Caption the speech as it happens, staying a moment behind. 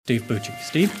Steve Bucci.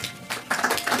 Steve?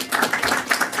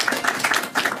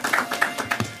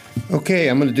 Okay,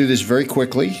 I'm going to do this very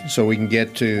quickly so we can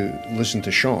get to listen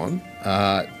to Sean.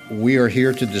 We are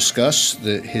here to discuss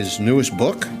his newest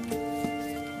book,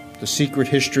 The Secret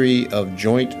History of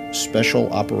Joint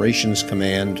Special Operations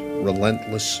Command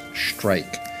Relentless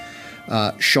Strike.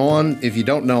 Sean, if you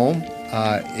don't know him,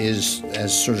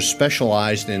 has sort of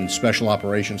specialized in special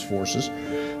operations forces.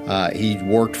 He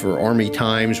worked for Army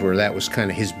Times, where that was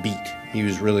kind of his beat. He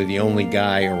was really the only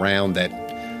guy around that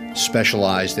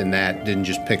specialized in that, didn't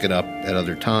just pick it up at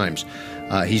other times.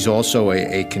 He's also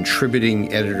a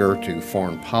contributing editor to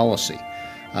Foreign Policy.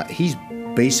 He's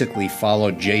basically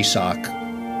followed JSOC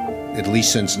at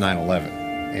least since 9/11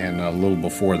 and a little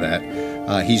before that.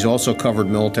 He's also covered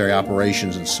military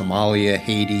operations in Somalia,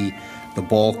 Haiti, the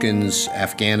Balkans,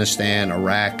 Afghanistan,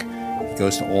 Iraq. He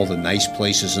goes to all the nice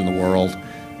places in the world.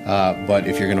 But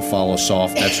if you're going to follow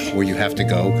SOF, that's where you have to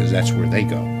go, because that's where they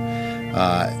go.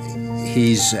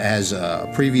 He has a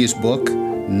previous book,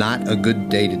 Not a Good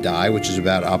Day to Die, which is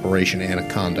about Operation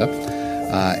Anaconda,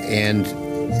 and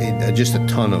just a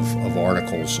ton of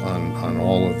articles on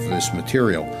all of this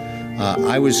material.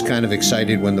 I was kind of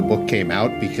excited when the book came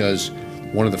out, because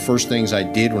one of the first things I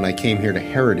did when I came here to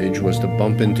Heritage was to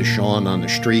bump into Sean on the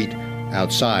street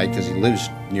outside, because he lives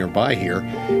nearby here,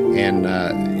 and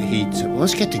he said, well,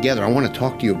 let's get together. I want to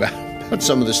talk to you about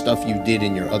some of the stuff you did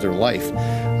in your other life,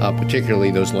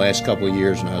 particularly those last couple of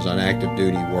years when I was on active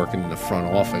duty working in the front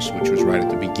office, which was right at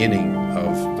the beginning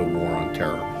of the War on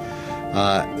Terror.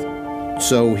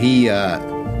 So he,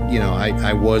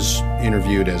 I was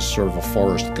interviewed as sort of a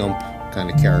Forrest Gump kind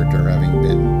of character, having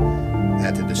been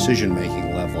at the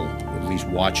decision-making level, at least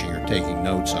watching or taking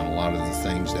notes on a lot of the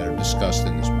things that are discussed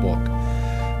in this book.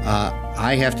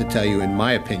 I have to tell you, in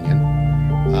my opinion,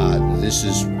 this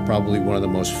is probably one of the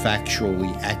most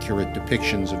factually accurate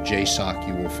depictions of JSOC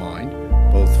you will find,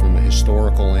 both from the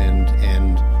historical end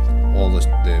and all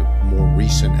the more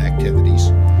recent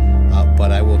activities.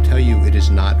 But I will tell you, it is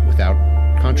not without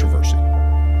controversy.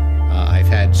 I've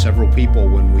had several people,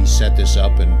 when we set this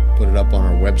up and put it up on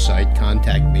our website,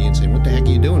 contact me and say, what the heck are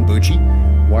you doing, Bucci?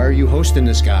 Why are you hosting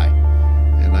this guy?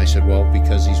 And I said, well,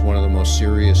 because he's one of the most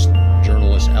serious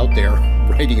journalists out there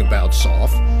writing about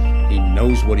SOF. He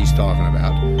knows what he's talking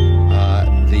about.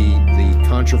 The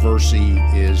controversy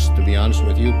is, to be honest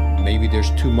with you, maybe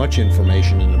there's too much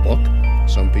information in the book.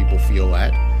 Some people feel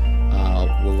that.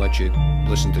 We'll let you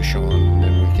listen to Sean, and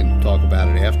then we can talk about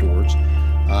it afterwards.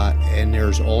 And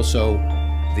there's also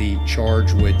the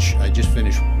charge, which I just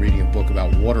finished reading a book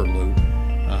about Waterloo,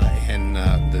 and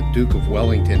the Duke of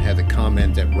Wellington had the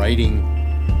comment that writing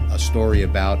a story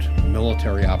about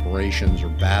military operations or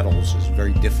battles is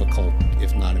very difficult,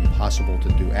 if not impossible, to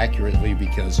do accurately,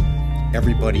 because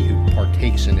everybody who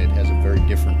partakes in it has a very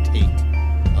different take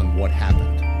on what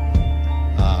happened.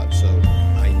 So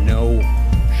I know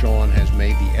Sean has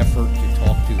made the effort to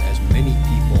talk to as many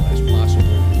people as possible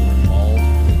who are involved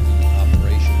with the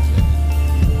operations that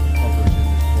he covers in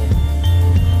this book.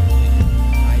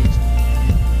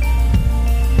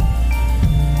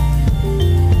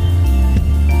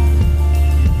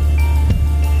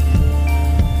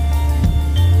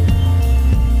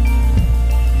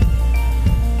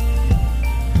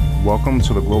 Welcome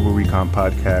to the Global Recon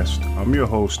Podcast. I'm your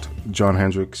host, John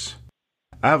Hendricks.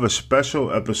 I have a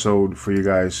special episode for you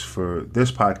guys for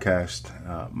this podcast.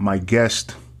 My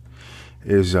guest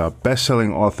is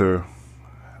best-selling author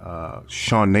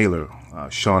Sean Naylor.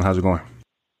 Sean, how's it going?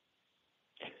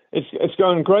 It's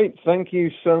going great. Thank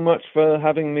you so much for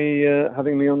having me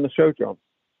on the show, John.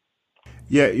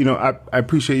 Yeah, I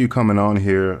appreciate you coming on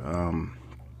here.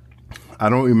 I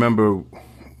don't remember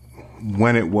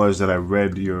when it was that I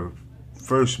read your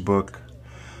first book,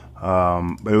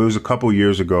 but it was a couple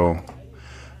years ago.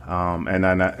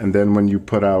 And then when you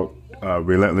put out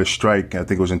Relentless Strike, I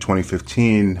think it was in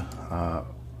 2015, I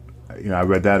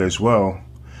read that as well.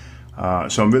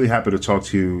 So I'm really happy to talk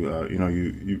to you.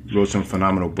 You wrote some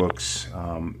phenomenal books.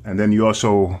 And then you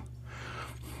also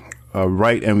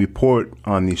write and report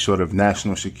on the sort of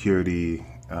national security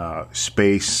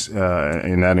space,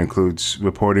 and that includes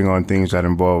reporting on things that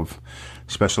involve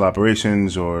special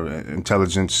operations or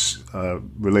intelligence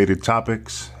related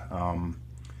topics.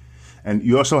 And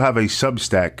you also have a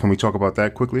Substack. Can we talk about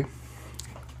that quickly?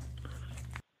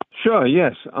 Sure.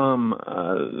 Yes. The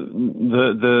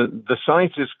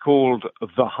site is called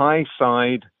The High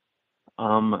Side.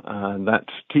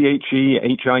 That's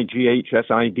THEHIGHSIDE,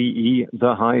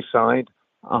 The High Side,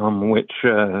 which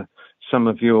some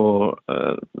of your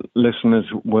listeners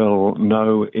will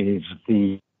know is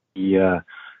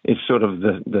is sort of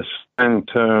the slang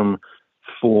term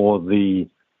for the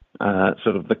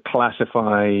sort of the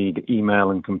classified email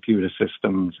and computer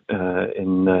systems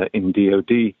in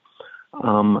DoD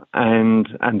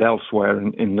and elsewhere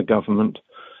in the government.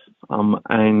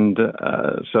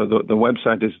 So the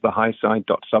website is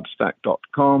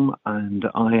thehighside.substack.com, and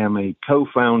I am a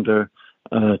co-founder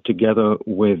together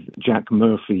with Jack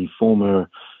Murphy, former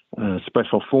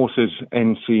Special Forces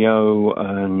NCO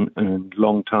and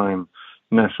longtime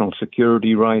national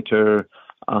security writer.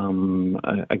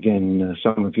 Again,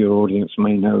 some of your audience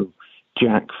may know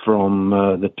Jack from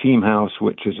the Team House,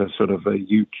 which is a sort of a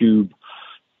YouTube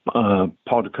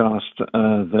podcast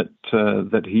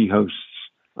that he hosts,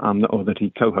 or that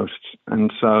he co-hosts.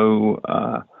 And so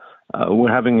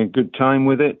we're having a good time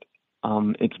with it.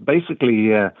 It's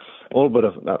basically all but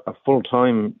a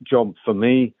full-time job for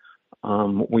me.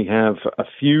 We have a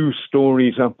few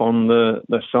stories up on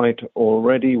the site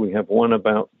already. We have one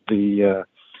about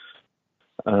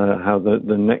how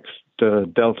the next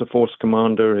Delta Force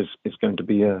commander is going to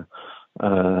be an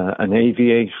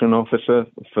aviation officer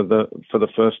for the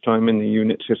first time in the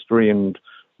unit's history, and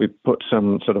we put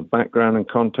some sort of background and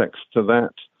context to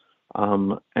that.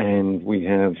 And we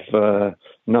have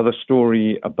another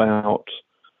story about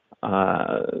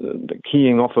the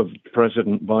keying off of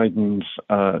President Biden's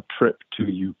trip to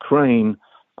Ukraine,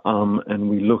 and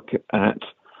we look at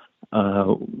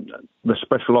the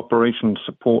special operations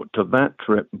support to that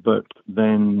trip, but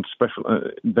then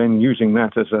using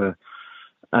that as a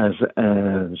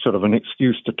sort of an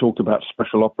excuse to talk about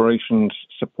special operations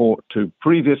support to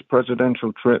previous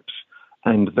presidential trips,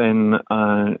 and then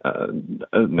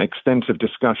an extensive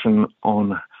discussion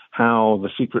on how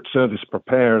the Secret Service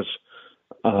prepares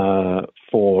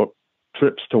for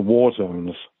trips to war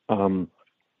zones, and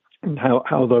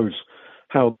how those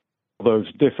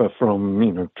differ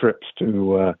from trips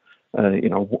to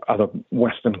other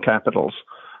Western capitals.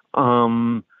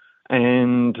 And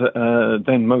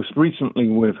then most recently,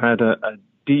 we've had a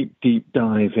deep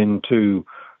dive into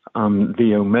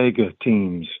the Omega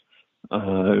teams,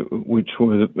 which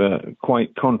were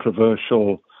quite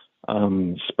controversial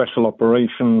special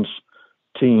operations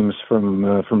teams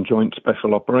from Joint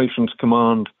Special Operations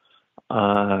Command,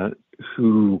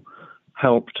 who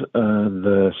helped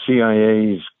the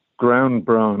CIA's ground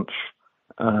branch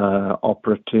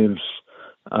operatives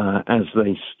as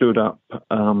they stood up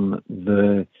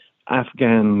the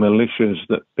Afghan militias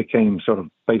that became sort of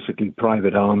basically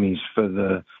private armies for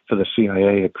the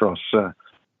CIA across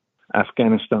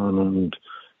Afghanistan,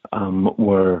 and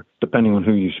were, depending on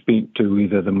who you speak to,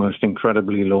 either the most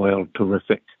incredibly loyal,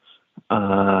 terrific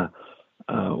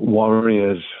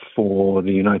warriors for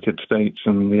the United States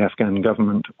and the Afghan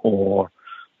government, or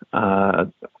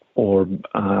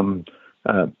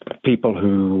people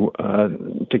who,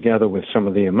 together with some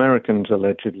of the Americans,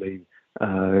 allegedly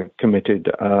committed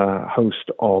a host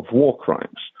of war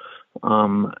crimes.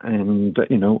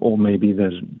 Or maybe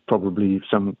there's probably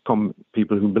some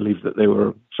people who believe that they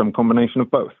were some combination of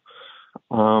both.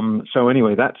 So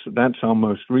anyway, that's our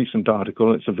most recent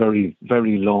article. It's a very,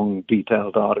 very long,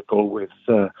 detailed article with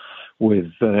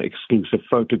exclusive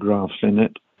photographs in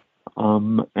it.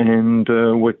 And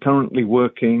we're currently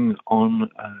working on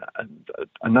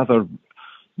another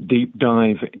deep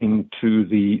dive into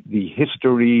the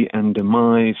history and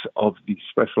demise of the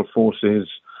Special Forces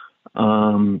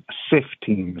CIF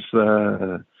teams,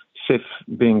 CIF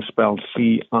being spelled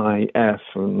CIF,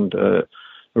 and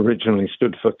originally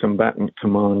stood for Combatant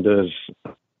Commanders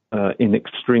in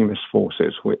Extremis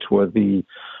Forces, which were the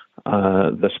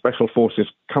Special Forces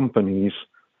companies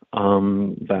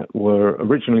that were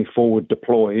originally forward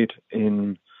deployed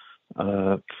in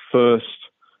 1st,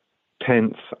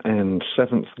 10th, and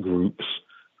 7th groups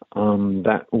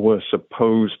that were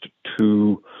supposed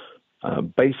to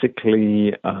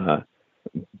basically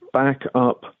back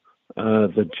up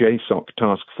the JSOC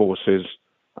task forces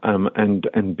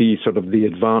and be sort of the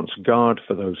advance guard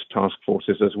for those task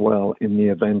forces as well in the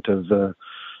event of a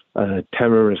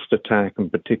terrorist attack,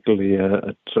 and particularly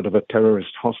a sort of a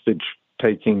terrorist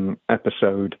hostage-taking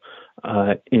episode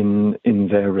in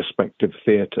their respective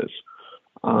theaters.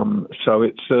 So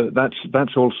it's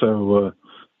that's also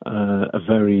a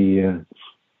very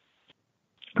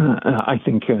I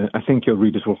think your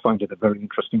readers will find it a very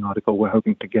interesting article. We're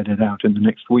hoping to get it out in the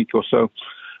next week or so,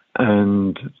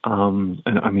 and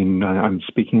I mean I'm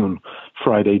speaking on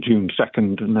Friday, June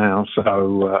 2nd now, so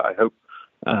I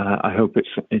hope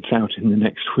it's out in the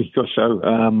next week or so.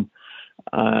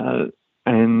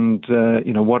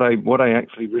 What I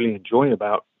actually really enjoy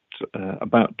about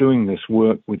doing this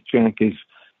work with Jack is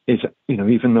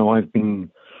even though I've been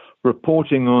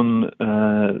reporting on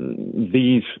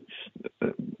these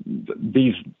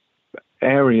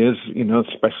areas,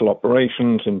 special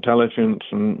operations, intelligence,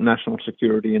 and national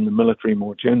security in the military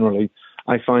more generally,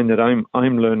 I find that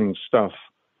I'm learning stuff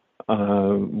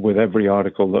with every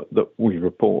article that we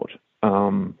report.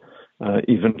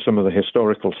 Even some of the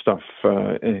historical stuff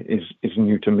is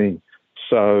new to me.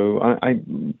 So I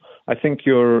think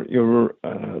your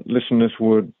listeners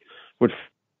would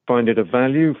find it of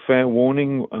value. Fair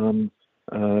warning.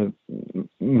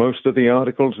 Most of the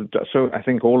articles, so I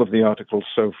think all of the articles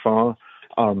so far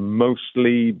are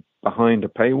mostly behind a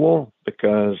paywall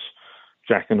because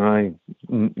Jack and I,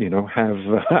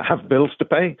 have bills to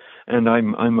pay, and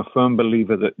I'm a firm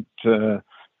believer that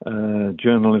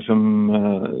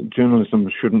journalism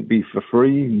shouldn't be for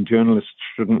free, and journalists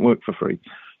shouldn't work for free.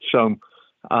 So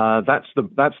that's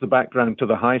the background to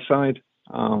the high side.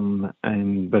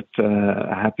 But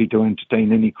happy to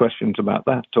entertain any questions about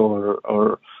that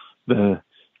or the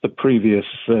previous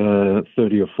 30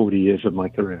 or 40 years of my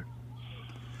career.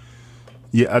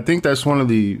 Yeah, I think that's one of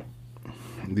the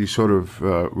sort of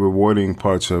rewarding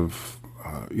parts of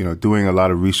doing a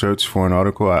lot of research for an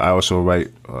article. I also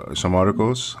write some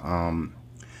articles, and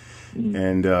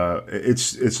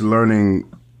it's learning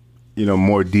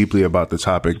more deeply about the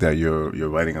topic that you're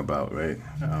writing about, right?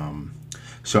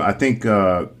 So I think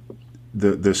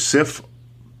the SIF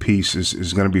piece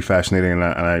is going to be fascinating, and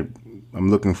I'm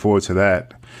looking forward to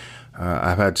that.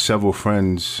 I've had several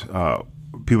friends,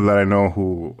 people that I know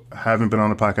who haven't been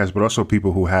on the podcast, but also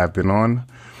people who have been on,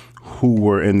 who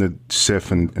were in the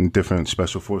SIF and different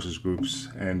special forces groups.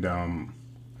 And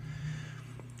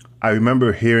I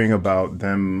remember hearing about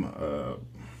them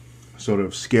sort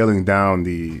of scaling down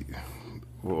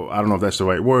I don't know if that's the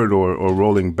right word, or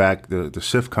rolling back the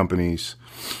SIF companies.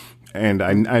 And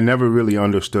I never really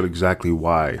understood exactly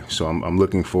why. So I'm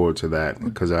looking forward to that,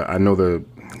 because I know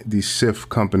these SIF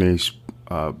companies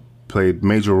played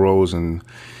major roles in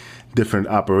different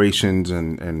operations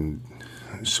and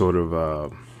sort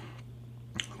of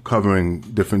covering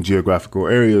different geographical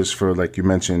areas for, like you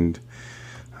mentioned,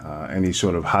 any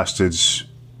sort of hostage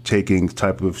taking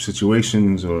type of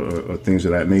situations or things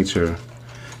of that nature.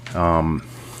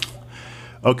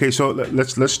 Okay, so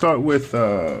let's start with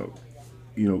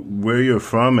where you're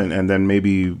from and then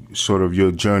maybe sort of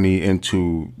your journey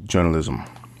into journalism.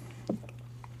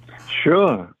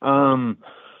 Sure.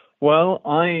 Well,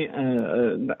 I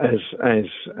as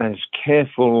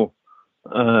careful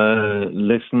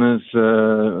listeners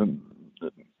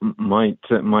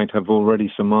might have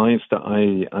already surmised that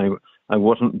I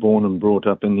wasn't born and brought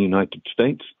up in the United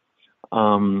States.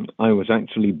 I was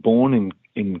actually born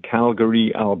in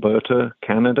Calgary, Alberta,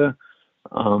 Canada,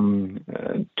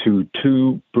 to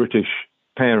two British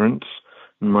parents.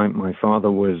 My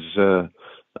father was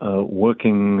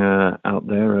working out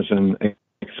there as an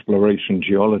exploration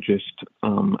geologist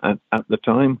at the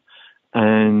time,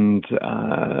 and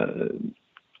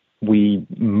we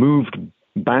moved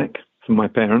back for my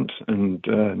parents, and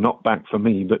not back for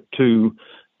me, but to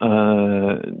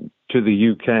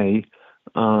the UK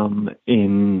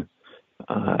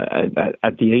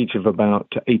at the age of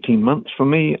about 18 months for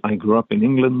me. I grew up in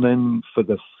England then for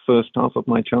the first half of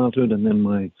my childhood, and then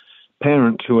my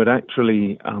parents, who had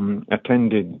actually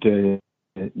attended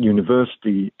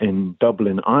university in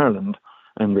Dublin, Ireland,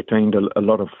 and retained a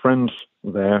lot of friends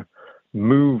there,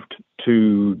 moved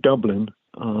to Dublin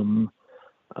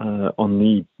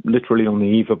literally on the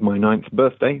eve of my 9th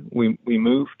birthday. We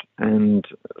moved, and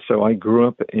so I grew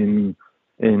up in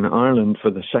Ireland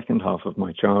for the second half of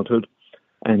my childhood.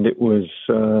 And it was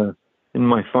in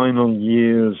my final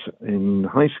years in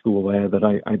high school there that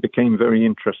I became very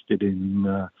interested in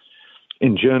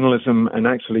journalism, and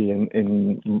actually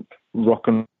in rock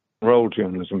and roll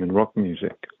journalism, in rock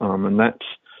music. And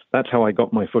that's how I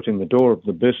got my foot in the door of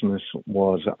the business.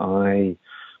 Was I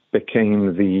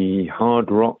became the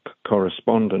hard rock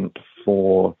correspondent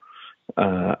for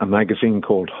a magazine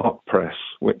called Hot Press,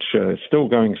 which is still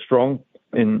going strong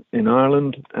in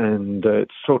Ireland, and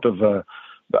it's sort of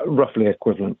roughly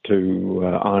equivalent to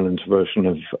Ireland's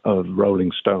version of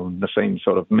Rolling Stone, the same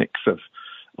sort of mix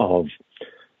of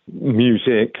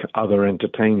music, other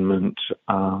entertainment,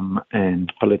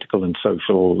 and political and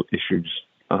social issues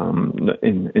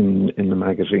in the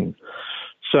magazine.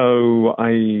 So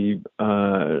I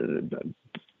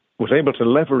was able to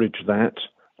leverage that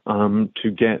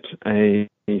to get a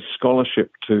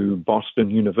scholarship to Boston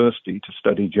University to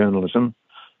study journalism.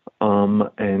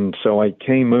 And so I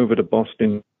came over to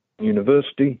Boston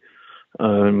University,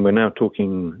 and we're now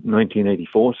talking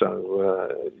 1984. So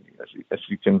as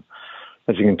you can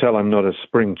tell, I'm not a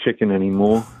spring chicken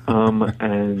anymore.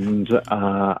 And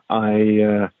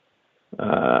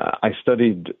I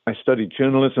studied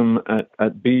journalism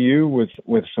at BU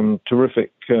with some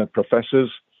terrific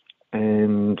professors,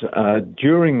 and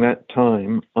during that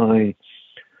time, I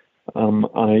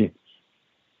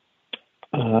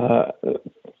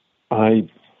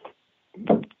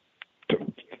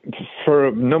for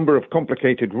a number of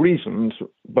complicated reasons,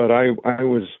 but I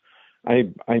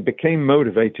became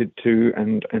motivated to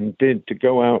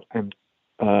go out and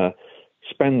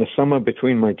spend the summer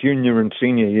between my junior and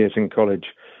senior years in college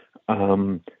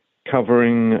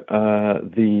covering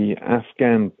the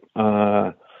Afghan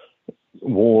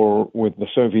war with the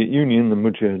Soviet Union, the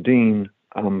Mujahideen,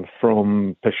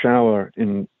 from Peshawar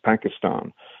in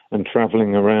Pakistan, and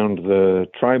traveling around the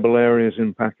tribal areas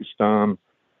in Pakistan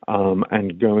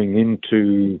and going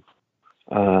into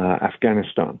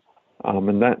Afghanistan.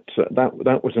 And that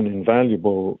was an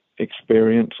invaluable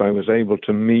experience. I was able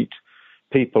to meet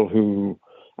people who,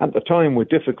 at the time, were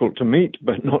difficult to meet,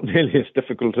 but not nearly as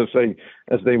difficult as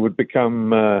they would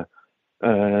become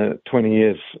 20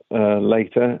 years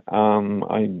later.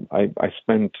 I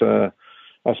spent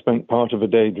part of a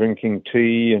day drinking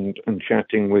tea and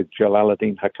chatting with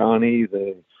Jalaluddin Haqqani,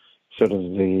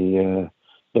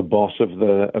 the boss of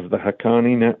the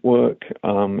Haqqani network,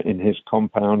 in his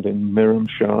compound in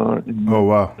Miramshah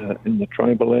in the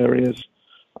tribal areas.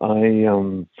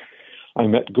 I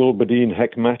met Gulbuddin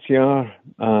Hekmatyar,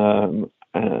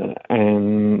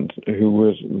 and who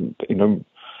was,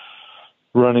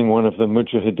 running one of the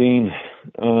Mujahideen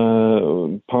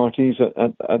parties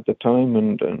at the time,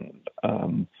 and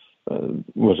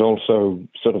was also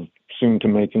sort of soon to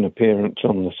make an appearance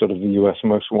on the sort of the U.S.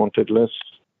 Most Wanted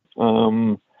list.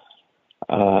 And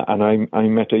I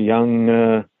met a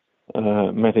young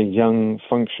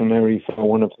functionary for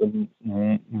one of the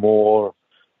more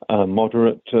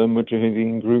moderate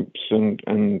Mujahideen groups,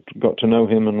 and got to know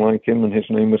him and like him, and his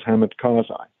name was Hamid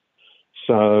Karzai.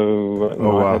 So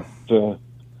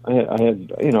I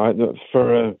had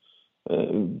for a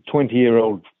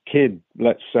 20-year-old kid,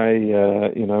 let's say,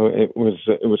 it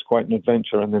was quite an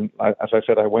adventure. And then, as I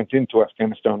said, I went into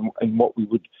Afghanistan in what we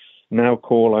would now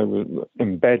call, I was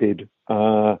embedded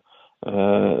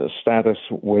status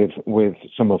with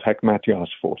some of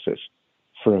Hekmatyar's forces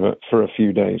for a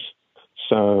few days.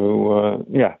 So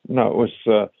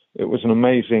it was an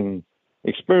amazing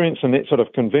experience, and it sort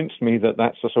of convinced me that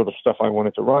that's the sort of stuff I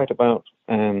wanted to write about,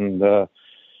 and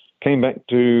came back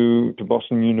to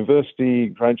Boston University,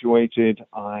 graduated.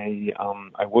 I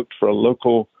worked for a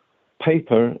local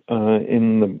paper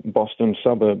in the Boston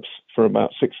suburbs for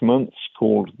about 6 months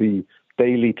called the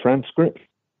Daily Transcript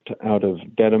out of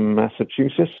Dedham,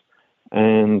 Massachusetts.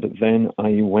 And then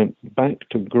I went back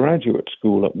to graduate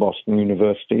school at Boston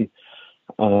University,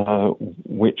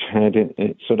 which had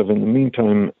sort of in the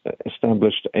meantime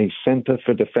established a Center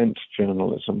for Defense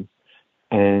Journalism.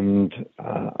 And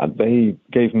they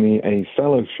gave me a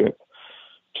fellowship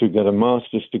to get a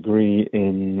master's degree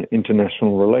in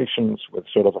international relations with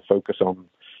sort of a focus on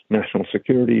national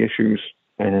security issues.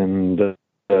 And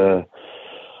I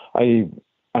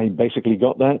basically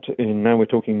got that now we're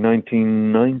talking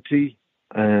 1990,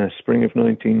 spring of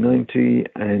 1990,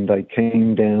 and I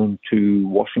came down to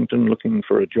Washington looking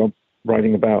for a job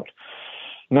writing about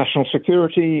national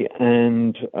security,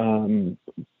 and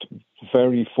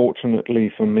very fortunately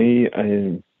for me,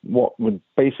 what would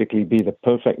basically be the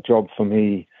perfect job for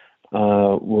me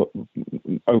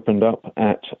opened up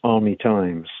at Army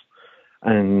Times.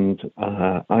 And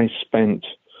I spent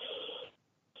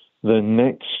the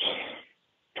next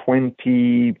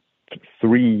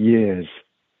 23 years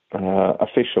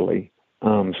officially,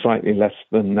 slightly less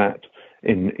than that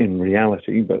in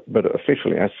reality, but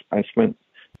officially I spent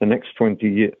the next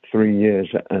 23 years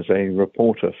as a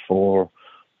reporter for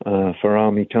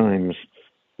Army Times,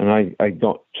 and I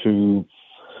got to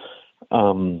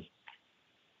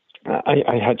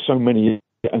I had so many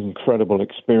incredible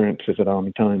experiences at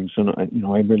Army Times, and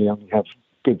I really only have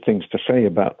good things to say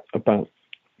about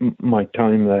my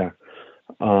time there.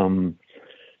 In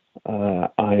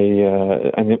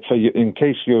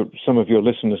case some of your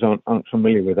listeners aren't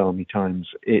familiar with Army Times,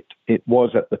 it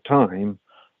was at the time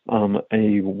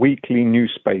a weekly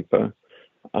newspaper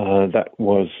that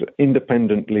was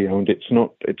independently owned.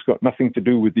 It's got nothing to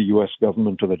do with the U.S.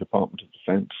 government or the Department of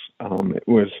Defense. It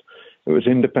was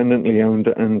independently owned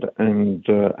and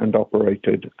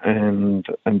operated and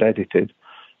edited,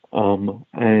 but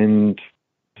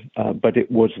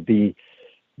it was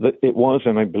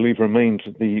and I believe remains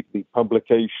the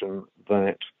publication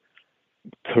that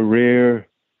career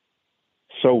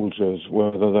soldiers,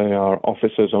 whether they are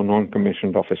officers or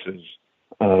non-commissioned officers,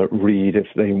 read if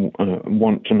they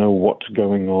want to know what's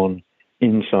going on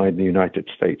inside the United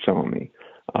States Army,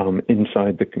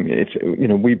 inside the community.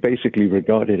 We basically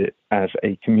regarded it as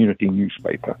a community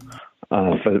newspaper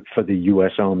for the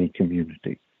U.S. Army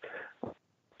community.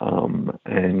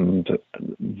 And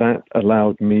that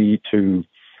allowed me to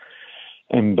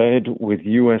embed with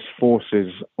U.S.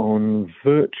 forces on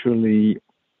virtually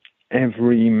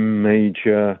every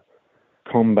major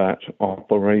combat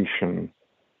operation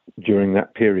during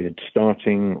that period,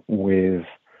 starting with,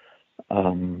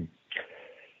 I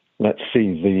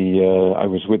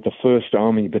was with the 1st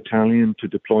Army Battalion to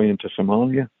deploy into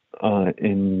Somalia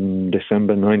in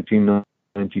December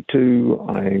 1992.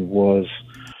 I was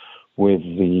with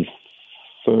the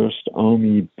 1st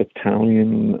Army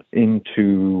Battalion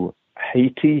into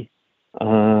Haiti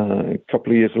a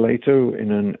couple of years later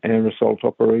in an air assault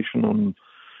operation on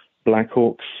Black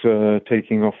Hawks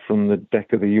taking off from the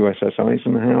deck of the USS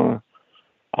Eisenhower.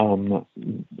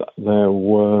 There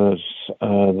was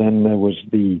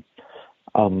the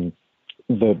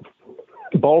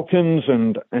Balkans,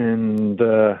 and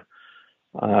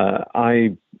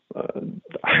I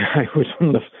was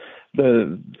on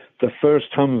the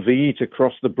first Humvee to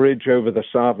cross the bridge over the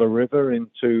Sava River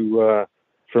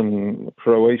from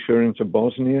Croatia into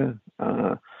Bosnia.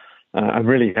 I'm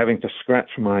really having to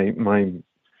scratch my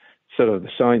sort of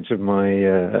the sides of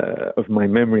my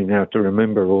memory now to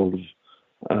remember all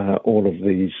of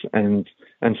these, and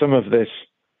some of this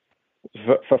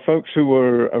for folks who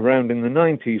were around in the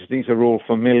 90s. These are all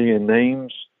familiar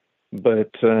names,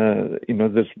 but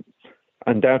there's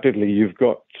undoubtedly you've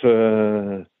got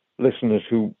listeners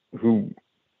who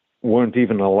weren't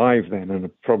even alive then and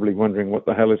are probably wondering what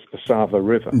the hell is the Sava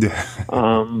River. Yeah.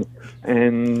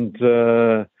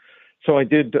 So I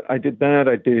did that.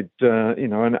 I did,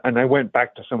 and I went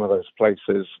back to some of those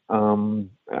places, and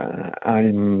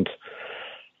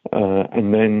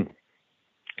then,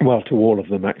 well, to all of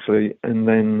them actually. And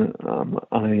then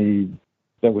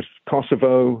there was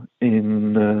Kosovo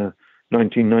in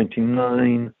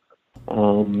 1999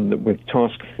 with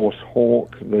Task Force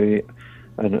Hawk, a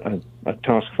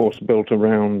task force built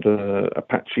around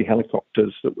Apache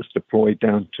helicopters that was deployed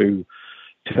down to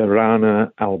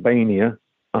Tirana, Albania.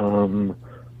 But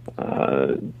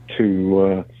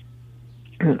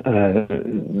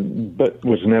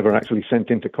was never actually sent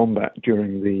into combat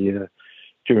during the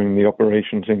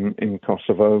operations in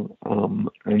Kosovo. And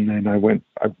then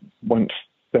once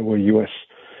there were U.S.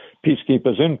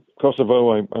 peacekeepers in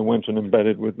Kosovo, I went and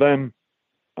embedded with them.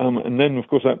 And then, of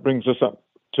course, that brings us up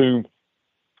to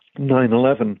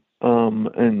 9/11.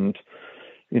 And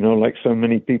like so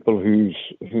many people whose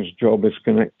job is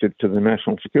connected to the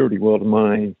national security world,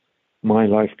 my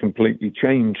life completely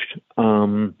changed.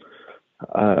 With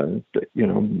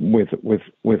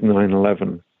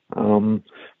 9/11.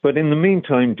 But in the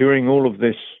meantime, during all of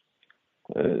this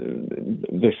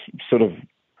sort of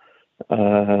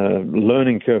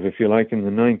learning curve, if you like, in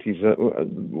the 90s,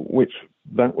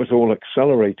 that was all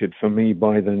accelerated for me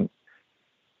by the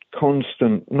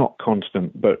not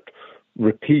constant, but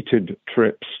repeated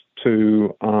trips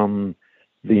to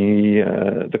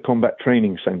the combat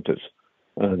training centers,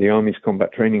 the Army's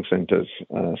combat training centers.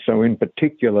 So in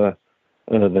particular,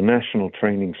 the National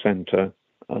Training Center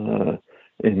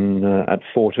at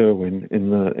Fort Irwin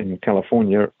in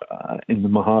California, in the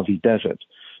Mojave Desert,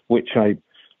 which I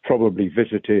probably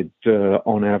visited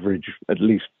on average at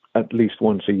least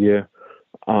once a year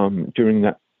during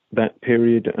that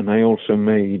period. And I also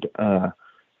made a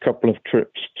couple of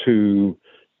trips to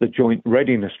the Joint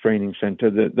Readiness Training Center.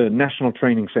 The National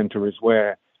Training Center is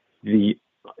where the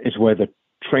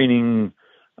training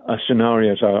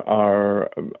scenarios are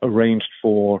arranged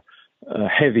for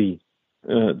the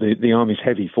Army's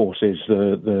heavy forces,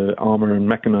 the armor and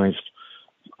mechanized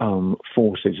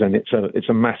forces, and it's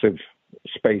a massive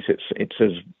space.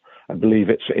 I believe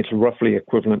it's roughly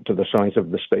equivalent to the size of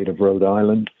the state of Rhode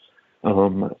Island,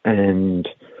 and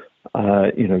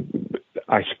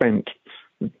I spent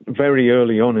very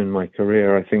early on in my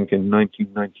career, I think in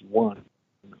 1991,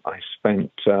 I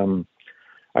spent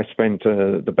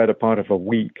the better part of a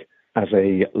week as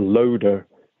a loader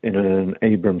in an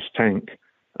Abrams tank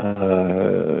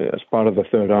as part of the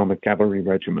 3rd Armored Cavalry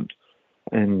Regiment.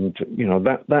 And,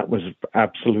 that was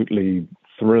absolutely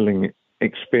thrilling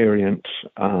experience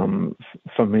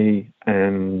for me.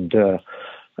 And,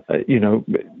 the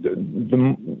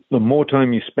more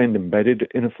time you spend embedded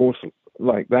in a force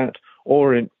like that,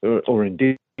 or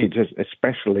indeed,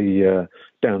 especially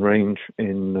downrange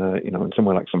in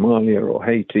somewhere like Somalia or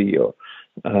Haiti or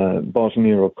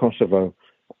Bosnia or Kosovo,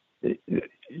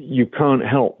 you can't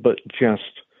help but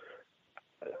just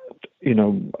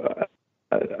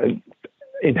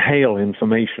inhale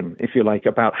information, if you like,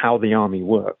 about how the army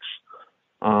works,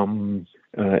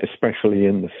 especially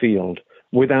in the field,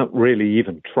 without really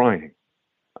even trying.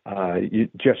 You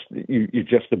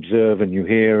just observe and you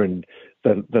hear, and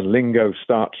the lingo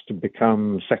starts to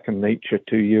become second nature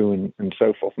to you, and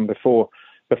so forth. And before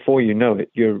you know it,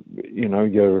 your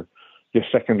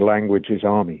second language is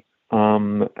army,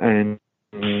 and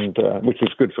which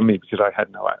was good for me because I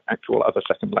had no actual other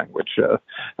second language that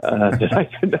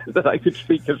I could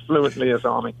speak as fluently as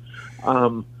army,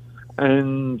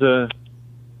 and so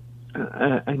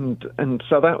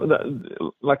that,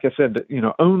 like I said,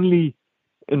 only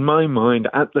in my mind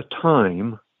at the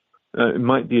time, it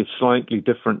might be slightly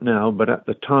different now, but at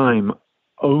the time,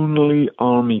 only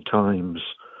Army Times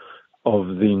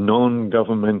of the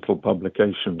non-governmental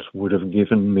publications would have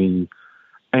given me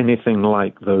anything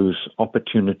like those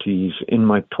opportunities in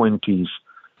my 20s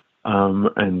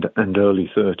and early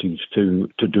 30s to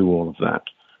do all of that.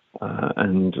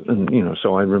 And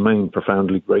so I remain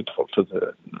profoundly grateful to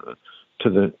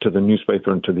the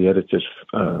newspaper and to the editors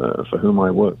for whom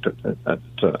I worked at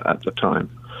the time.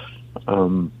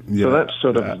 So that's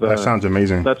sort of that sounds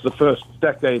amazing. That's the first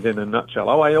decade in a nutshell.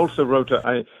 Oh, I also wrote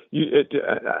and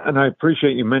I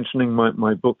appreciate you mentioning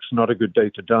my books, Not a Good Day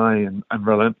to Die and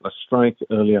Relentless Strike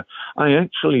earlier. I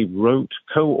actually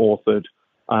co-authored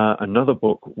another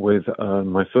book with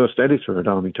my first editor at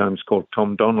Army Times called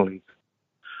Tom Donnelly,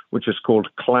 which is called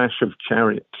Clash of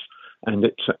Chariots, and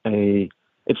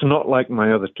it's not like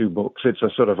my other two books. It's a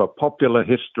sort of a popular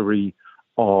history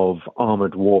of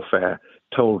armored warfare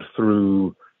told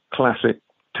through classic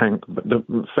the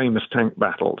famous tank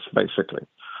battles, basically.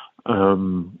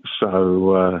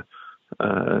 So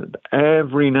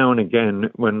every now and again,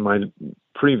 when my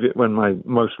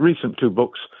most recent two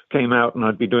books came out, and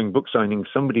I'd be doing book signings,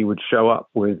 somebody would show up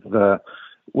with a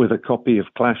copy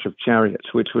of Clash of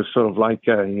Chariots, which was sort of like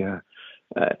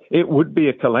it would be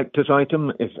a collector's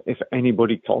item if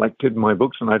anybody collected my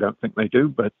books, and I don't think they do.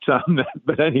 But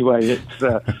anyway, it's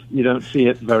you don't see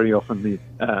it very often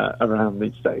around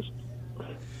these days.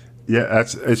 Yeah,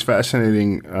 it's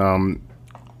fascinating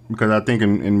because I think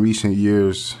in recent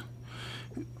years,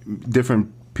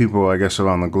 different people, I guess,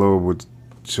 around the globe would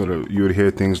you would hear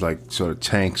things like sort of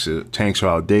tanks are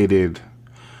outdated,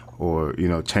 or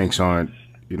tanks aren't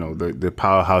the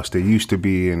powerhouse they used to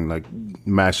be in like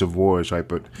massive wars, right?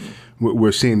 But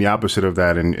we're seeing the opposite of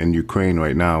that in Ukraine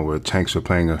right now, where tanks are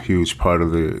playing a huge part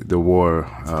of the war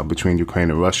between Ukraine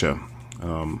and Russia.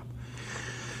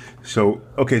 So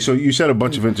you said a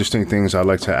bunch of interesting things I'd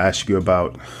like to ask you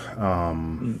about.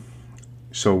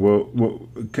 So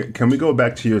can we go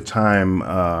back to your time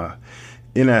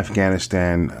in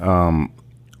Afghanistan?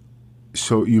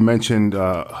 So you mentioned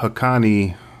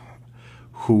Haqqani,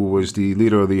 who was the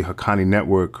leader of the Haqqani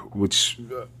Network, which,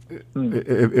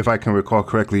 if I can recall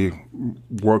correctly,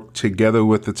 worked together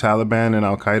with the Taliban and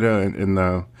Al-Qaeda in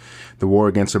the war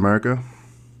against America?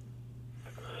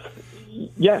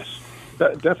 Yes,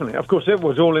 definitely. Of course, that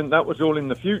was all in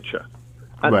the future.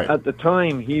 Right. At the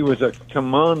time, he was a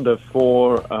commander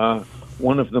for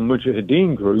one of the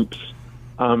Mujahideen groups.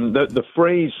 The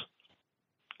phrase,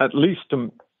 at least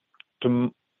to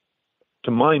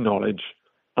my knowledge,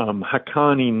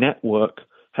 Haqqani Network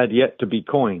had yet to be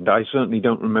coined. I certainly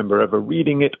don't remember ever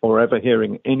reading it or ever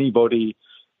hearing anybody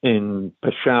in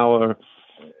Peshawar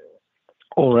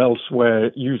or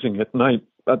elsewhere using it. And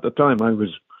at the time, I was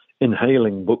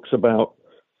inhaling books about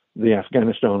the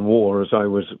Afghanistan war as I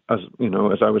was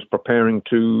preparing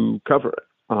to cover it,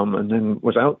 and then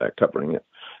was out there covering it.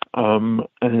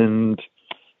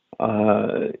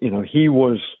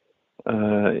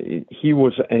 He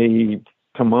was a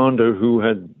commander who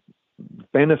had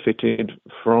benefited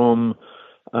from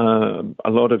a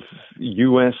lot of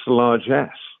U.S. largesse,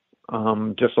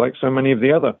 just like so many of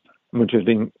the other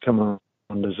Mujahideen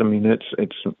commanders. I mean,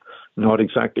 it's not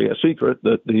exactly a secret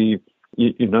that the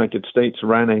United States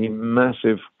ran a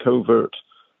massive covert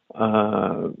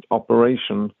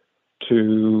operation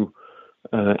to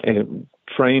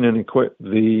train and equip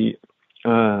the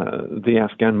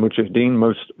Afghan Mujahideen,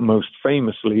 most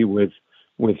famously with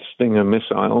Stinger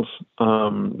missiles,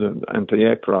 the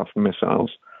anti-aircraft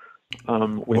missiles.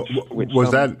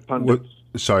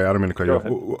 Sorry, I don't mean to cut you off.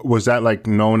 Was that like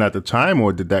known at the time,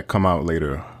 or did that come out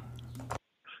later?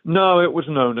 No, it was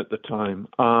known at the time,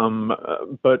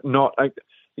 but not.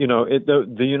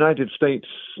 The United States.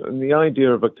 The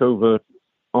idea of a covert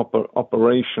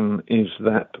operation is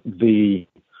that the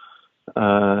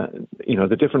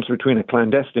the difference between a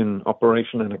clandestine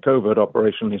operation and a covert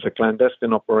operation is a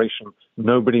clandestine operation.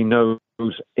 Nobody knows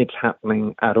it's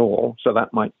happening at all. So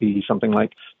that might be something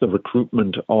like the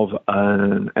recruitment of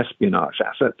an espionage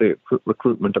asset, the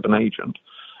recruitment of an agent.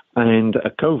 And a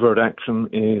covert action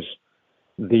is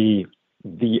the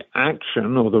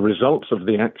action or the results of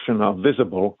the action are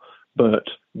visible, but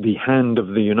the hand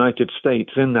of the United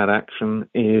States in that action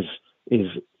is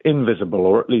invisible,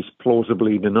 or at least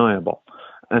plausibly deniable.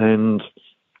 And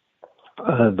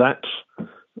that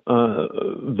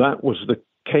was the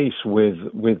case with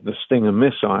the Stinger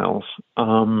missiles.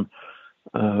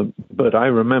 But I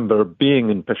remember being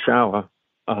in Peshawar,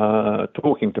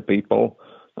 talking to people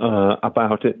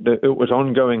about it. It was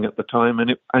ongoing at the time,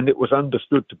 and it was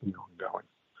understood to be ongoing.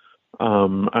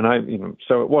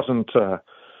 So it wasn't.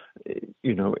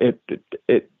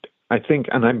 I think,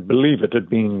 and I believe it had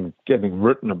been getting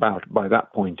written about by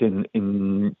that point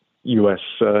in U.S.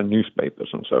 Newspapers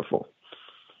and so forth.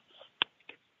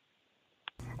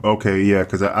 Okay, yeah,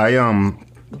 because I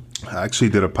actually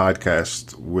did a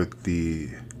podcast with the.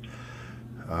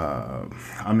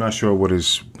 I'm not sure what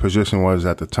his position was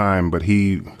at the time, but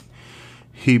he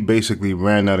basically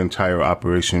ran that entire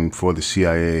operation for the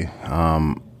CIA.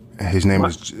 His name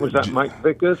was that Mike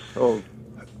Vickers or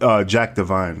Jack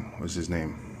Devine was his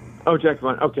name. Oh, Jack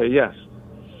Devine. Okay, yes.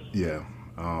 Yeah,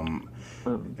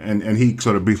 and he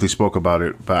sort of briefly spoke about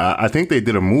it, but I think they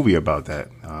did a movie about that.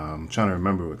 I'm trying to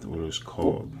remember what it was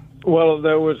called. Well,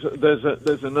 there's a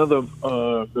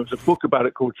book about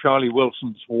it called Charlie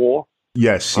Wilson's War.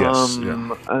 Yes.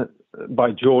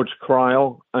 By George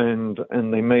Cryle, and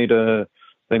they made a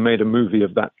movie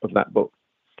of that book.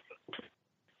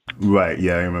 Right.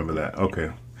 Yeah, I remember that.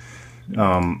 Okay.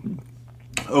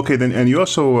 Okay. Then, and you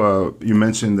also you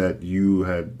mentioned that you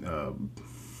had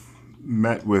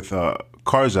met with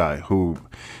Karzai, who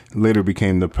later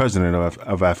became the president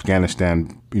of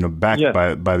Afghanistan. Backed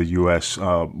by the U.S.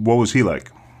 What was he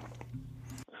like?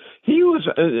 He was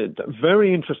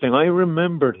very interesting. I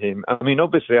remembered him. I mean,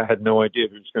 obviously, I had no idea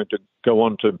he was going to go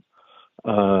on to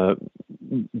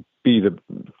be the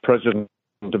president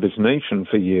of his nation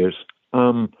for years.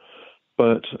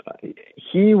 But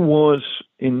he was,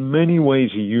 in many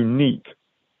ways, unique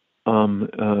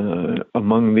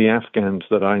among the Afghans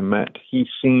that I met. He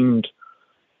seemed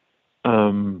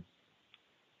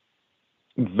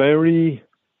very,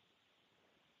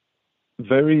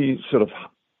 very sort of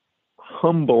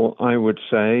humble, I would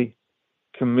say,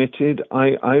 committed.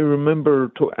 I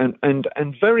remember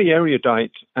and very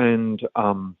erudite, and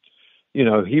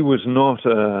he was not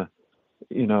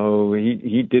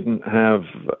he didn't have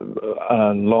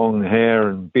long hair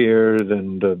and beard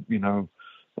and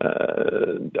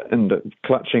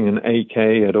clutching an AK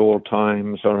at all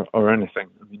times or anything.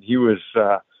 I mean, he was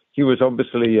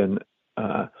obviously an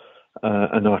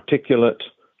articulate,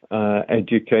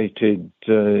 educated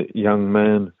young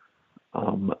man.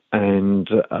 And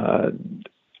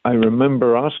I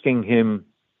remember asking him.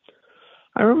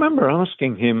 We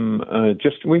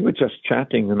were just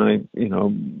chatting, and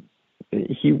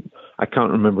I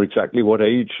can't remember exactly what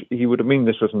age he would have been.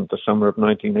 This wasn't the summer of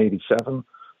 1987,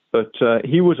 but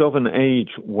he was of an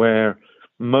age where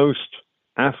most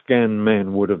Afghan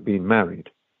men would have been married,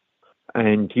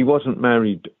 and he wasn't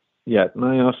married yet. And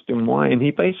I asked him why, and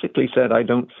he basically said, "I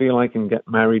don't feel I can get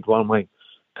married while my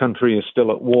country is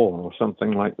still at war," or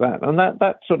something like that. And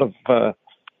that sort of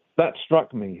that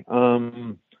struck me.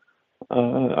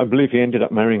 I believe he ended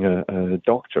up marrying a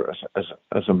doctor, as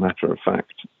a matter of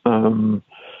fact. But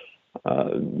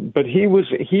he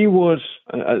was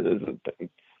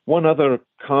one other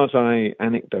Karzai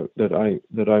anecdote that I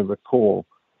recall.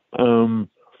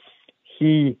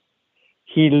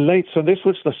 So this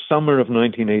was the summer of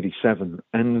 1987,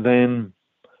 and then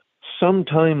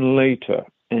sometime later,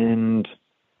 and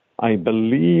I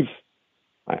believe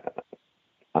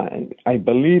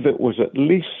it was at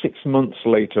least 6 months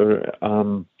later,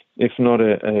 if not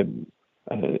a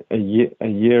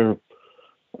year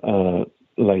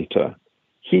later.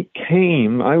 He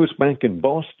came. I was back in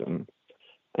Boston,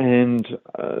 and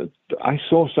I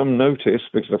saw some notice,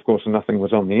 because of course nothing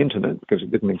was on the internet because it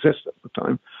didn't exist at the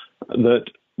time, that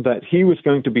he was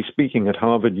going to be speaking at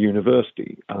Harvard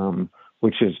University,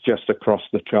 which is just across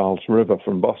the Charles River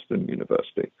from Boston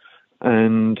University.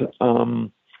 And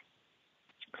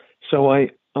so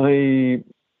I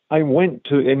went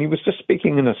to, and he was just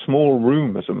speaking in a small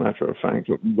room, as a matter of fact,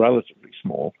 relatively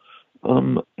small.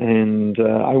 And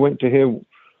I went to hear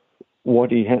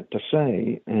what he had to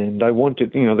say. And I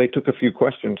wanted, they took a few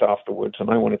questions afterwards, and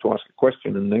I wanted to ask a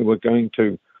question, and they were going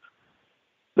to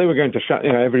they were going to shut.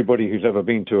 Everybody who's ever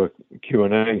been to a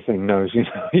Q&A thing knows.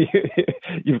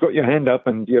 You've got your hand up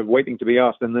and you're waiting to be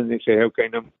asked, and then they say, "Okay,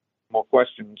 no more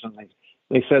questions." And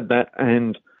they said that,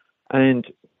 and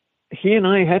he and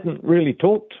I hadn't really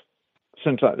talked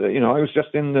since I was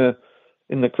just in the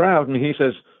crowd, and he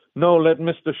says, "No, let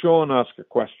Mr. Sean ask a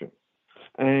question."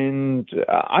 And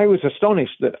I was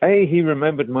astonished that A, he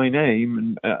remembered my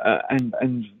name,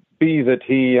 and B, that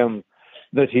he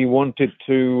wanted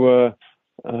to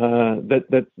that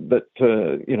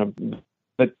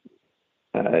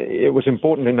it was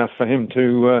important enough for him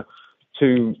to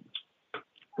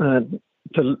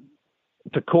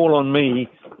call on me,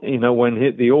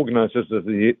 when the organisers of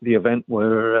the event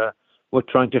were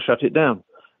trying to shut it down.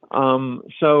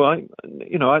 So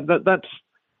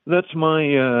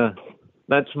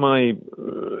that's my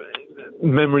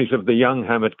memories of the young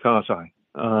Hamid Karzai.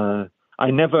 I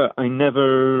never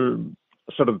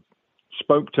sort of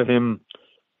spoke to him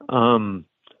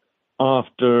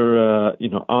after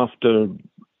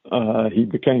he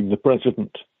became the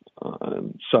president.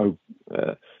 So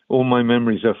all my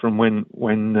memories are from when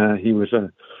he was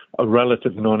a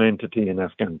relative non-entity in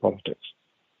Afghan politics.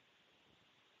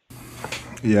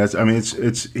 Yes, I mean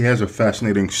he has a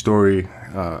fascinating story.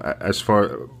 As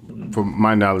far from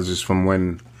my knowledge is from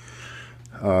when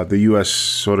the U.S.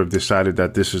 sort of decided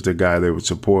that this is the guy they would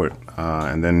support,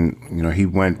 and then he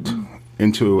went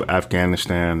into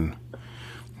Afghanistan,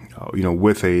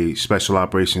 with a special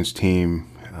operations team,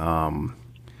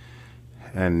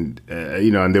 and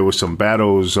there were some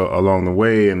battles along the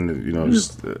way, and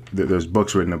there's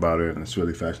books written about it, and it's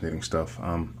really fascinating stuff.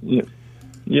 Yeah.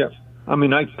 I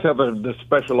mean, I covered the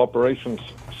special operations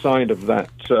side of that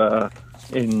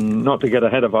in, not to get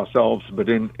ahead of ourselves, but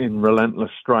in Relentless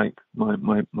Strike,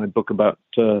 my book about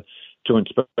Joint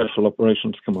Special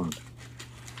Operations Command.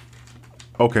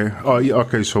 Okay. Oh, yeah.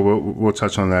 Okay. So we'll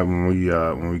touch on that when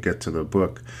we get to the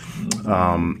book.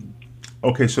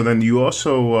 Okay. So then you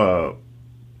also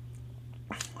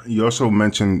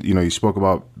mentioned you spoke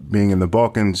about being in the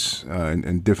Balkans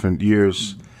in different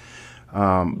years.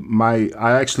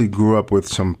 I actually grew up with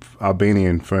some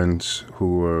Albanian friends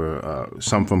who were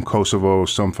some from Kosovo,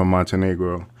 some from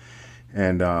Montenegro,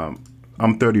 and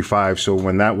I'm 35. So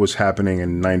when that was happening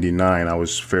in '99, I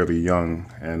was fairly young,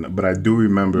 but I do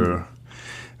remember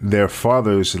their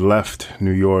fathers left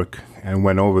New York and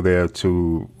went over there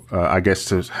to, I guess,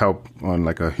 to help on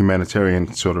like a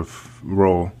humanitarian sort of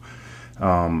role,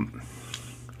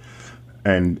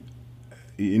 and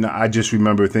I just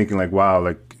remember thinking like, wow,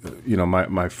 like.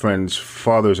 My friends'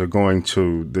 fathers are going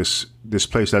to this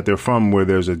place that they're from where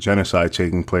there's a genocide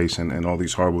taking place and all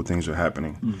these horrible things are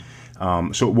happening.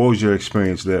 So what was your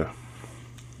experience there?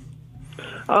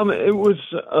 It was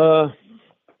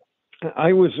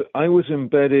I was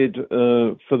embedded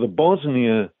for the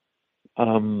Bosnia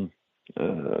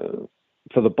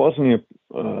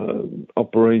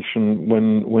operation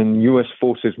when U.S.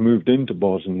 forces moved into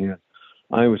Bosnia.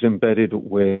 I was embedded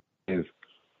with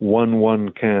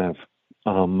 1-1 Cav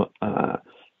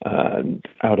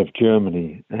out of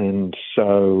Germany, and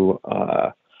so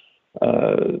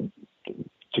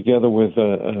together with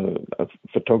a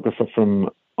photographer from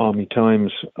Army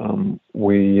Times,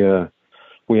 we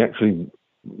actually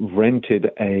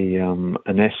rented an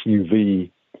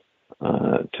SUV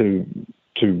to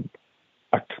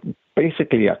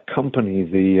basically accompany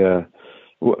the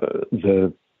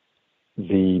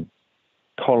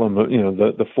column,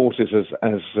 the forces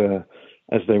as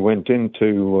they went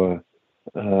into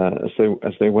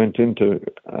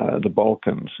the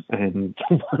Balkans. And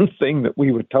one thing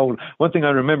I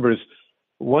remember is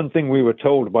one thing we were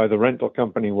told by the rental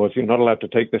company was, you're not allowed to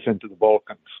take this into the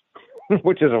Balkans,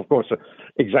 which is of course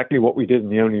exactly what we did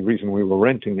and the only reason we were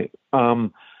renting it.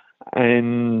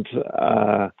 And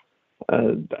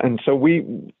so we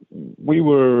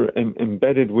were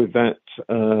embedded with that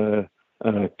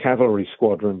cavalry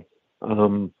squadron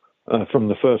from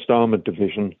the 1st Armored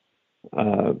Division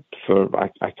for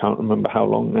I can't remember how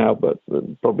long now, but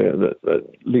probably at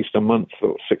least a month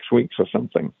or 6 weeks or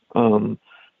something. And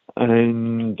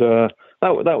that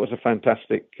was a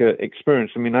fantastic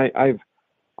experience. I mean, I've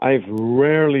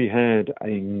rarely had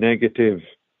a negative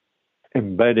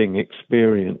embedding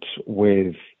experience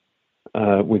with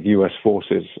U.S.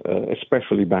 forces,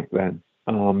 especially back then.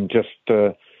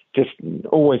 Just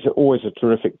always a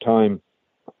terrific time,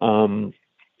 and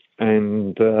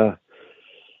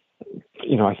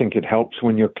I think it helps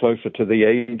when you're closer to the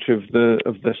age of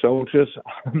the soldiers.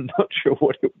 I'm not sure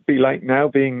what it would be like now,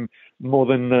 being more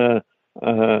than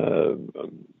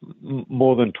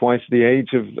twice the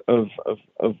age of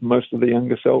most of the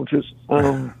younger soldiers.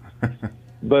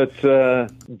 but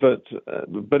it,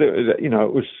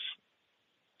 it was,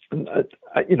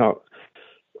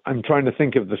 I'm trying to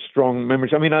think of the strong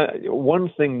memories. I mean, one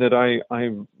thing that I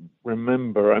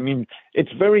remember, I mean,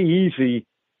 it's very easy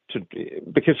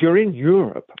because you're in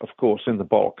Europe, of course, in the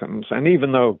Balkans, and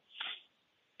even though,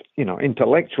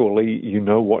 intellectually,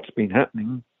 what's been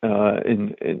happening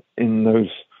in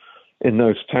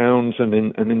those towns and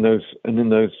in those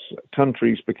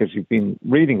countries because you've been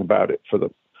reading about it for the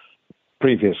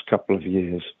previous couple of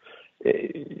years.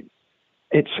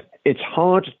 It's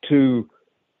hard to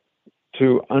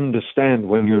understand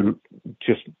when you're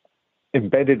just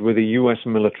embedded with a U.S.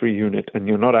 military unit and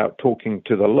you're not out talking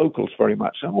to the locals very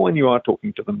much. And when you are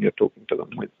talking to them, you're talking to them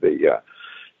with the,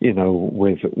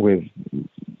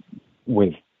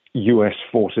 with U.S.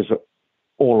 forces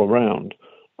all around.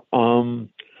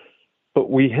 But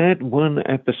we had one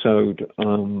episode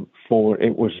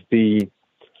it was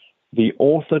the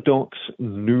Orthodox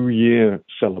New Year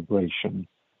celebration.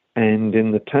 And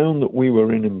in the town that we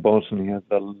were in Bosnia,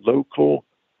 the local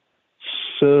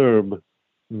Serb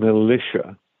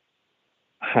militia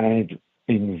had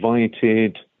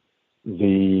invited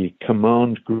the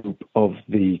command group of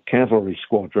the cavalry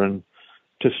squadron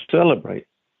to celebrate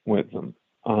with them.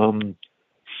 And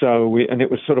it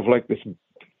was sort of like this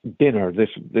dinner, this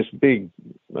big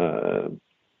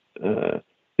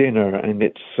dinner, and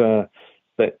it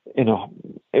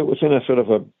was in a sort of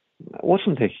it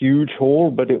wasn't a huge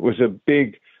hall, but it was a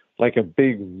big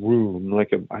room,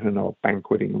 like a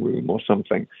banqueting room or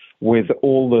something, with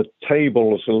all the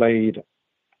tables laid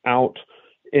out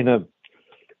in a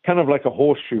kind of like a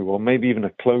horseshoe, or maybe even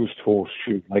a closed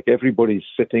horseshoe, like everybody's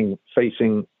sitting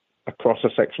facing across a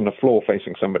section of floor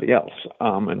facing somebody else,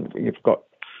 and you've got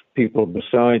people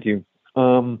beside you.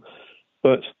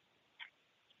 But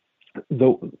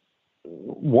the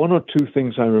one or two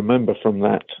things I remember from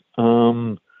that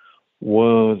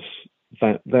was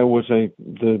that there was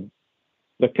the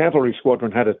cavalry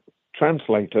squadron had a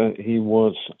translator. He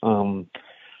was a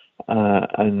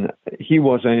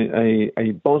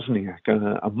Bosniak,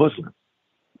 a Muslim,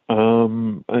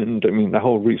 and I mean the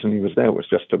whole reason he was there was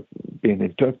just to be an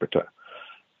interpreter,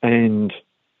 and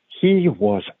he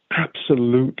was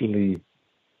absolutely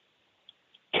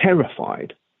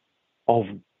terrified of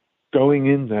going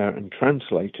in there and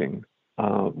translating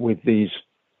with these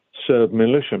Serb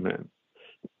militiamen.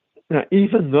 Now,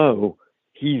 even though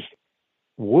he's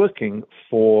working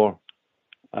for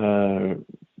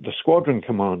the squadron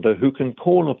commander who can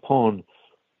call upon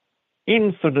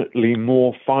infinitely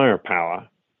more firepower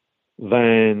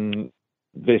than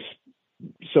this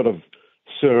sort of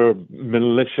Serb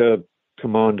militia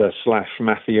commander /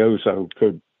 mafioso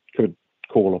could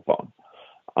call upon.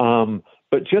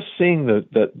 But just seeing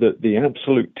the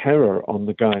absolute terror on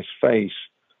the guy's face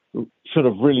sort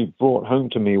of really brought home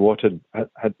to me what had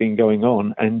been going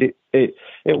on, and it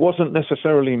wasn't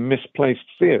necessarily misplaced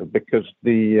fear, because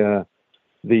the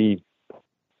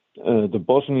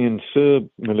Bosnian Serb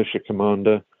militia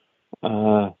commander,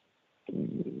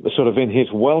 sort of in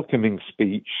his welcoming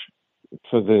speech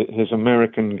for his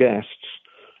American guests,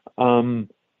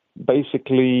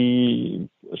 basically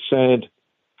said,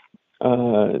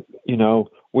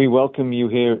 we welcome you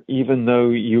here, even though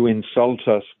you insult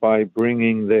us by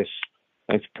bringing this,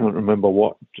 I can't remember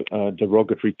what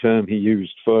derogatory term he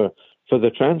used for the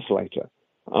translator,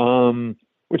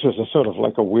 which was a sort of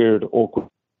like a weird, awkward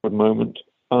moment.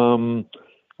 And,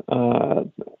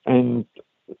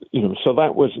 so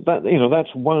that was that,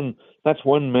 that's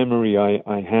one memory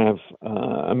I have.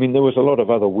 I mean, there was a lot of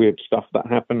other weird stuff that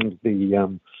happened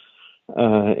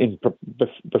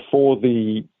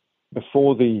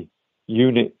before the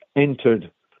unit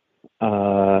entered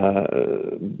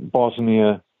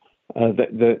Bosnia.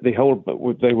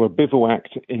 They were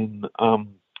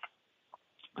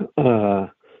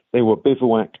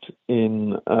bivouacked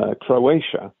in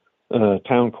Croatia, a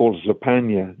town called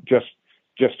Županja,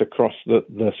 just across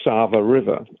the Sava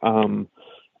River. And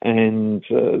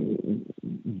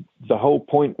the whole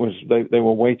point was they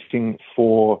were waiting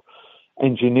for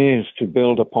engineers to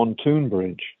build a pontoon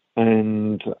bridge,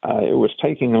 and it was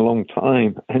taking a long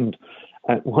time. And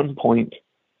at one point,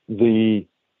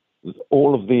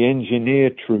 all of the engineer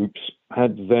troops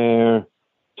had their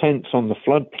tents on the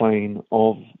floodplain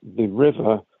of the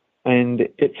river, and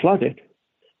it flooded.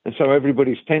 And so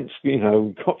everybody's tents,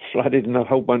 got flooded, and a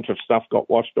whole bunch of stuff got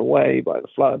washed away by the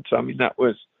flood. So I mean, that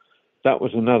was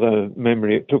another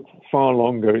memory. It took far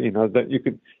longer, that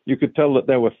you could tell that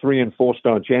there were 3- and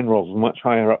 4-star generals much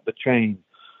higher up the chain,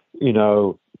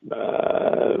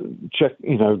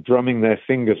 drumming their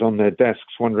fingers on their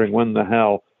desks, wondering when the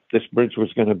hell this bridge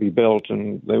was going to be built,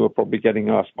 and they were probably getting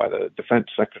asked by the defense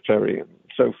secretary and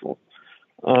so forth.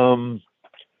 So,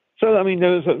 I mean,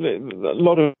 there's a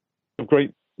lot of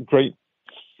great,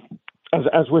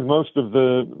 as with most of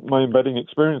my embedding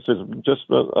experiences, just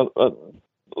a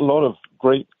lot of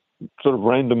great sort of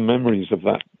random memories of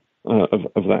that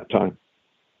of that time.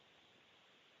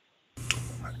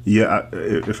 Yeah,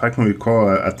 if I can recall,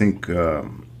 I think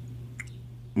one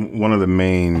of the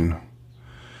main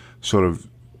sort of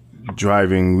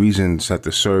driving reasons that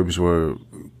the Serbs were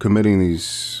committing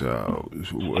these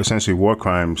essentially war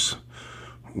crimes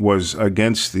was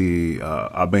against the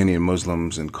Albanian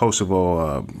Muslims in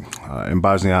Kosovo, in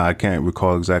Bosnia. I can't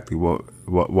recall exactly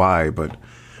why, but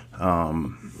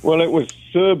well, it was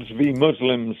Serbs v.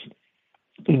 Muslims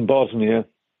in Bosnia.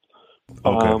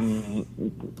 Okay.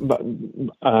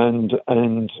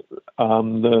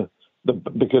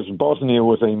 Because Bosnia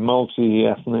was a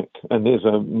multi-ethnic and is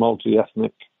a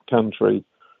multi-ethnic country,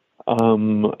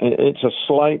 it's a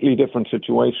slightly different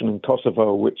situation in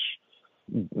Kosovo, which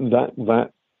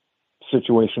that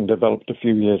situation developed a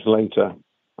few years later.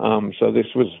 So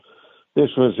this was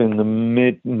in the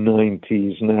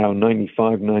mid-90s now,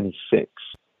 95, 96.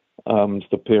 Is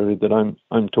the period that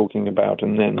I'm talking about,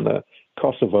 and then the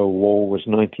Kosovo War was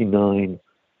 99.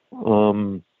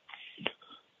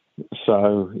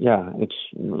 So yeah, it's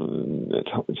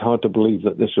hard to believe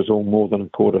that this was all more than a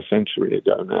quarter century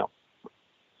ago now.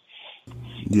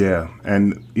 Yeah,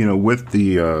 and with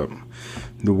the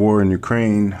war in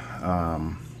Ukraine,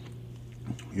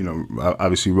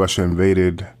 obviously Russia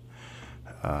invaded,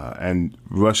 and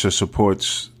Russia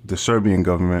supports the Serbian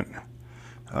government.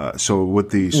 So with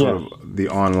the sort of the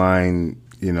online,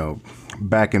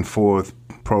 back and forth,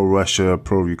 pro-Russia,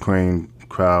 pro-Ukraine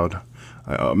crowd,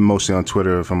 mostly on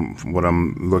Twitter from what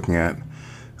I'm looking at,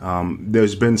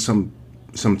 there's been some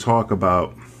talk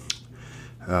about,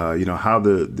 how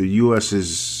the U.S.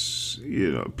 is,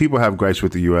 people have gripes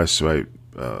with the U.S., right,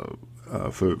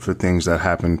 for things that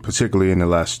happened, particularly in the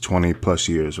last 20 plus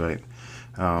years, right?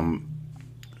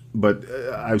 But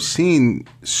I've seen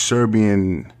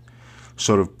Serbian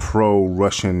sort of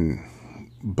pro-Russian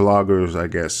bloggers, I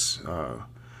guess,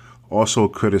 also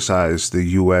criticize the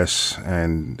U.S.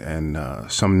 and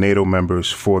some NATO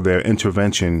members for their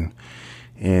intervention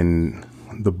in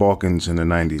the Balkans in the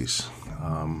 90s.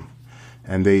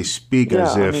 And they speak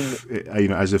as if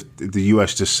the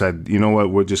U.S. just said, you know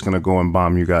what, we're just going to go and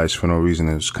bomb you guys for no reason.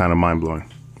 It's kind of mind-blowing.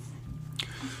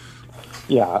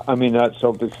 Yeah, I mean, that's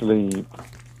obviously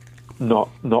not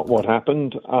what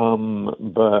happened,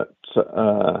 but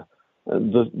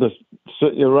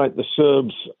you're right. The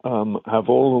Serbs have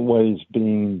always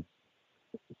been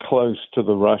close to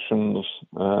the Russians,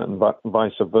 and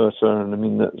vice versa. And I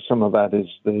mean, some of that is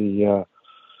the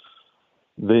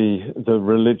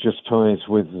religious ties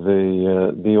with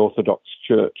the Orthodox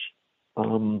Church.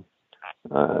 So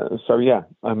yeah,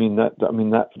 I mean that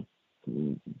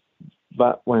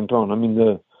went on. I mean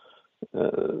the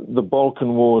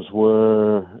Balkan Wars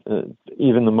were,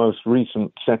 even the most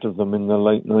recent set of them in the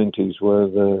late 90s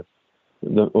were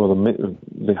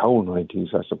the whole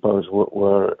 90s, I suppose,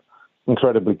 were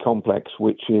incredibly complex,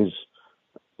 which is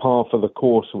par for the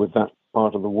course with that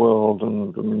part of the world.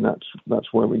 And I mean,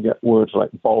 that's where we get words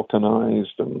like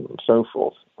balkanized and so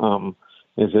forth.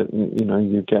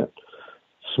 You get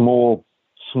small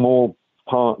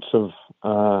parts of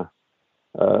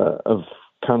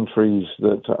countries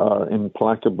that are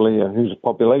whose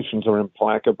populations are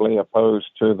implacably opposed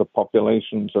to the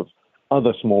populations of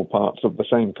other small parts of the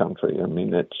same country. I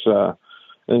mean, it's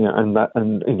and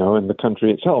the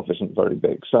country itself isn't very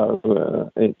big,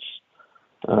 so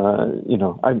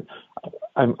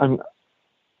I'm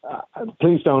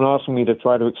please don't ask me to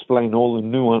try to explain all the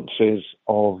nuances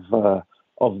of the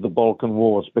Balkan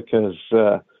Wars, because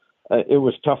it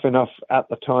was tough enough at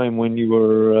the time when you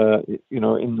were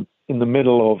in the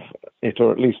middle of it,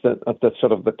 or at least at the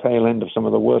sort of the tail end of some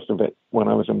of the worst of it when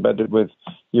I was embedded with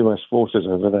U.S. forces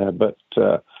over there. But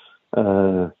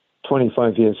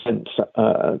 25 years since,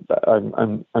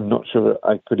 I'm not sure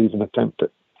I could even attempt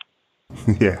it.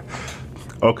 Yeah.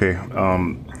 Okay.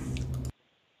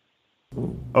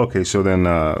 Okay. So then,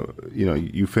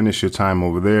 you finish your time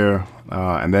over there,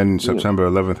 and then September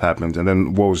 11th happens, and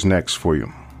then what was next for you?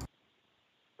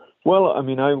 Well, I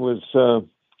mean, I was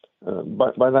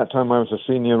by that time I was a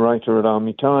senior writer at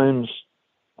Army Times,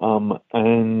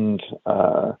 and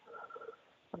I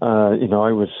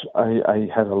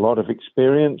had a lot of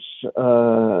experience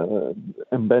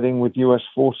embedding with U.S.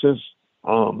 forces,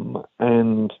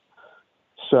 and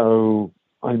so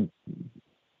I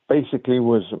basically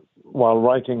was, while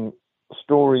writing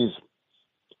stories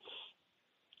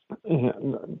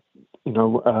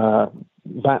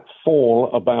that fall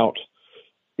about,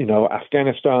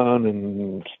 Afghanistan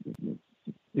and,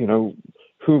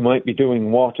 who might be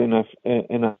doing what in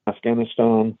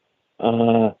Afghanistan.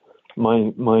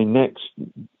 My next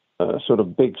sort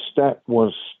of big step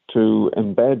was to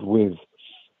embed with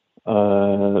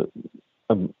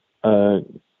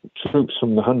troops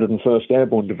from the 101st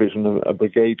Airborne Division, a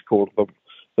brigade called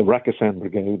the Rakistan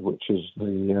Brigade, which is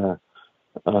the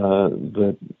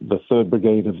third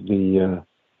brigade of the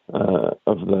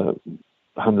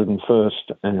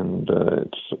 101st, and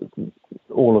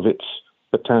all of its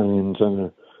battalions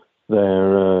are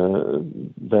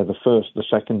they're the first, the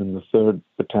second, and the third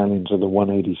battalions of the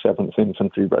 187th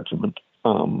Infantry Regiment,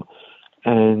 and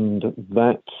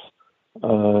that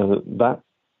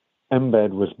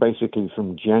embed was basically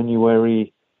from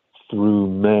January through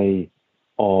May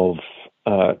of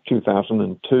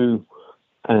 2002,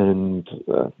 and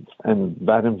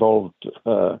that involved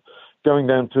going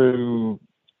down to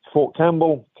Fort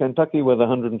Campbell, Kentucky, where the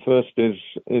 101st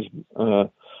is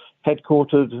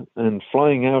headquartered, and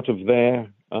flying out of there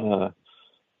to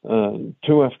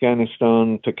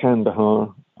Afghanistan, to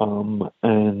Kandahar,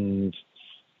 and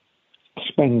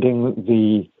spending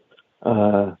the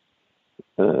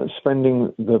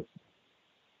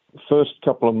first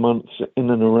couple of months in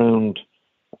and around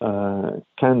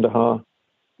Kandahar.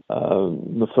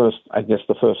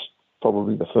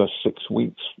 Probably the first 6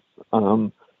 weeks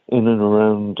in and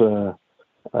around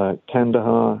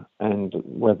Kandahar, and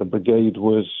where the brigade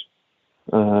was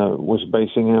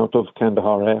basing out of,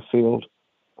 Kandahar Airfield,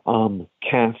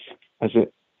 CAF, as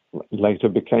it later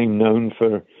became known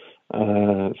for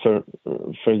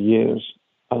years,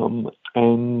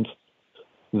 and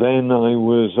then I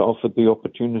was offered the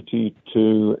opportunity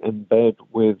to embed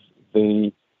with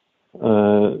the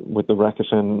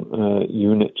Rakistan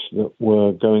units that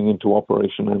were going into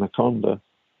Operation Anaconda.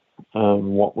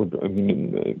 When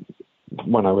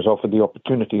I was offered the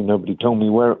opportunity, nobody told me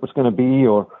where it was going to be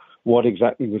or what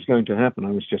exactly was going to happen.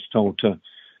 I was just told to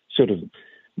sort of,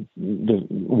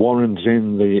 Warren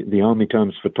Zinn, the Army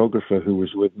Times photographer who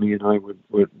was with me, and I we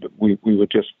were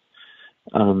just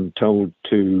told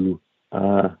to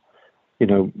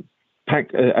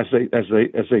pack, as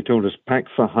they told us, pack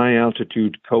for high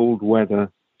altitude, cold weather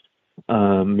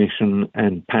mission,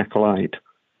 and pack light,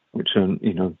 which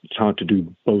it's hard to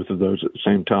do both of those at the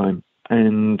same time,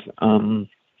 and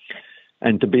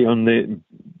to be on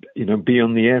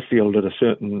the airfield at a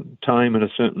certain time at a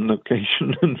certain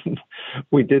location. And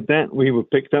we did that. We were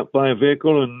picked up by a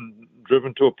vehicle and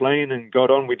driven to a plane and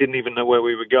got on. We didn't even know where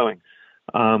we were going.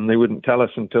 They wouldn't tell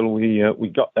us until we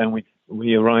got there.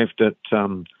 We arrived at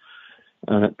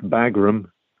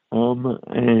Bagram,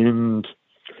 and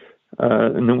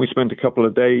then we spent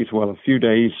a few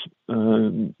days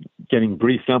getting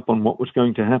briefed up on what was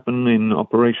going to happen in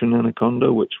Operation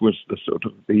Anaconda, which was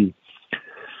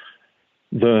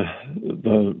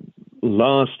the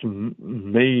last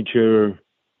major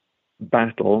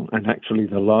battle, and actually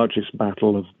the largest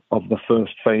battle of the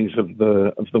first phase of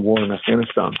the war in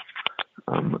Afghanistan,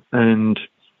 and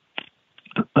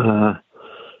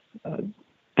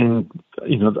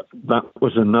that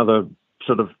was another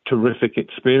sort of terrific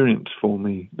experience for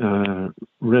me,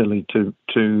 really, to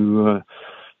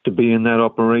be in that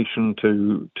operation,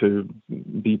 to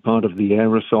be part of the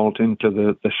air assault into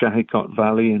the Shahikot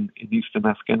Valley in eastern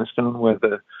Afghanistan, where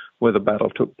the battle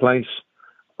took place,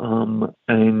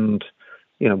 and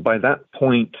by that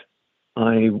point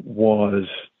I was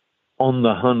on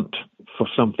the hunt for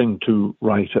something to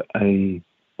write a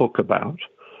book about,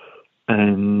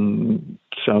 and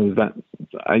so that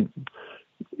I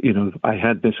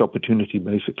had this opportunity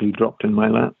basically dropped in my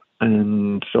lap,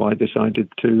 and so I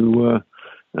decided to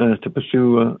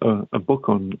pursue a book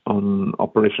on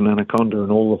Operation Anaconda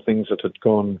and all the things that had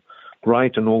gone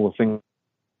right and all the things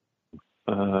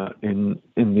in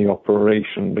the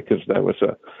operation, because there was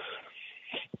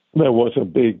a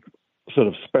big sort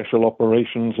of special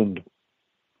operations and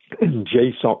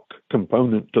JSOC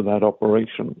component to that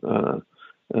operation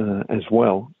as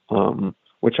well,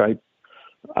 which I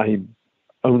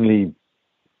only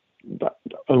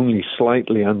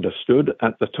slightly understood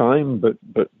at the time, but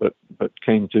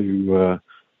came to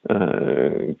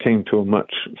a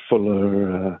much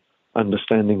fuller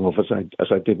understanding of as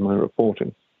I did my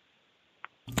reporting.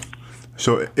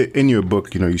 So in your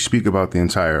book, you speak about the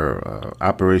entire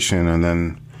operation, and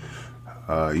then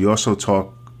you also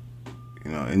talk,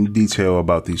 in detail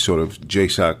about the sort of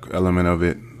JSOC element of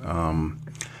it.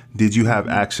 Did you have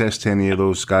access to any of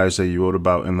those guys that you wrote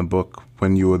about in the book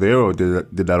when you were there, or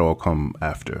did that all come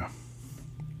after?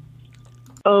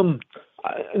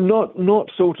 not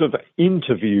sort of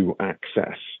interview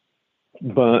access,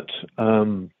 but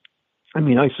I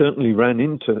mean, I certainly ran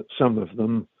into some of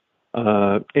them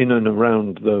in and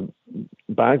around the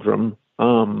Bagram.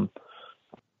 I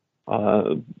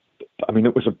mean,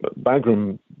 it was a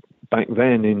Bagram back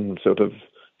then in sort of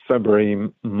February,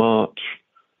 March,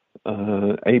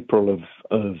 April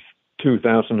of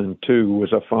 2002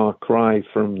 was a far cry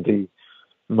from the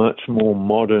much more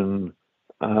modern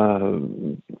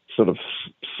sort of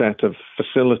set of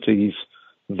facilities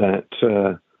that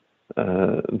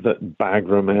that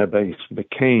Bagram Air Base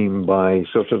became by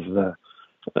sort of the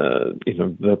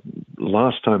the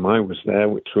last time I was there,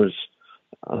 which was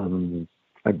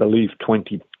I believe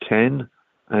 2010,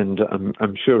 and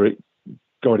I'm sure it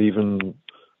got even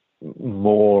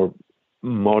more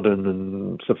modern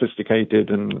and sophisticated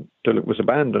until it was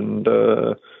abandoned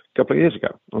a couple of years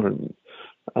ago.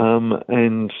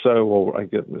 And so,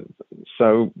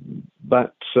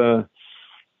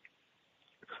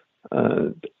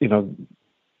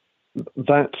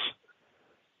 that's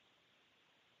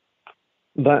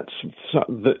that's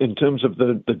in terms of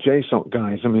the JSOC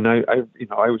guys. I mean, I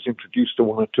was introduced to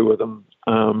one or two of them,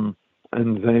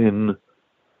 and then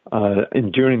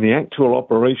during the actual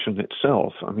operation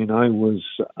itself, I mean, I was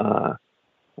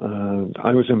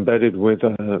embedded with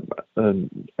an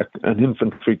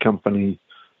infantry company,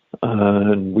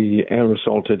 and we air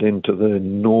assaulted into the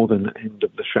northern end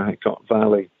of the Shattuck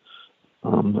Valley,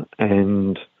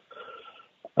 and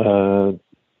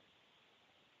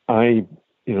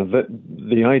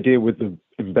the idea with the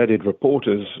embedded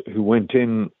reporters who went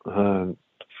in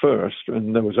first,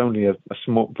 and there was only a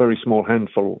very small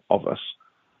handful of us,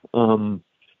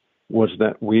 was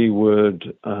that we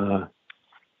would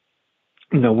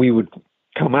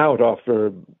come out after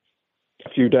a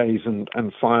few days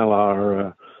and file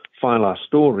our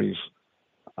stories,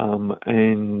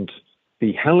 and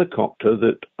the helicopter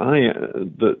I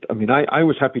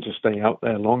was happy to stay out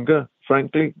there longer,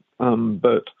 frankly,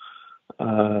 but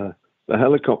the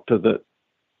helicopter that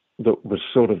was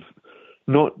sort of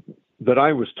not that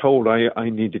I was told I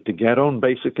needed to get on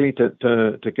basically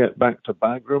to get back to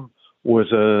Bagram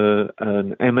was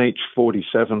an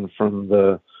MH-47 from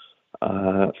the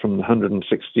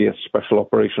 160th Special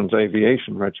Operations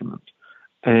Aviation Regiment,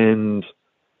 and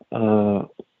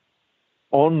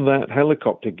on that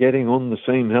helicopter, getting on the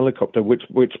same helicopter, which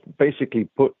basically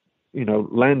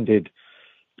landed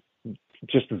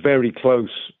just very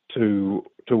close to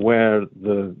where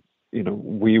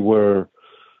we were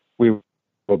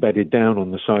bedded down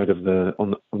on the side of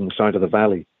the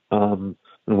valley, and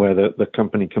where the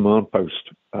company command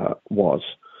post was.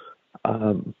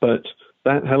 But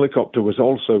that helicopter was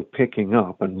also picking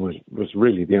up, and was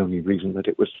really the only reason that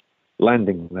it was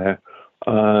landing there.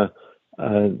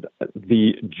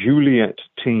 The Juliet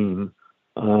team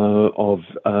of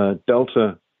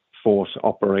Delta Force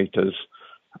operators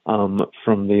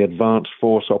from the Advanced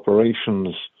Force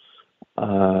Operations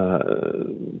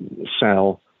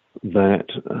cell that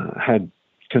had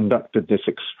conducted this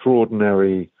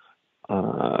extraordinarily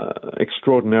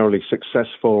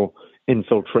successful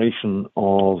infiltration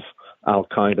of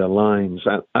Al-Qaeda lines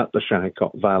at the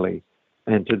Shattuck Valley,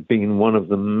 and had been one of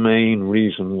the main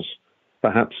reasons,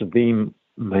 perhaps the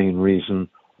main reason,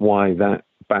 why that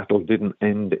battle didn't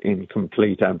end in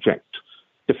complete abject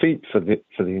defeat for the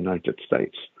United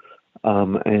States.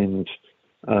 And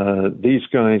these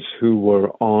guys who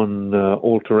were on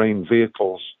all-terrain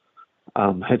vehicles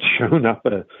had shown up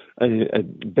a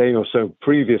day or so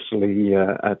previously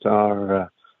at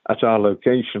our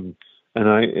location,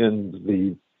 and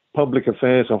the public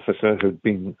affairs officer who'd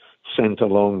been sent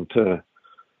along to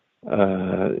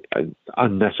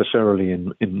unnecessarily,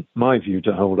 in my view,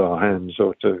 to hold our hands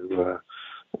or to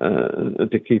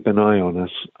keep an eye on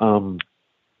us,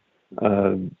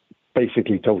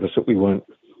 basically told us that we weren't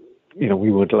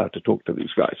allowed to talk to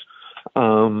these guys.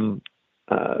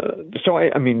 So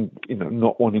I mean,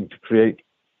 not wanting to create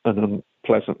an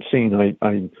unpleasant scene,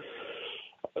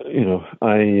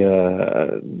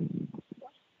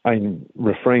 I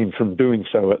refrained from doing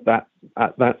so at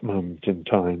that moment in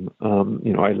time.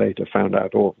 I later found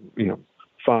out,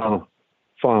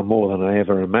 far more than I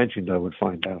ever imagined I would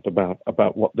find out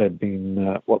about what they'd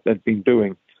been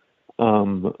doing.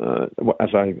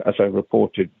 As I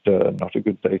reported, not a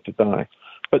good day to die.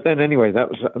 But then anyway,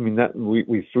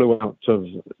 we flew out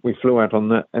on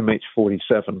that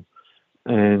MH-47.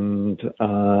 And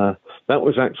that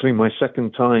was actually my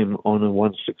second time on a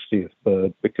 160th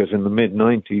bird, because in the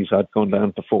mid-90s I'd gone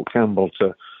down to Fort Campbell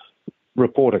to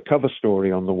report a cover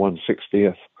story on the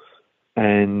 160th,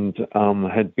 and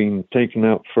had been taken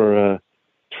out for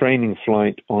training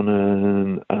flight on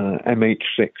an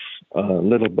MH6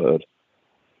 Little Bird.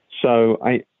 So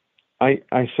I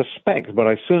suspect, but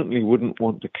I certainly wouldn't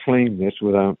want to claim this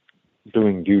without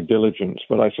doing due diligence.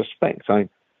 But I suspect I'm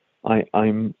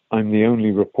the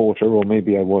only reporter, or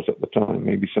maybe I was at the time,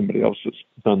 maybe somebody else has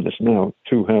done this now,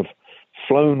 to have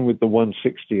flown with the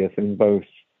 160th in both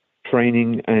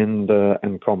training and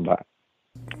combat.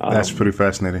 That's pretty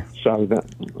fascinating. So that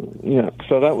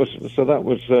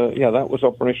was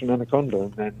Operation Anaconda,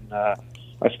 and then I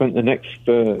spent the next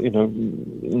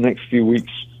next few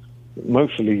weeks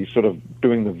mostly sort of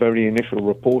doing the very initial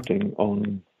reporting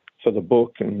for the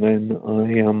book, and then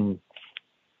I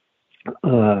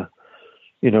over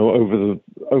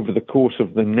the course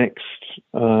of the next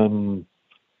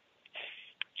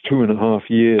 2.5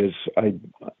 years, I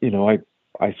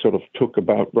sort of took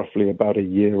roughly about a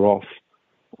year off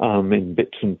in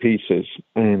bits and pieces,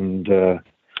 and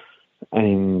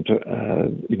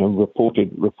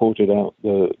reported out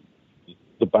the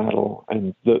battle.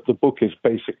 And the book is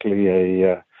basically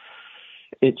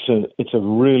it's a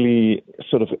really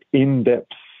sort of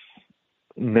in-depth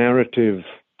narrative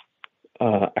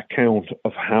account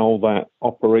of how that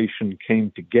operation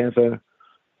came together,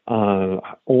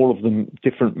 all of the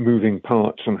different moving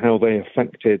parts and how they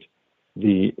affected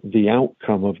the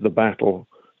outcome of the battle.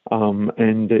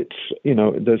 And it's,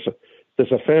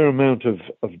 there's a fair amount of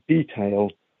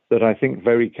detail that I think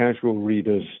very casual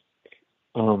readers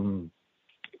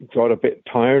got a bit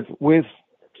tired with,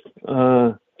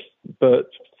 but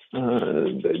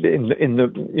maybe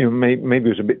it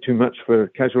was a bit too much for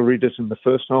casual readers in the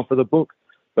first half of the book.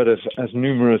 But as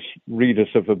numerous readers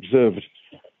have observed,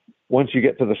 once you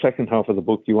get to the second half of the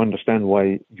book, you understand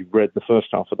why you read the first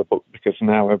half of the book, because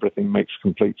now everything makes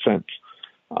complete sense.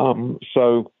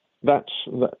 So that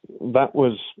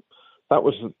was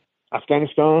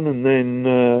Afghanistan, and then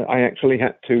I actually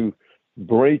had to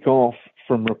break off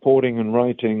from reporting and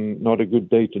writing Not a Good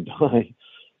Day to Die,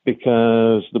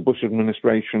 because the Bush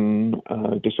administration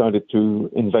decided to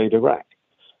invade Iraq.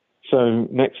 So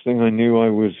next thing I knew, I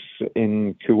was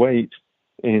in Kuwait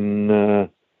in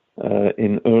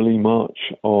early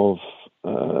March of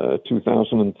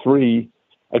 2003,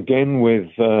 again with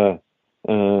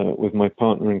my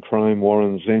partner in crime,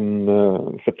 Warren Zinn,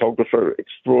 photographer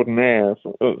extraordinaire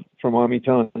from Army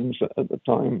Times at the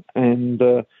time, and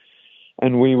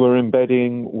we were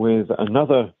embedding with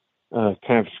another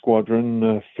Cav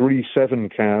squadron,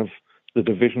 3-7 Cav, the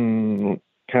division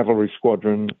cavalry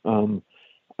squadron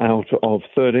out of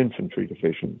 3rd Infantry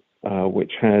Division,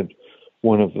 which had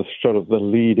one of the sort of the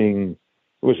leading,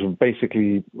 was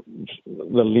basically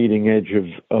the leading edge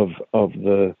of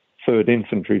the 3rd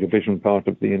Infantry Division part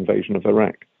of the invasion of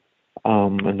Iraq.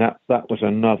 And that was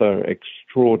another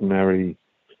extraordinary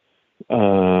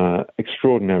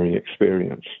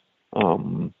experience.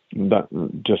 That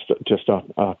just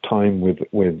our time with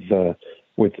 3-7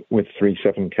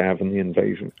 Cav and the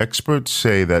invasion. Experts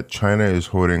say that China is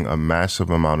hoarding a massive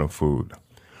amount of food.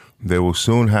 They will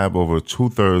soon have over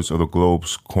 2/3 of the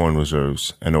globe's corn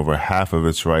reserves and over half of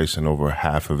its rice and over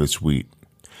half of its wheat.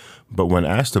 But when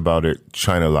asked about it,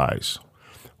 China lies.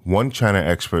 One China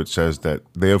expert says that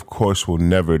they, of course, will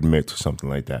never admit to something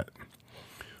like that.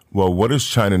 Well, what does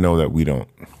China know that we don't?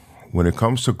 When it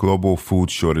comes to global food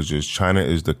shortages, China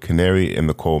is the canary in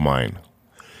the coal mine.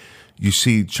 You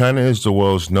see, China is the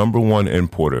world's #1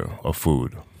 importer of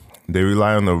food. They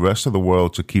rely on the rest of the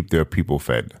world to keep their people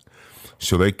fed.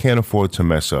 So they can't afford to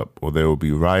mess up, or there will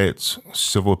be riots,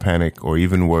 civil panic, or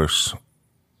even worse,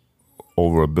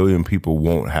 over 1 billion people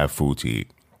won't have food to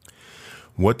eat.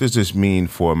 What does this mean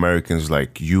for Americans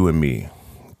like you and me?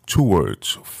 2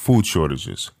 words: food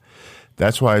shortages.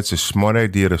 That's why it's a smart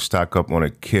idea to stock up on a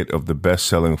kit of the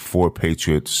best-selling 4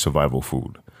 Patriot survival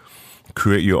food.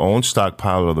 Create your own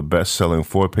stockpile of the best-selling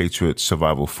 4 Patriot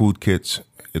survival food kits.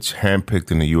 It's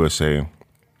handpicked in the USA.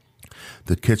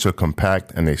 The kits are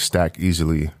compact and they stack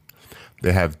easily.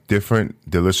 They have different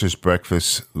delicious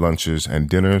breakfasts, lunches, and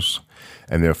dinners,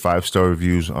 and their 5-star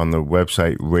reviews on the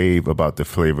website rave about the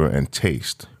flavor and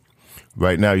taste.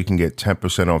 Right now, you can get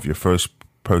 10% off your first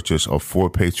purchase of 4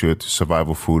 Patriot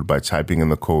survival food by typing in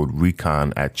the code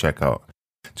RECON at checkout.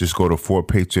 Just go to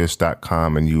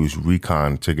 4patriots.com and use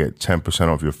RECON to get 10%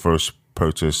 off your first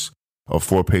purchase of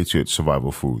 4 Patriot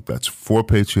survival food. That's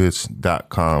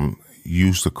 4patriots.com.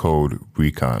 Use the code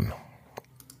RECON.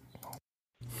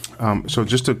 So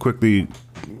just to quickly,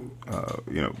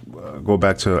 go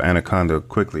back to Anaconda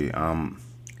quickly.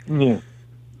 Yeah.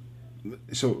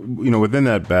 So, within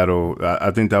that battle,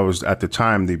 I think that was at the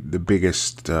time the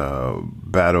biggest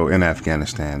battle in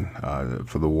Afghanistan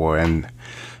for the war. And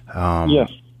yes.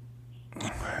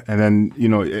 And then,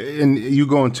 and you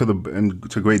go into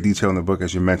great detail in the book,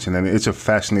 as you mentioned, and it's a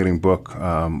fascinating book.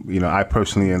 I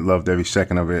personally loved every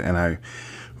second of it, and I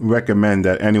recommend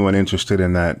that anyone interested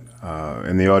in that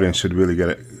in the audience should really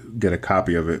get a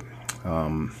copy of it.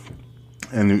 And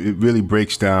it really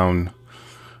breaks down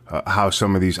how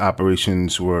some of these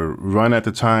operations were run at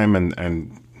the time,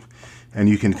 and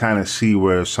you can kind of see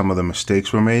where some of the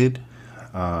mistakes were made.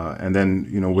 And then,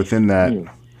 within that,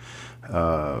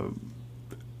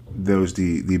 there was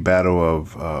the Battle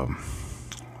of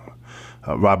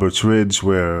Roberts Ridge,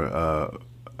 where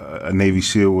a Navy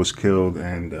SEAL was killed,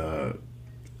 and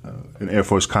an Air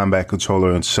Force combat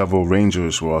controller and several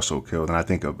Rangers were also killed, and I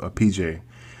think a PJ.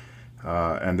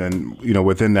 And then,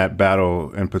 within that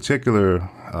battle in particular,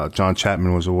 John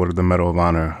Chapman was awarded the Medal of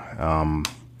Honor.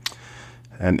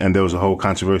 And there was a whole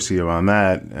controversy around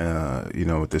that,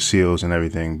 with the SEALs and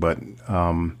everything. But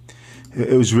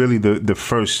it was really the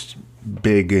first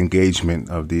big engagement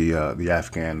of the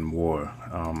Afghan war.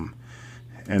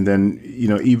 And then,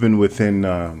 even within,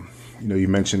 you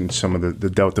mentioned some of the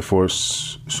Delta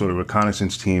Force sort of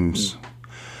reconnaissance teams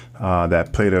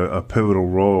that played a pivotal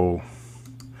role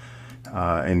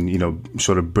in,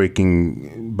 sort of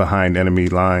breaking behind enemy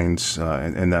lines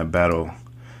in that battle.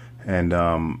 And,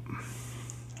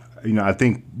 I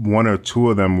think one or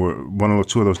two of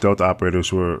those Delta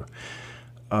operators were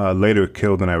later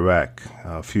killed in Iraq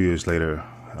a few years later.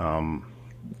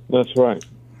 That's right.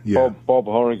 Yeah. Bob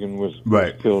Horrigan was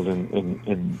killed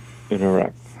in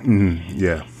Iraq. Mm-hmm.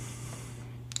 Yeah.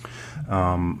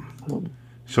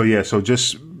 So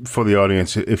just for the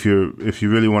audience, if you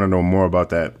really want to know more about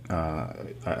that,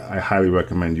 I highly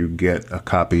recommend you get a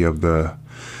copy of the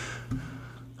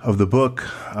book.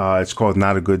 It's called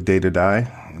Not a Good Day to Die: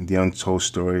 The Untold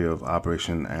Story of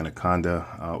Operation Anaconda.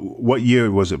 What year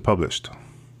was it published?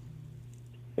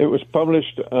 It was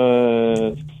published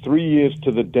 3 years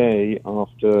to the day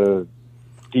after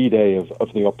D-Day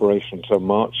of the operation, so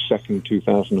March 2nd,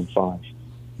 2005.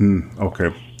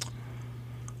 Okay.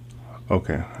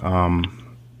 Okay.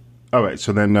 All right.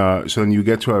 So then you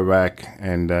get to Iraq,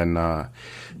 and then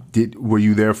were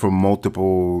you there for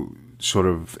multiple sort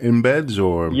of embeds,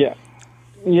 or? Yeah.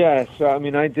 Yes. I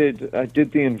mean, I did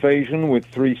the invasion with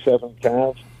 3-7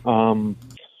 Cav,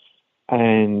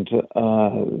 and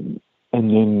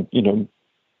then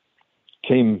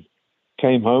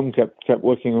came home, kept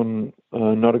working on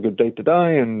Not a Good Day to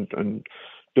Die, and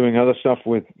doing other stuff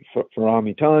for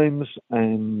Army Times,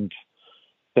 and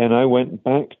then I went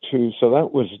back to, so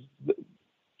that was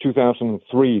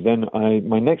 2003. Then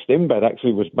my next embed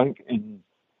actually was back in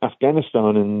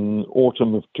Afghanistan in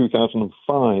autumn of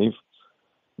 2005.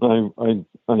 I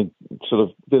sort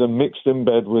of did a mixed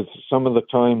embed with some of the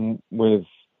time with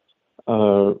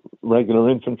regular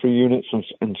infantry units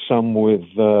and some with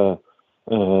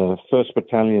 1st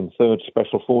Battalion, 3rd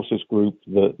Special Forces Group,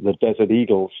 the Desert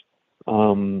Eagles,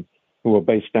 who were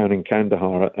based down in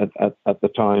Kandahar at the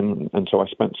time, and so I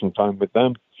spent some time with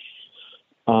them.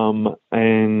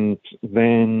 And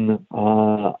then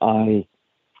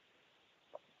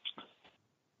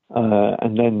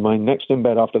and then my next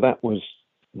embed after that was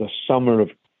the summer of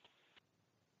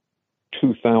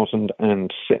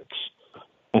 2006,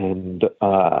 and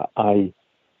I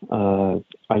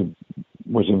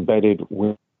was embedded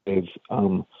with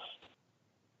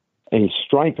a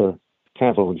Stryker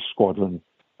cavalry squadron,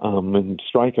 and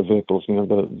Stryker vehicles.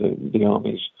 The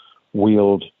Army's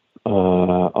wheeled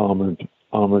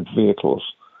armored vehicles,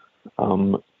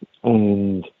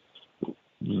 and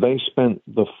they spent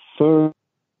the first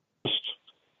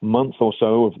month or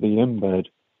so of the embed.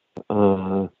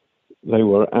 They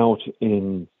were out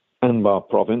in Anbar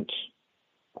province,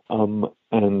 and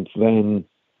then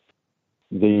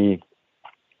they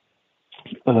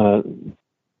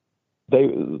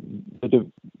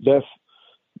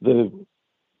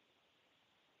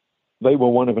were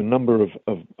one of a number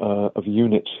of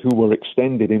units who were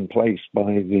extended in place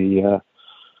by the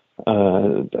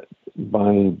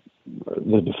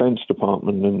Defense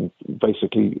Department, and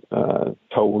basically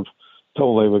told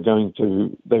they were going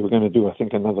to do, I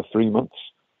think, another 3 months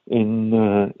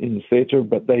in theater,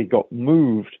 but they got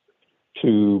moved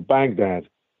to Baghdad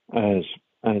as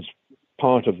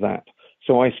part of that.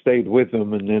 So I stayed with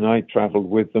them, and then I traveled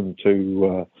with them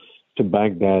to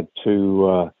Baghdad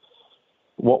to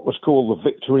what was called the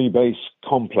Victory Base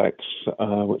Complex,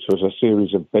 which was a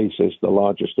series of bases, the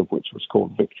largest of which was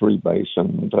called Victory Base,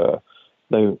 and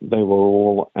they were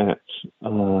all at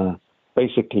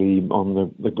basically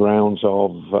on the grounds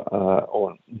of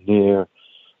or near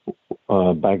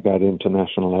Baghdad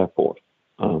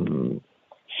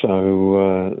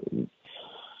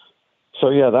So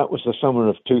yeah, that was the summer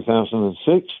of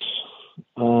 2006.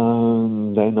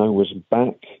 Then I was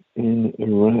back in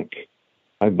Iraq,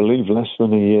 I believe less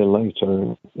than a year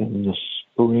later, in the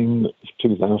spring of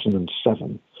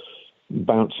 2007,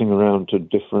 bouncing around to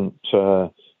different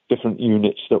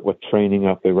units that were training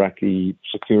up Iraqi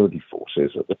security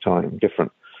forces at the time,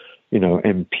 different,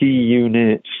 MP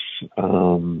units,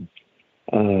 some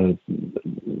of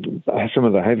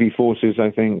the heavy forces,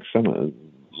 I think, some of the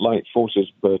light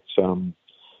forces, but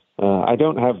I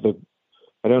don't have the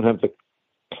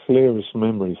clearest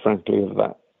memory, frankly, of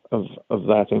that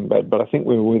embed. But I think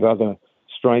we were with other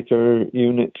striker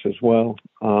units as well.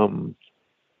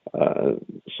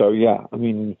 So yeah, I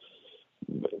mean,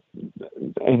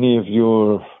 any of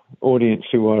your audience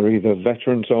who are either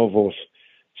veterans of or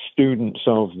students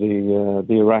of the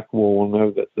Iraq War will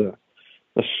know that the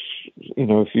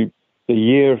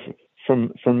year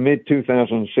from mid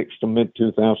 2006 to mid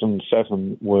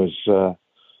 2007 was a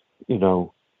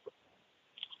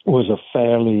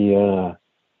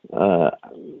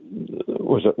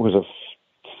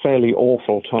fairly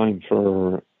awful time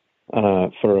for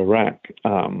Iraq,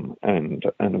 and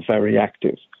a very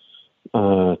active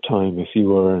time if you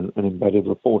were an embedded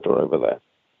reporter over there.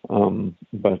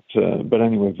 But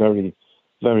anyway, very,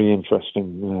 very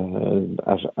interesting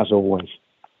as always.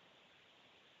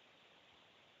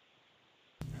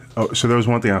 Oh, so there was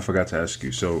one thing I forgot to ask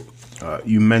you. So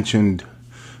you mentioned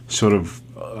sort of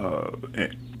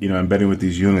embedding with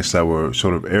these units that were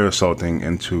sort of air assaulting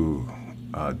into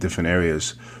different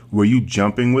areas. Were you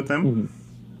jumping with them? Mm-hmm.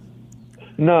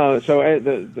 No, so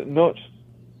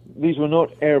these were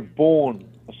not airborne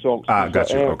assaults. Got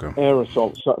you. Okay. Air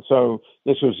assaults. So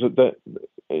this was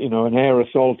an air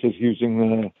assault is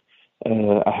using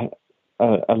a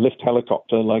lift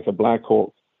helicopter like a Black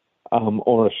Hawk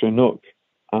or a Chinook.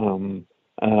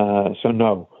 So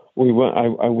no, we were.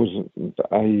 I was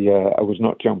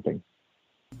not jumping.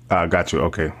 Got you.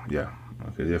 Okay. Yeah.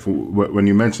 Okay. Yeah. When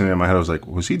you mentioned it in my head, I was like,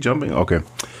 was he jumping? Okay.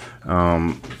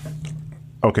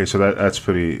 Okay, so that's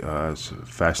pretty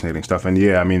fascinating stuff. And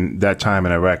yeah, I mean, that time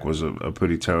in Iraq was a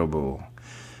pretty terrible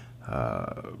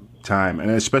time,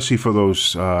 and especially for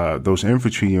those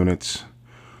infantry units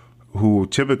who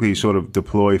typically sort of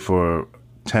deploy for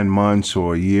 10 months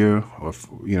or a year, or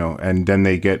and then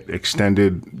they get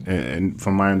extended. And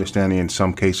from my understanding, in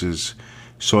some cases,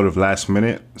 sort of last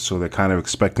minute, so they're kind of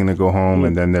expecting to go home,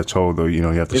 and then they're told, you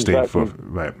have to stay for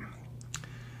right.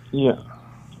 Yeah.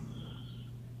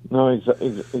 No,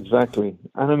 exactly.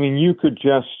 And I mean, you could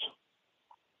just,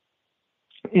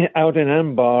 out in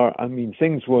Anbar, I mean,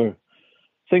 things were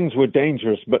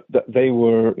dangerous, but they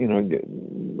were,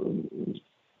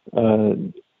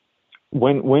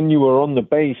 when you were on the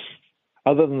base,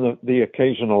 other than the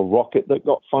occasional rocket that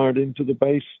got fired into the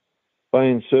base by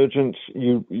insurgents,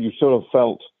 you sort of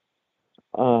felt,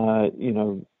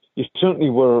 you certainly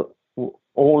were,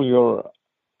 all your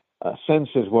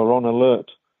senses were on alert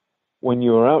when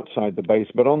you were outside the base,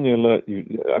 but on the alert,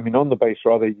 on the base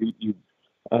rather, you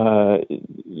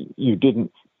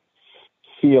didn't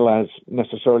feel as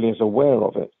necessarily as aware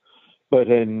of it. But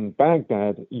in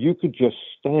Baghdad, you could just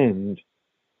stand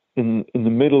in the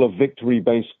middle of Victory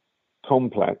Base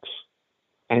complex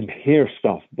and hear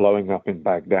stuff blowing up in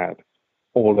Baghdad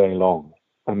all day long.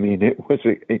 I mean, it was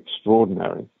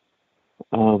extraordinary.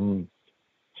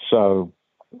 So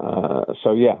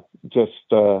yeah,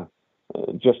 just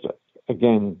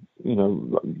again,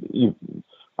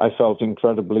 I felt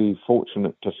incredibly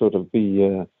fortunate to sort of be,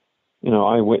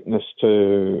 eyewitness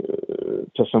to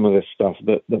some of this stuff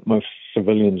that most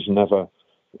civilians never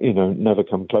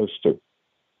come close to.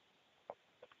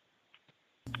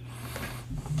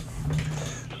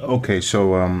 Okay,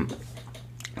 so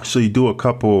you do a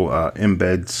couple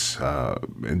embeds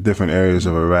in different areas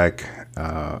of Iraq,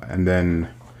 and then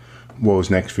what was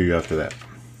next for you after that?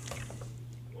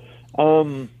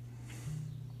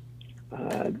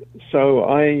 So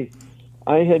I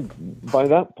had, by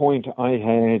that point,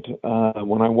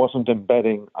 when I wasn't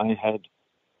embedding, I had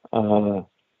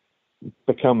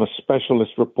become a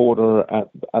specialist reporter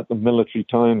at the Military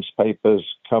Times papers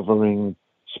covering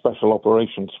special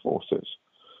operations forces.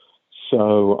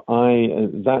 So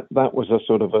that was a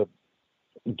sort of a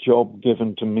job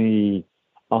given to me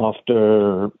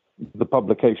after the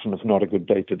publication of Not a Good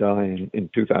Day to Die in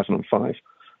 2005.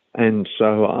 And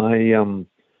so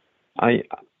I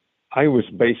was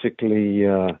basically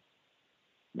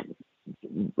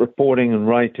reporting and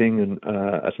writing and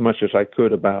as much as I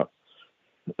could about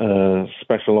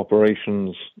special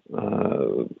operations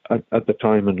at the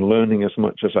time, and learning as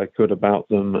much as I could about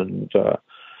them, and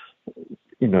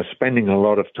spending a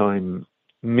lot of time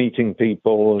meeting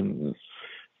people and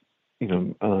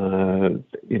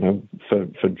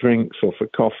for drinks or for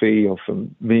coffee or for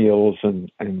meals,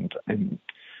 and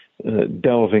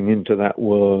delving into that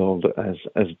world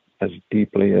as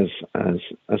deeply as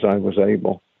I was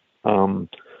able. So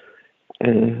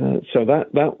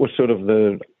that was sort of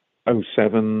the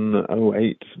 '07,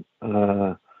 '08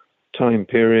 time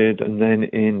period, and then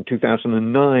in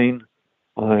 2009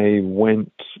 I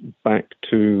went back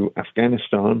to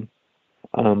Afghanistan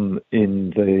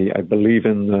in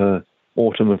the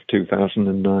autumn of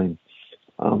 2009,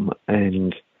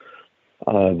 and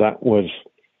that was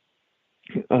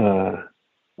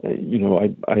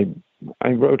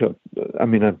I wrote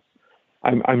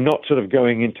I'm not sort of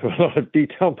going into a lot of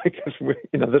detail because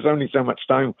there's only so much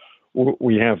time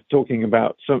we have talking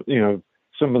about some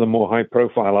of the more high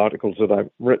profile articles that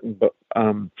I've written, but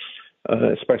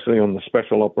especially on the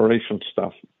special operations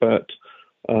stuff. But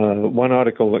one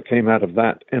article that came out of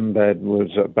that embed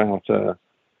was about a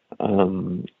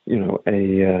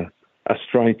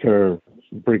Stryker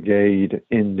brigade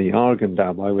in the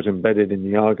Arghandab. I was embedded in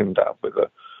the Arghandab with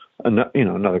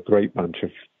another great bunch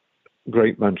of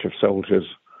soldiers,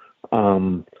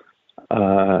 and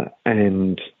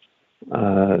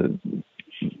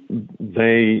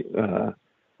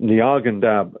the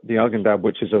Arghandab,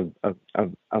 which is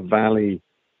a valley,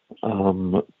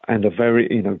 and a very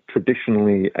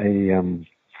traditionally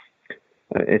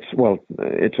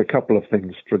it's a couple of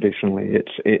things. Traditionally,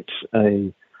 it's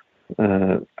a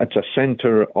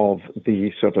center of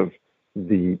the sort of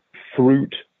the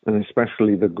fruit and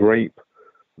especially the grape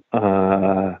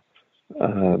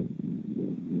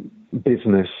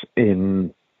business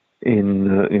in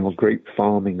grape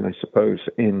farming, I suppose,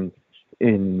 in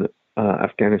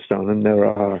Afghanistan, and there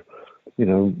are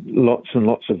lots and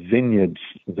lots of vineyards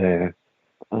there,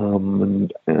 but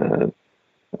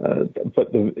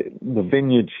the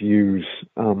vineyards use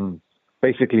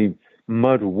basically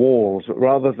mud walls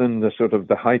rather than the sort of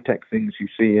the high tech things you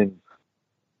see in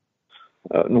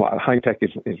high tech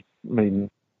is maybe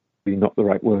not the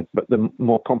right word, but the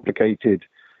more complicated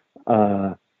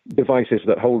devices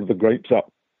that hold the grapes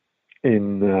up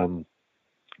in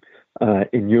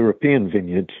European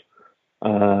vineyards.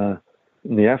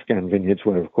 In the Afghan vineyards,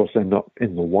 where of course they're not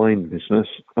in the wine business,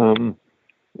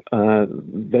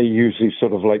 they use these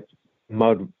sort of like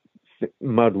mud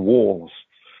walls,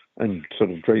 and sort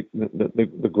of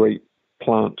the grape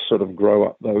plants sort of grow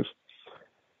up those.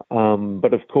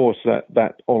 But of course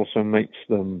that also makes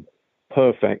them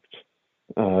perfect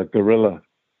guerrilla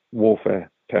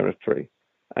warfare territory.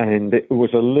 And it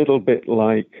was a little bit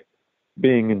like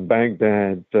being in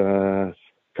Baghdad, 2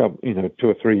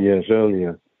 or 3 years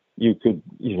earlier. You could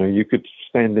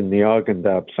stand in the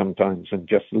Arghandab sometimes and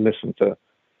just listen to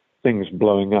things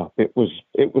blowing up. It was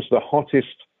the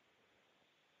hottest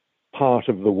part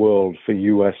of the world for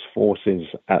U.S. forces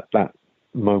at that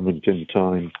moment in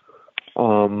time.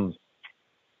 I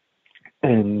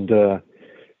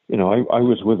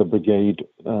was with a brigade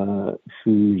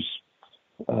whose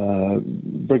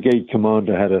brigade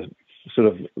commander had a sort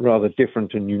of rather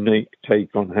different and unique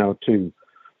take on how to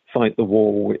fight the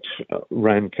war, which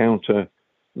ran counter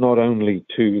not only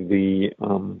to the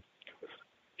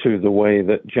way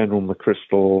that General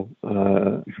McChrystal,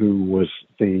 who was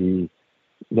the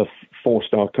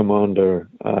 4-star commander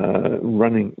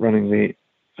running the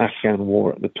Afghan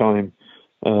war at the time,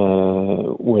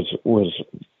 was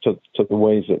to the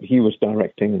ways that he was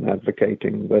directing and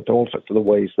advocating, but also to the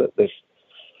ways that this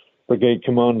brigade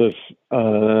commander's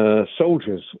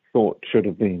soldiers thought should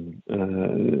have been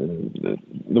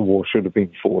the war should have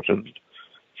been fought. And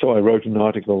so I wrote an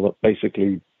article that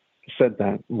basically said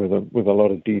that with a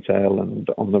lot of detail and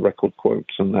on the record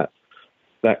quotes, and that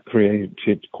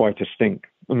created quite a stink.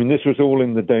 I mean, this was all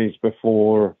in the days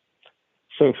before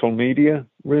social media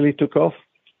really took off.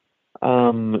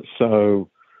 So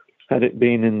had it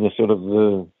been in the sort of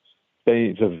the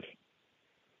days of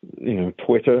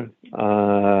Twitter,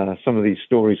 some of these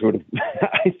stories would have,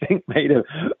 I think, made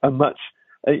a much,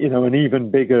 an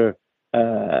even bigger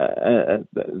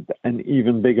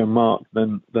mark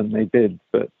than they did.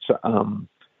 But I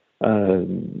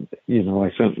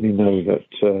certainly know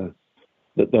that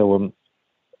there were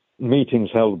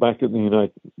meetings held back in the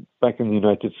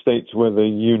United States where the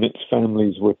unit's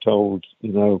families were told,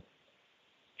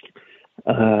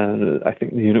 I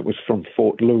think the unit was from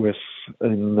Fort Lewis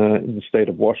in the state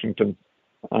of Washington.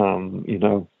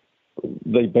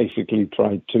 They basically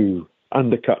tried to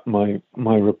undercut my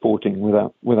reporting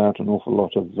without an awful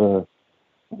lot of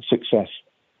success.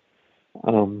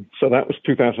 So that was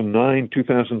 2009.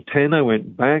 2010, I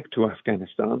went back to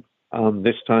Afghanistan.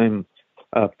 This time,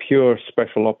 a pure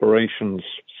special operations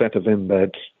set of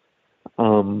embeds.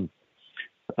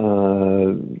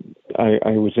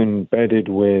 I was embedded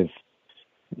with,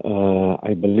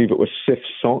 I believe it was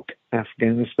SIF-SOC,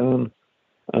 Afghanistan.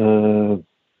 Of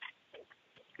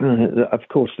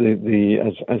course,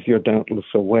 as you're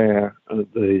doubtless aware,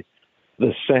 the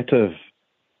set of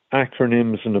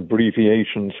acronyms and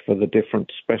abbreviations for the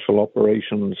different special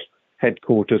operations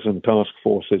headquarters and task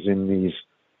forces in these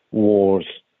wars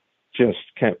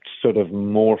just kept sort of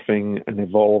morphing and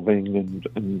evolving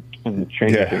and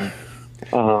changing.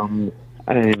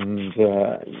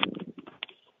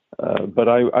 But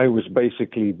I was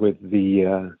basically with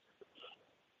the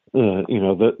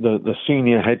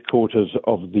senior headquarters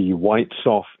of the White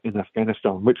SOF in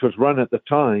Afghanistan, which was run at the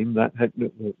time that had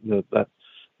the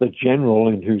general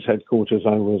in whose headquarters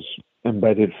I was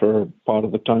embedded for part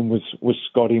of the time was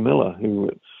Scotty Miller,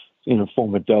 who,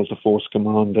 former Delta Force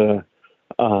commander,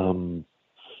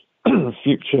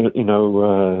 future,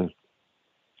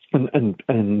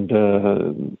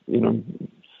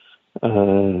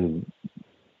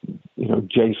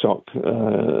 JSOC,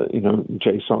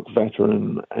 JSOC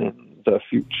veteran and the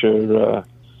future,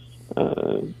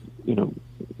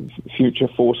 future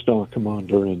 4-star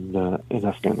commander in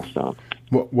Afghanistan.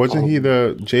 Wasn't he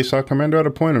the JSOC commander at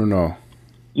a point, or no?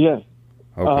 Yeah.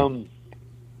 Okay.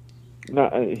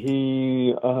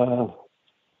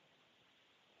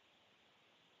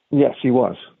 Yes, he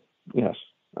was. Yes,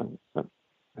 I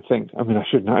think. I mean, I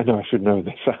should know. I know I should know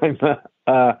this.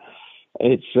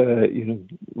 It's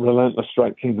Relentless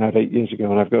Strike came out 8 years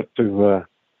ago, and I've got to.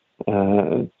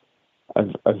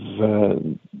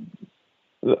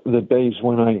 The days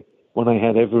when I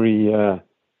had every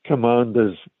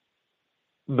commander's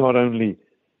not only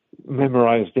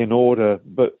memorized in order,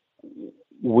 but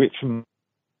which month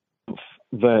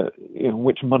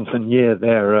and year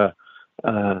their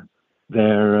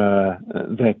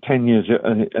tenures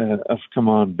of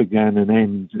command began and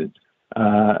ended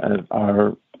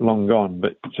are long gone.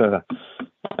 But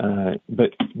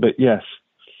yes.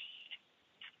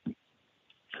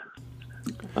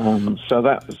 So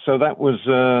that was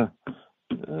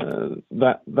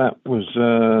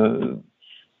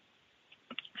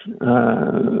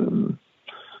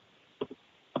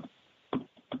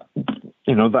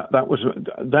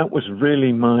that was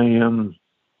really my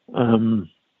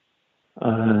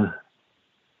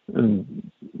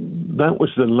that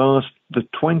was the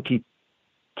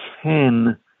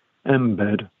 2010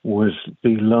 embed was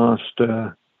the last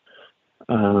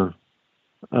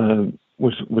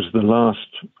was the last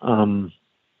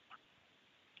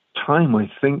time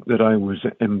I think that I was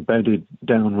embedded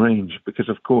downrange, because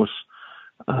of course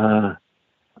after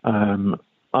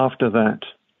that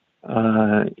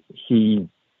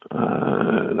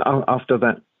after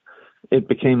that it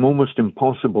became almost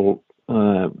impossible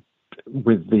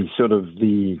with the sort of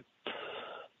the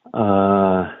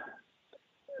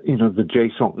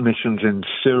JSOC missions in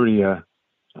Syria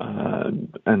and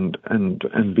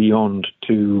beyond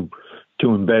to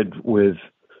embed with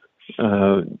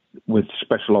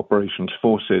special operations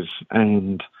forces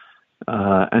and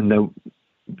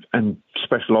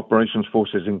special operations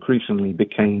forces increasingly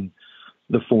became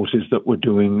the forces that were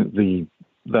doing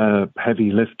the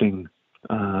heavy lifting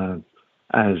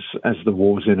as the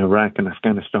wars in Iraq and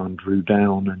Afghanistan drew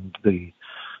down, and the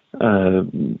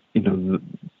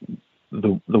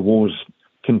wars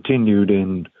continued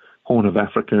in Horn of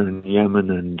Africa and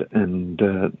Yemen and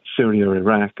Syria,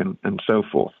 Iraq, and so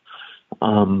forth.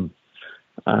 And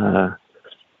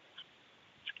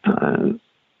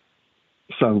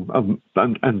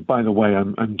by the way,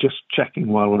 I'm just checking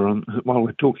while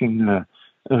we're talking.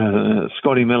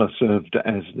 Scotty Miller served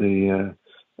as the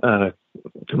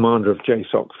commander of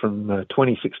JSOC from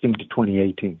 2016 to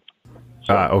 2018.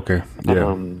 Okay.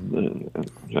 Yeah.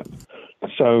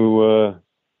 So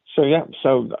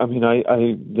I mean,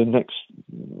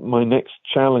 my next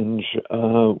challenge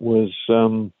was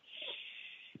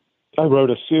I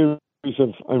wrote a series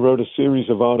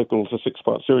of articles, a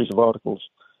 6-part series of articles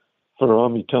for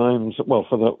Army Times, well,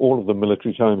 for all of the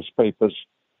Military Times papers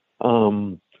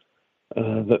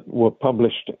that were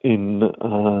published in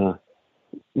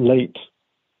late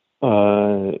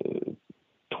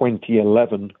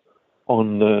 2011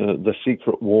 on the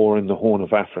secret war in the Horn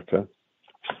of Africa.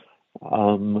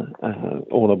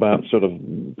 All about sort of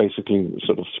basically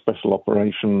sort of special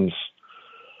operations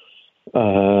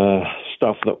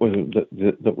stuff that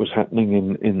was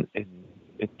happening in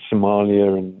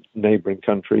Somalia and neighboring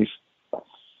countries.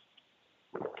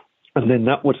 And then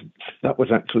that was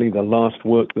actually the last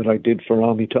work that I did for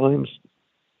Army Times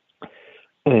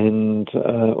and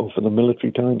or for the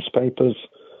Military Times papers.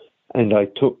 And I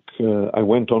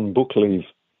went on book leave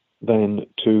then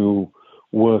to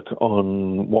work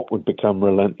on what would become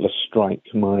Relentless Strike,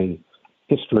 my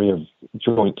history of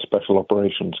Joint Special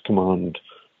Operations Command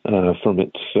from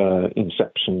its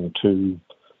inception through,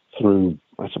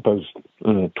 I suppose,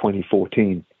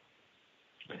 2014.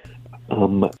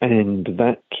 And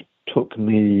that took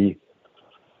me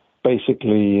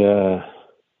basically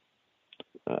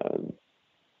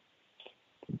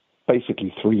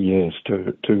 3 years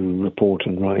to report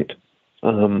and write.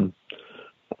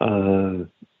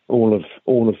 All of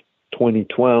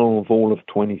 2012, all of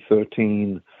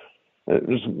 2013, it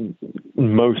was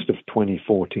most of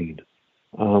 2014,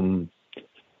 and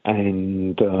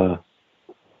that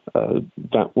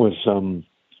was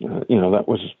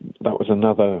that was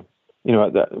another.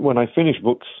 When I finish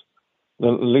books,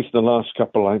 at least the last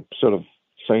couple, I sort of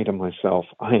say to myself,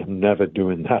 I am never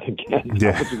doing that again.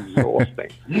 Yeah. That was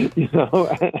exhausting,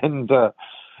 and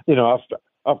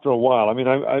after a while, I mean,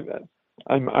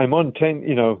 I'm on 10.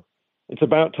 It's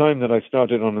about time that I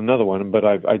started on another one, but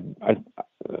I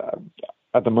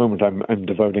at the moment I'm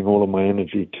devoting all of my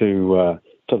energy to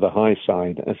the high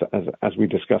side, as we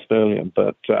discussed earlier.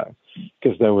 But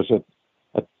because there was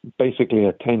basically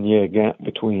a 10-year gap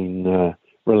between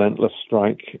Relentless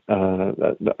Strike and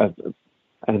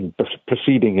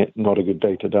preceding it, Not a Good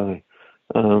Day to Die.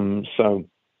 So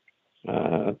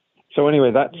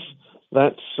anyway, that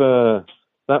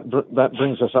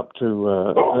brings us up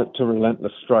to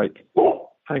Relentless Strike.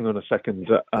 Hang on a second.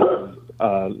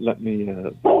 Let me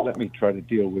try to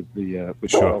deal with the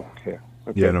Sure. dog here.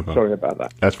 Okay. Yeah, no problem. Sorry about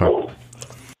that. That's fine.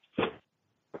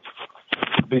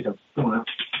 Peter, come on out.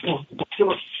 Come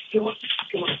on.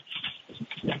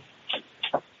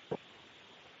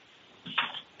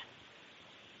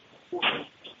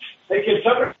 Hey, kids,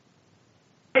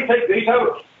 take these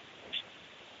out.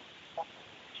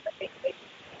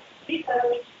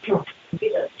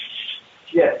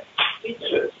 Yes.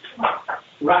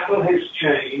 Rattle his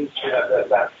chains.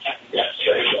 Yes.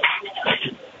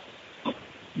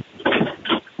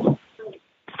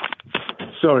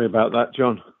 Sorry about that,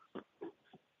 John.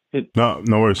 No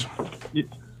worries.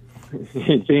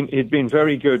 He'd been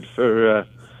very good for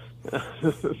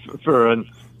for an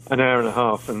hour and a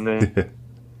half, and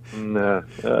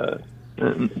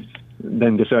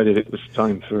then decided it was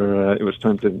time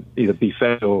to either be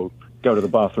fed or go to the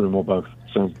bathroom or both.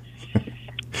 So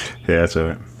Yeah, that's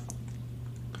all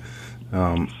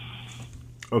right.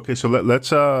 Okay, so let's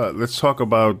talk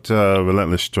about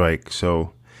Relentless Strike.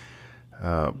 So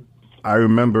I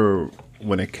remember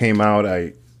when it came out,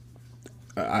 I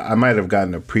might have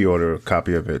gotten a pre-order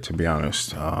copy of it, to be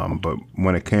honest. But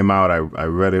when it came out, I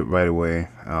read it right away.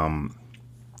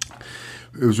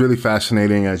 It was really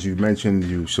fascinating. As you mentioned,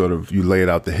 you laid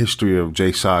out the history of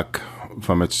JSOC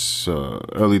from its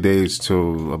early days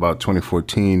to about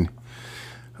 2014.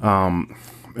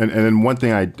 And then one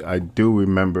thing I do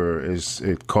remember is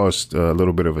it caused a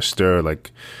little bit of a stir,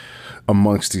 like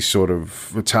amongst the sort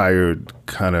of retired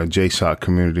kind of JSOC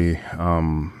community.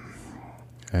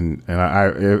 And I,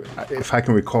 if I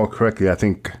can recall correctly, I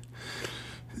think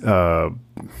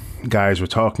guys were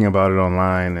talking about it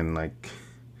online and like,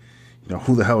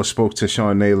 who the hell spoke to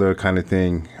Sean Naylor kind of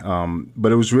thing.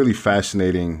 But it was really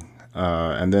fascinating.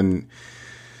 And then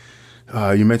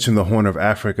you mentioned the Horn of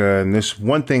Africa, and this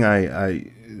one thing I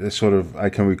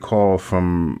can recall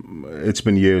from, it's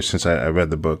been years since I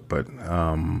read the book, but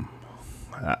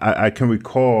I can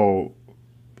recall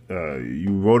you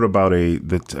wrote about a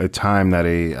time that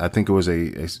I think it was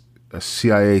a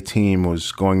CIA team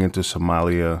was going into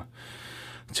Somalia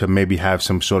to maybe have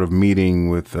some sort of meeting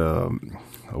with a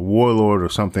warlord or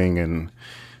something, and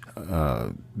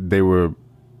they were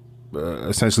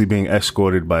essentially being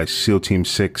escorted by SEAL Team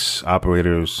 6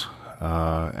 operators,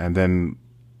 and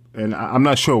I'm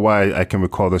not sure why I can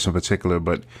recall this in particular,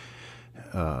 but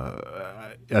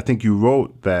I think you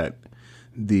wrote that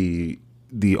the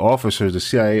officers, the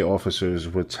CIA officers,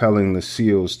 were telling the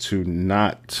SEALs to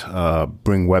not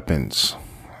bring weapons,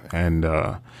 and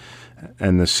the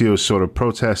SEALs sort of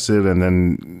protested,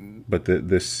 but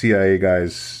the CIA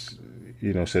guys,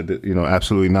 said that,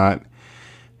 absolutely not.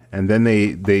 And then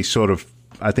they sort of,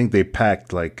 I think they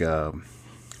packed like,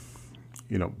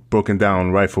 broken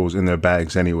down rifles in their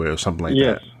bags anyway or something like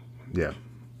that. Yeah.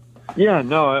 Yeah,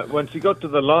 no, once you got to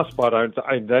the last part,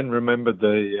 I then remembered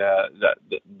the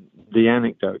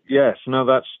anecdote. Yes, no,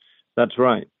 that's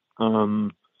right.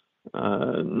 The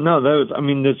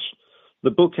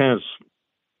book has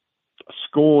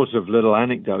scores of little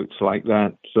anecdotes like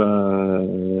that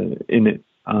in it.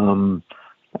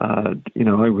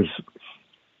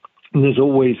 There's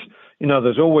always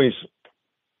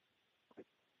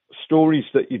stories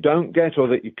that you don't get or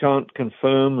that you can't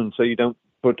confirm, and so you don't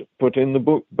put in the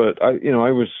book, but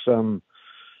I was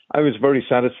very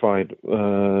satisfied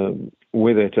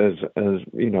with it as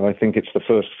I think it's the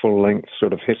first full length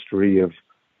sort of history of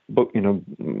book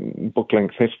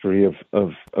length history of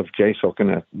JSOC,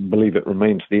 and I believe it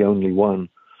remains the only one.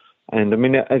 And I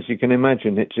mean, as you can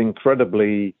imagine, it's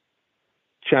incredibly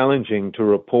challenging to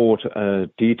report a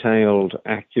detailed,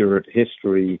 accurate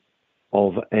history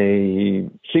of a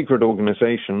secret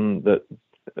organization that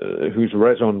whose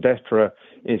raison d'etre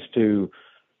is to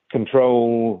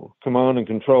command and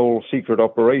control secret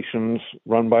operations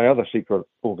run by other secret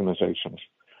organizations.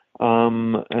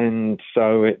 And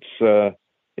so it's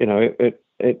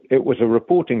it was a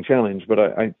reporting challenge, but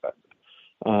I'm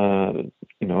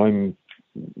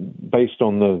based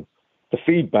on the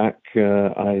feedback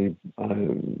from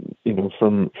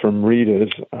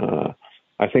readers.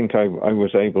 I think I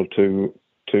was able to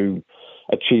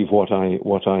achieve what I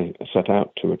set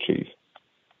out to achieve.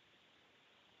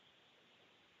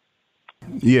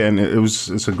 Yeah, and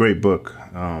it's a great book.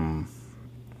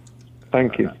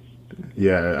 Thank you.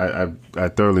 Yeah, I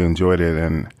thoroughly enjoyed it,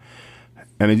 and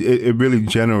it really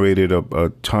generated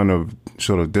a ton of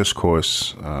sort of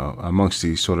discourse amongst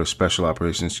the sort of special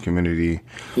operations community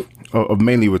of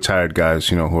mainly retired guys,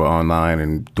 who are online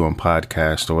and doing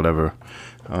podcasts or whatever.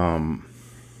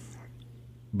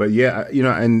 But yeah,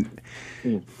 and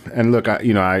look,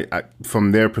 I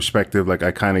from their perspective, like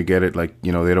I kind of get it, like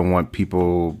they don't want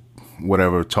people,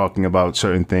 whatever, talking about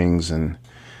certain things, and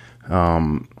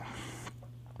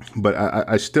but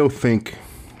I still think,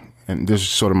 and this is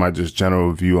sort of my just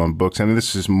general view on books, and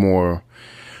this is more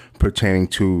pertaining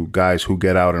to guys who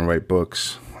get out and write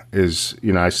books, is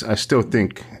I still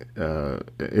think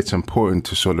it's important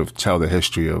to sort of tell the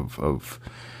history of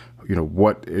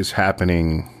what is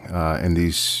happening in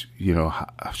these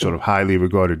sort of highly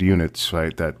regarded units,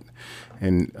 right? That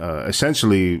and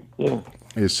essentially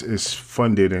is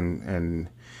funded and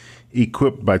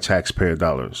equipped by taxpayer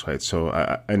dollars, right? So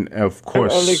and of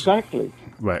course, exactly.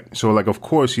 Right. So, like, of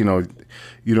course, you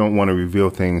don't want to reveal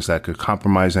things that could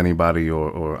compromise anybody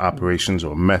or operations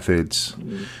or methods.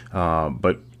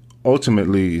 But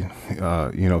ultimately,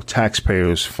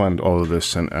 taxpayers fund all of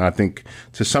this. And I think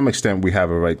to some extent we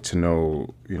have a right to know,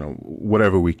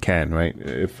 whatever we can, right?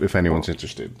 If anyone's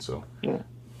interested. So, yeah.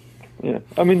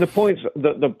 I mean, the points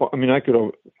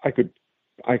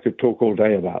I could talk all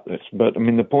day about this, but I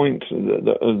mean, the point,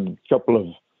 a couple of,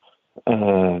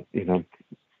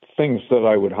 things that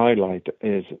I would highlight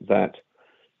is that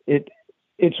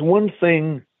it's one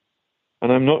thing,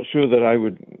 and I'm not sure that I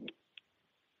would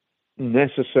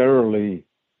necessarily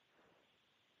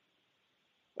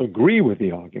agree with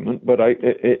the argument, but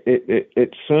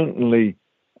it certainly,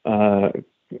 I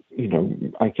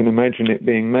can imagine it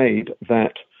being made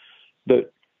that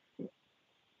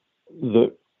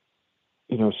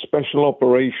special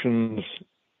operations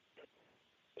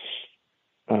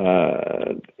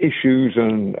issues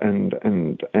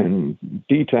and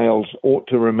details ought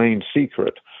to remain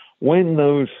secret when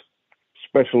those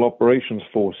special operations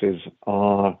forces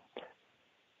are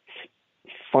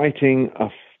fighting a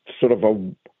sort of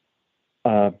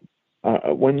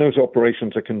when those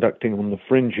operations are conducting on the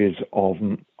fringes of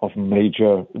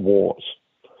major wars.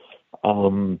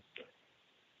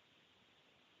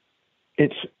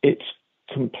 It's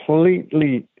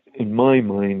completely, in my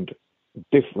mind,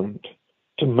 different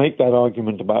to make that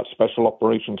argument about special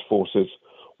operations forces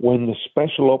when the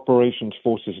special operations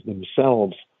forces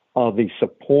themselves are the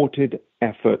supported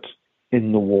effort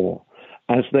in the war,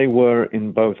 as they were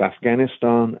in both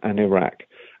Afghanistan and Iraq.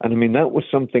 And I mean, that was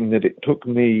something that it took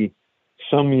me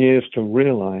some years to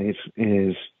realize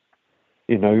is,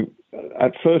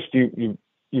 at first you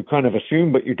kind of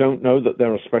assume, but you don't know that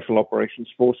there are special operations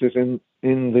forces in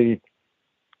the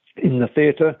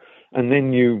theater, and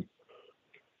then you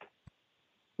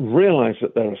realize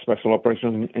that there are special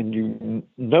operations, and you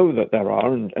know that there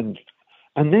are, and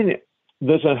then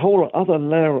there's a whole other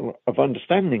layer of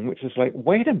understanding, which is like,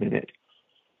 wait a minute,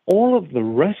 all of the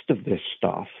rest of this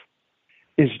stuff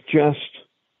is just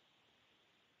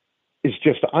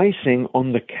icing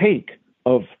on the cake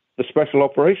of the special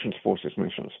operations forces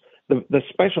missions. The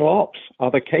special ops are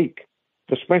the cake.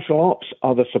 The special ops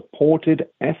are the supported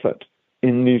effort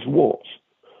in these wars,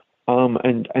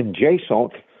 and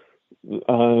JSOC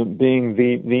being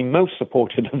the most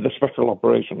supported of the special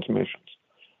operations missions.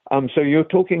 So you're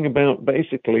talking about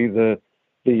basically the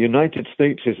United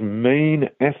States' main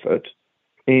effort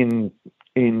in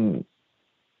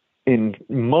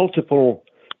multiple,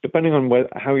 depending on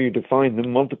how you define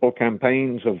them, multiple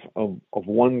campaigns of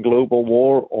one global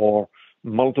war or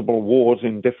multiple wars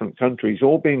in different countries,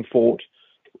 all being fought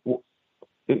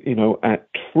at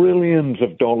trillions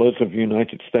of dollars of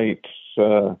United States,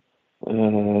 coming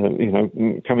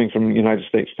from United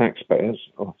States taxpayers,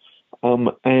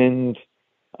 and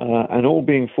all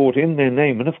being fought in their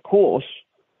name, and of course,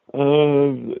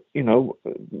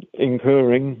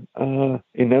 incurring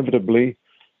inevitably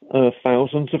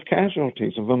thousands of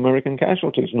casualties, of American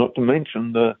casualties, not to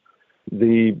mention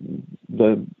the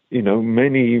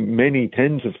many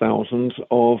tens of thousands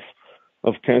of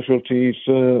casualties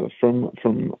from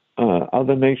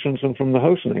other nations and from the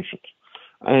host nations.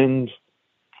 And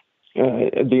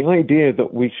the idea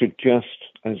that we should just,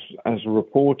 as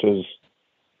reporters,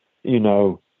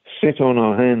 sit on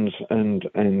our hands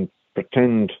and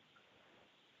pretend,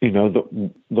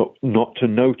 that not to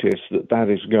notice that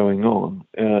is going on,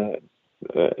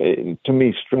 to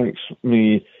me strikes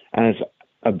me as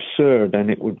absurd, and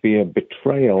it would be a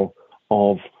betrayal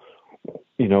of,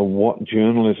 what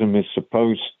journalism is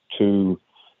supposed to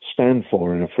stand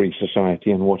for in a free society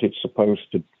and what it's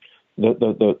supposed to,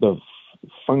 the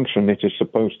function it is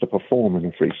supposed to perform in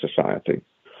a free society.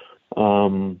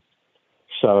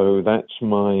 So that's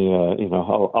my,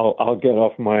 I'll get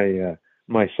off my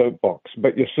soapbox.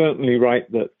 But you're certainly right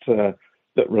that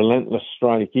Relentless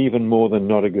Strike, even more than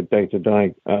Not a Good Day to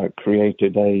Die,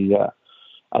 created a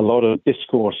lot of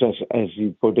discourse, as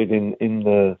you put it,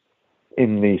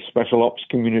 in the special ops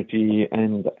community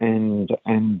and in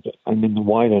the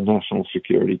wider National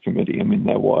Security Committee. I mean,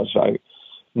 there was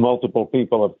multiple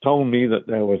people have told me that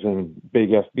there was a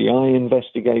big FBI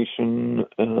investigation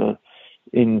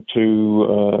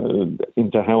into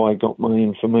how I got my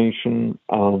information.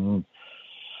 I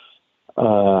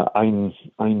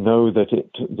know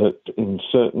that in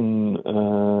certain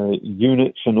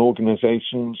units and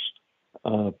organizations,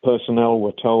 personnel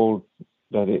were told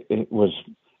that it was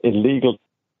illegal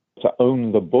to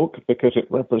own the book because it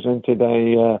represented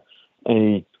a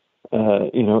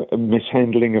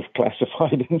mishandling of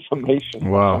classified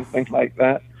information, wow, or something like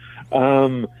that.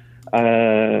 I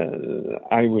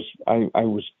was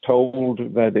told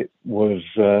that it was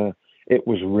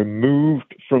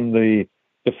removed from the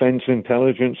Defense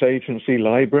Intelligence Agency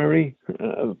library,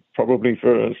 probably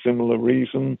for a similar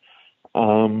reason,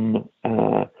 and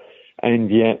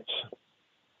yet,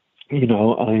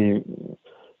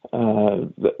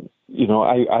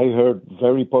 I heard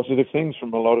very positive things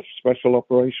from a lot of special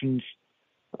operations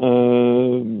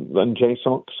and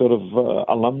JSOC sort of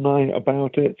alumni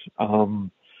about it. I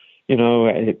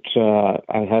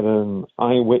had an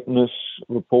eyewitness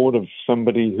report of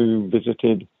somebody who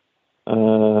visited,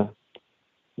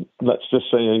 let's just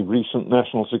say, a recent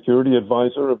national security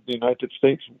advisor of the United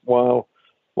States while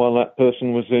that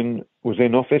person was in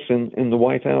office in the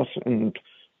White House, and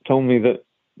told me that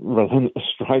Relentless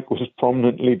Strike was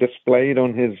prominently displayed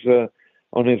on his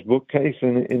bookcase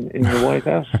in the White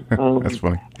House. That's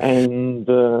funny. And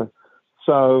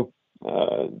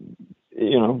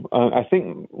I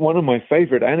think one of my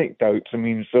favorite anecdotes,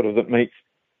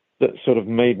 that sort of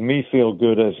made me feel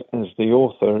good as the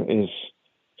author, is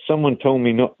someone told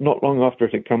me not long after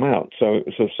it had come out. So it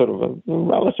was a sort of a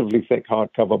relatively thick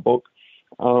hardcover book.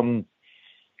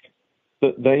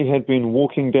 That they had been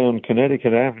walking down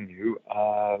Connecticut Avenue,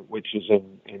 which is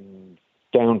in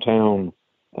downtown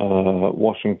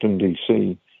Washington,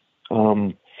 D.C.,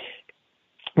 and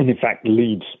in fact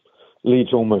leads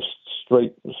almost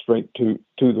straight to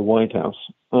the White House.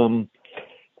 And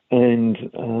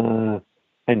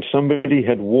somebody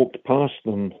had walked past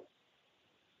them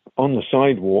on the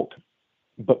sidewalk,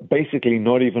 but basically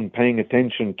not even paying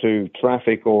attention to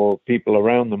traffic or people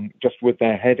around them, just with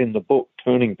their head in the book,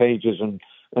 turning pages and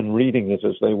reading it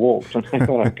as they walked. And I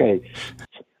thought, okay,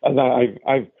 and I've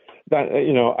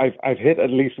hit at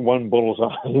least one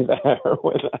bullseye there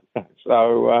with that.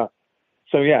 So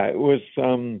yeah, it was.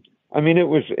 It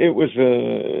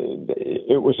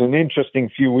was an interesting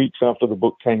few weeks after the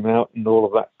book came out, and all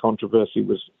of that controversy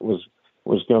was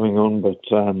going on. But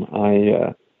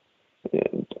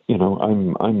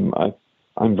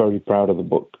I'm very proud of the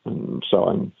book, and so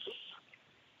I've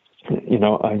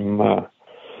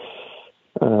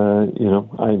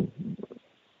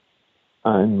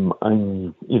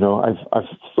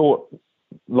thought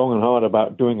long and hard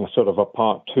about doing a sort of a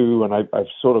part two, and I've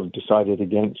sort of decided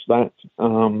against that.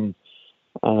 But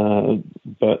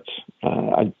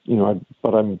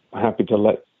I'm happy to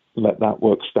let that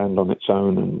work stand on its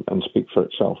own and speak for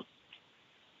itself.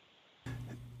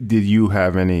 Did you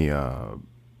have any, were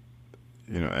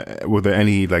there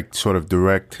any like sort of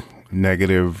direct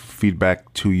negative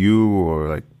feedback to you, or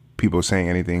like people saying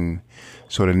anything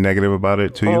sort of negative about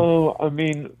it to you? Oh,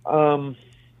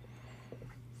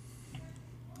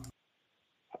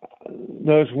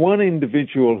 there's one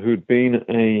individual who'd been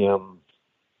an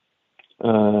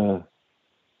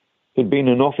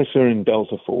officer in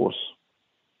Delta Force,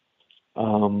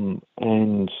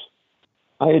 and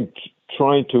I had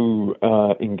tried to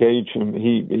engage him.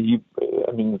 He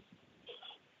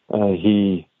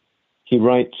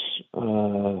writes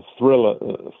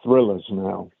thrillers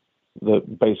now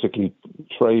that basically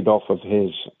trade off of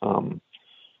his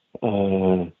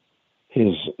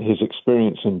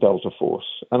experience in Delta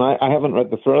Force. And I haven't read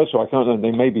the thrillers, so I can't know.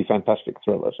 They may be fantastic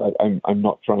thrillers. I'm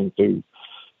not trying to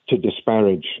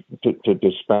disparage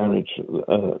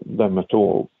them at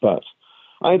all. But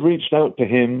I had reached out to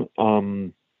him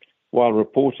while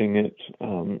reporting it,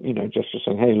 just to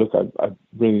say, hey, look, I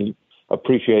really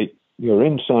appreciate your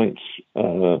insights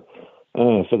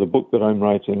for the book that I'm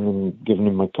writing, and given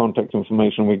him my contact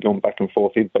information. We'd gone back and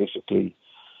forth. He basically,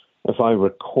 if I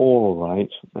recall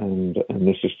right, and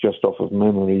this is just off of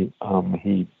memory,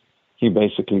 he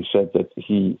basically said that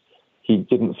he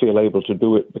didn't feel able to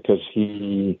do it because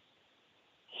he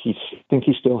think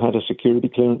he still had a security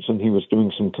clearance, and he was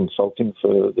doing some consulting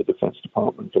for the Defense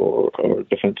Department or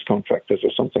defense contractors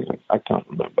or something. I can't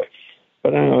remember.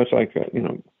 But I know it's like,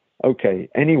 okay.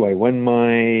 Anyway, when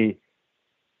my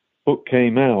book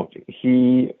came out,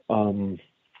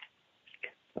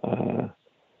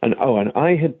 and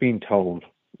I had been told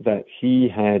that he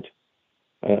had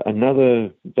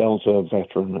another Delta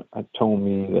veteran had told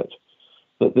me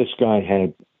that this guy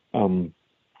had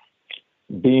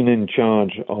been in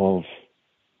charge of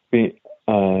a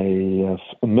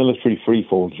military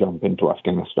freefall jump into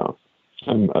Afghanistan,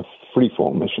 a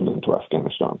freefall mission into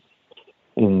Afghanistan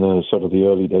in the sort of the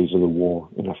early days of the war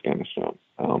in Afghanistan.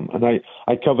 And I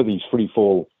cover these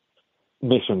freefall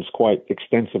missions quite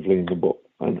extensively in the book.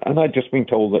 And I'd just been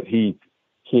told that he'd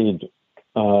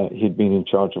been in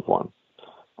charge of one.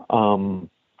 And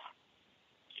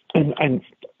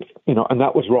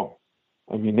that was wrong.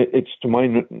 I mean, it's to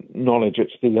my knowledge,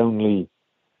 it's the only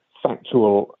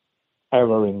factual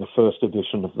error in the first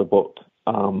edition of the book,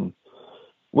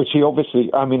 which he obviously.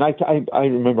 I mean, I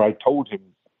remember I told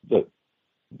him that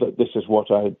this is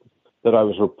that I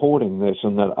was reporting this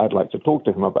and that I'd like to talk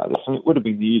to him about this, and it would have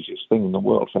been the easiest thing in the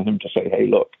world for him to say, "Hey,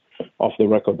 look, off the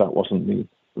record, that wasn't me,"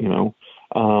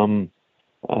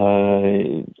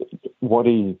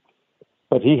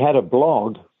 But he had a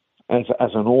blog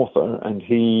as an author, and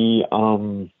he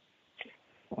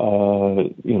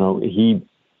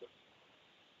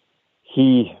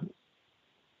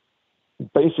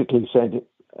basically said,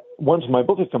 once my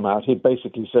book had come out, he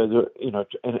basically said,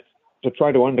 to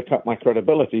try to undercut my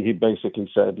credibility, he basically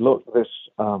said, "Look, this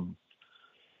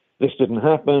didn't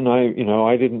happen.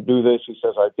 I didn't do this." He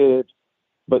says, "I did,"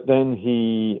 but then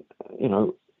he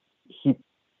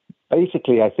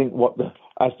basically, I think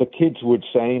as the kids would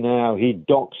say now, he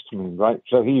doxed me, right?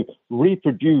 So he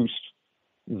reproduced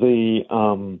my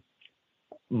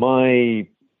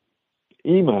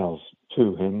emails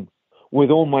to him with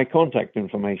all my contact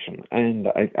information. And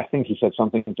I think he said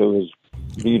something to his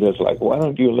readers like, "Why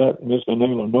don't you let Mr.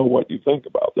 Naylor know what you think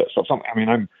about this?" or something. I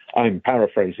mean, I'm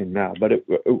paraphrasing now, but it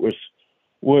was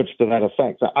words to that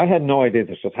effect. I had no idea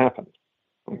this had happened.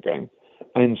 Okay.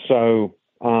 And so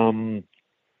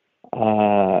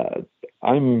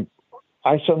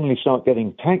I suddenly start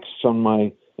getting texts on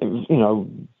my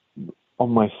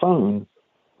phone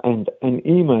and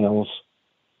emails,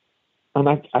 and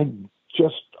I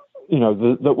just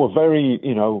that were very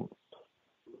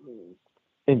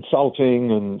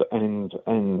insulting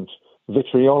and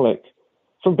vitriolic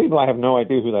from people I have no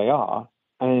idea who they are,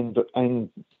 and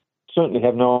certainly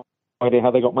have no idea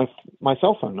how they got my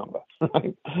cell phone number,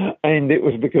 right? And it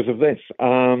was because of this,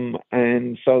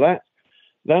 and so that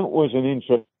was an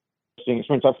interesting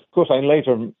experience. Of course, I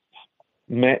later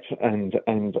met and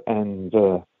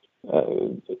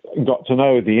got to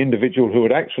know the individual who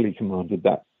had actually commanded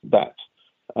that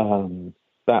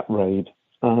raid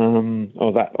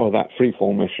or that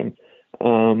freefall mission, so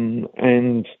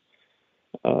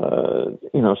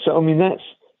I mean that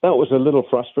was a little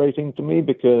frustrating to me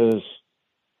because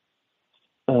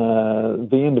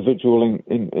the individual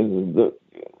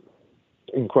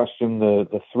in question,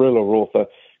 the thriller author,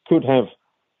 could have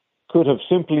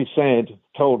simply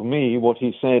told me what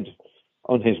he said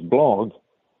on his blog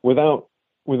without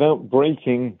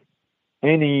breaking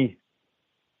any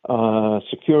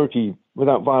security,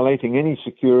 without violating any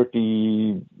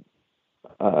security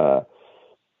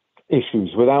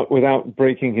issues, without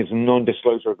breaking his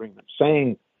non-disclosure agreement.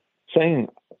 Saying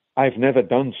I've never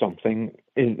done something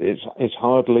is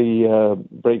hardly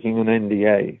breaking an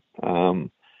NDA,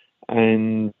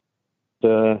 and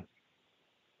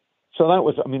So that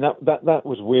was, I mean, that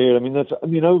was weird. I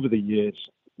mean, over the years,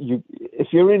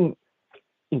 if you're in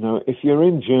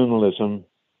journalism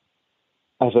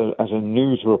as a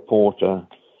news reporter,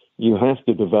 you have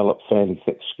to develop fairly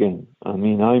thick skin. I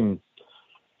mean,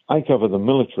 I cover the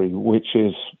military, which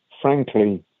is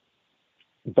frankly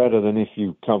better than if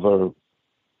you cover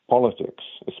politics,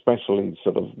 especially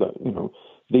sort of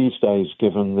these days,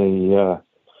 given the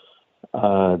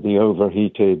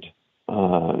overheated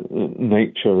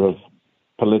nature of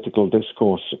political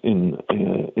discourse in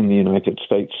the United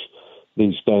States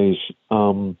these days,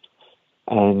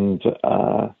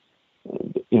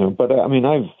 but I mean,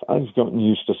 I've gotten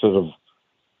used to sort of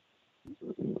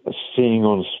seeing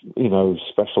on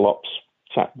special ops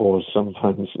chat boards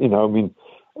sometimes. I mean,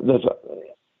 there's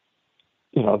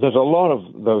a lot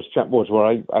of those chat boards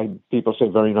where people say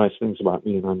very nice things about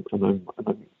me, and I'm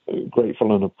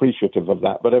grateful and appreciative of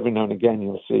that. But every now and again,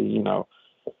 you'll see,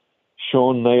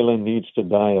 Sean Naylor needs to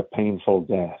die a painful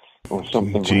death or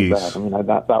something like that. I mean,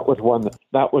 that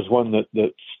was one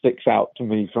that sticks out to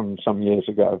me from some years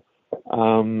ago.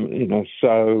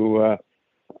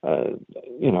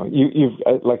 You've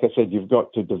like I said, you've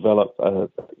got to develop a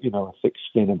thick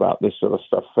skin about this sort of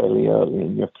stuff fairly early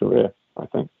in your career, I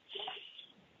think.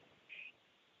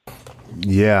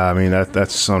 Yeah, I mean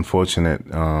that's unfortunate.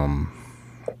 Some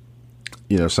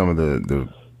of the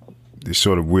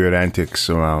sort of weird antics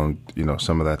around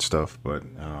some of that stuff, but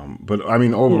I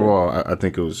mean overall, I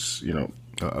think it was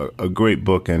a great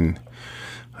book, and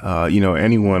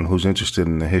anyone who's interested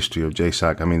in the history of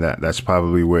JSOC, I mean that's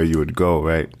probably where you would go,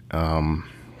 right? I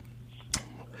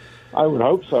would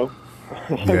hope so.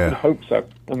 I would hope so.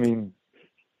 I mean,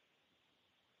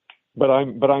 but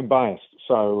I'm biased.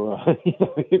 So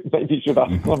maybe you should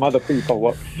ask some other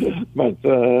people but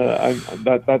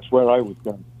that's where I would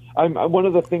go. One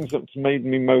of the things that's made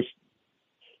me most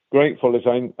grateful is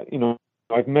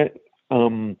I've met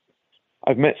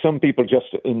some people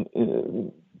just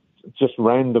just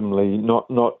randomly, not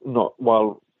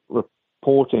while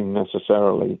reporting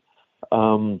necessarily,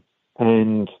 and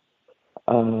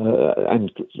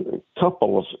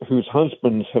couples whose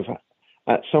husbands have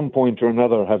at some point or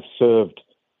another have served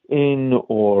in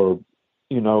or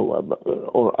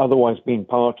otherwise been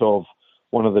part of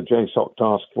one of the JSOC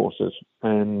task forces,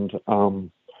 and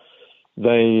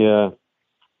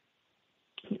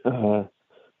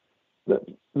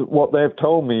what they've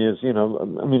told me is, I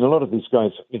mean, a lot of these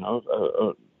guys,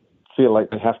 feel like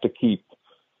they have to keep,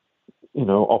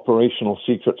 operational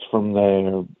secrets from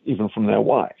their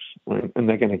wives, right? And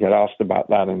they're going to get asked about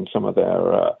that in some of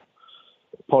their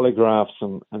polygraphs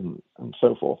and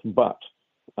so forth. But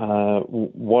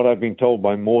what I've been told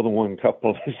by more than one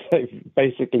couple is they've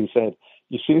basically said,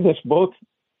 you see this book?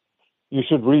 You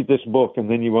should read this book, and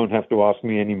then you won't have to ask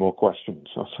me any more questions,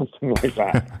 or something like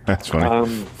that. That's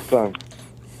funny.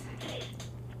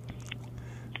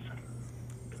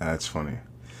 That's funny.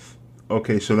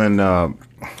 Okay, so then,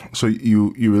 so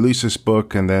you released this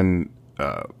book, and then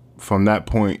from that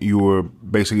point, you were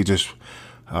basically just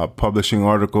publishing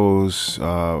articles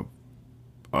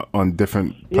on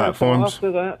different platforms. So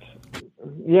after that,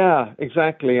 yeah,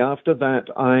 exactly. After that,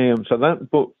 so that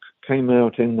book came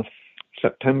out in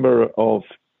September of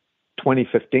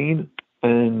 2015,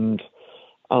 and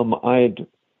I'd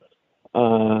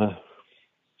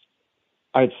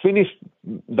finished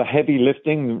the heavy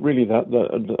lifting. Really,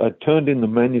 I turned in the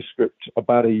manuscript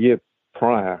about a year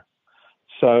prior.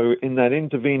 So in that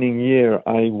intervening year,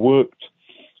 I worked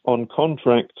on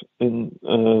contract in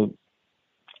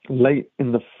late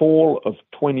in the fall of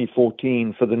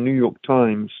 2014 for the New York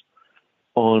Times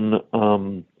on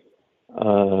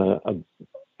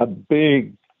a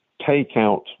big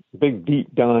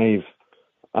deep dive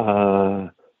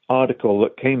article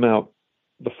that came out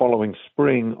the following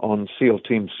spring on SEAL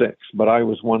Team 6. But I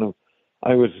was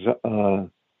I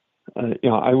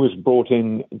was brought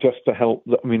in just to help.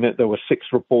 I mean, there were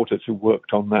 6 reporters who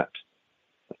worked on that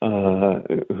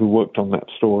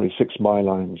story, 6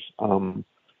 bylines. And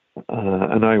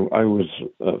I was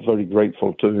very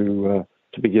grateful to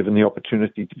be given the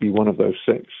opportunity to be one of those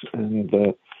 6. And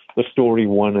the story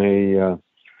won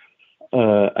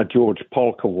a George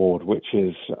Polk Award, which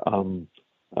is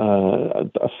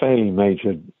a fairly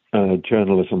major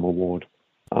journalism award.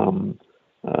 So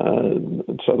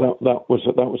that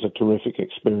was a terrific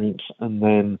experience. And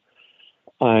then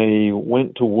I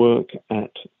went to work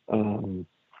at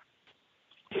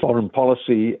Foreign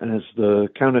Policy as the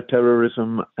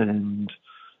counterterrorism and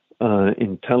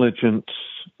intelligence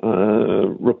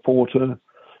reporter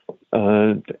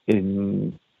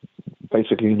in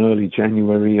early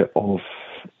January of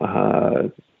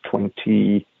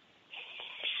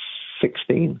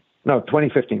 2016. No,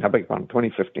 2015. I beg your pardon,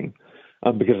 2015.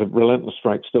 Because of Relentless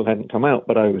Strike still hadn't come out,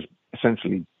 but I was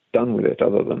essentially done with it,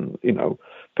 other than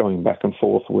going back and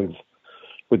forth with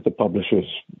the publishers,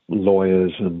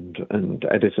 lawyers, and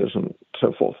editors, and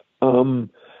so forth. And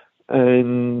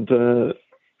that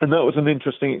was an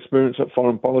interesting experience at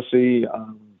Foreign Policy.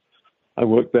 I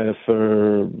worked there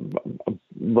for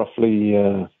roughly,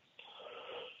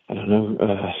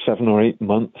 7 or 8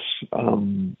 months.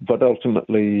 But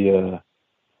ultimately,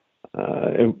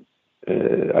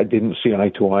 I didn't see eye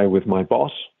to eye with my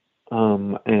boss.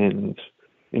 And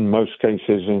in most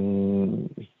cases in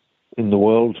the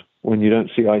world, when you don't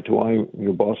see eye to eye with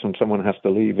your boss and someone has to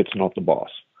leave, it's not the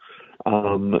boss.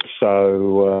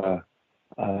 So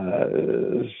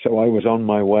I was on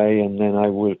my way, and then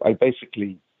I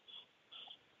basically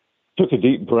took a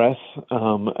deep breath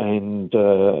and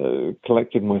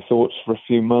collected my thoughts for a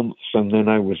few months, and then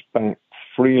I was back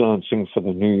freelancing for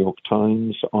the New York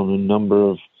Times on a number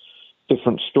of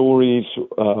different stories,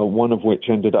 one of which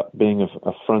ended up being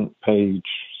a front page,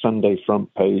 Sunday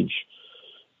front page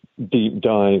deep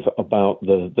dive about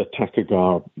the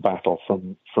Takagar battle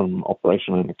from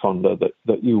Operation Anaconda to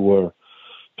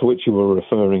which you were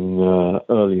referring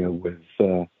earlier, with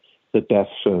the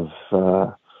deaths of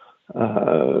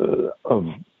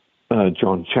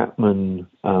John Chapman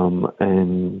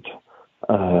and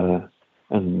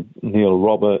Neil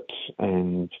Roberts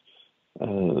and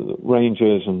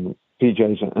Rangers and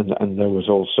PJs, and there was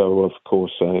also, of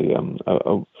course,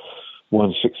 a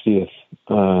 160th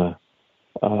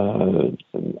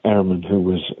airman who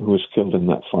was killed in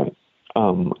that fight.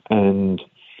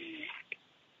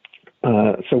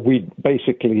 So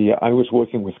I was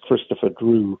working with Christopher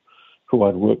Drew, who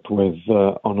I'd worked with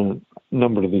on a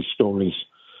number of these stories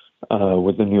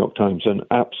with the New York Times, an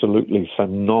absolutely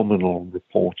phenomenal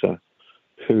reporter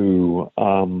who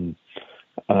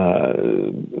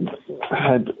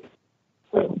had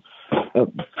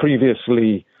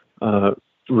previously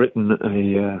written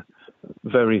a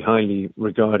very highly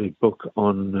regarded book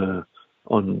on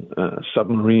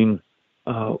submarine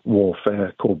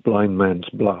warfare called Blind Man's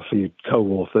Bluff. He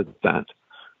co-authored that,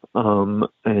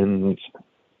 and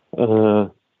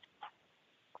on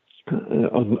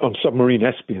submarine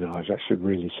espionage, I should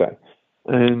really say,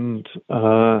 and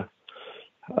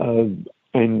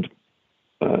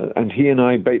he and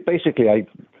I basically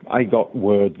I got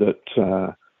word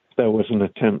that there was an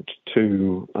attempt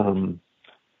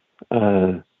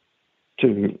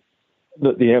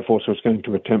that the Air Force was going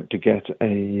to attempt to get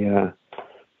a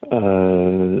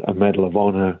Medal of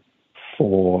Honor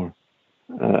for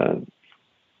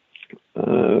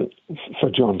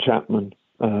John Chapman,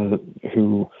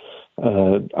 who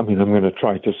I'm going to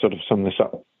try to sort of sum this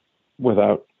up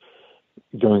without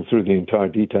going through the entire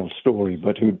detailed story,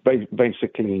 but who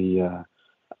basically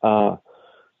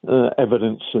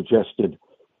evidence suggested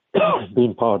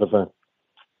being part of a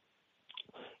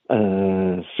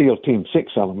SEAL Team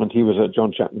 6 element.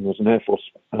 John Chapman was an Air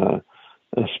Force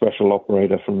a special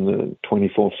operator from the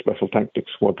 24th Special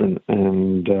Tactics Squadron,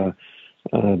 and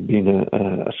been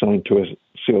assigned to a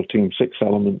SEAL Team 6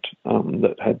 element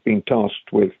that had been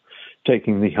tasked with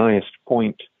taking the highest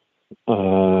point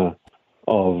of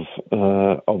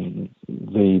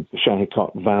the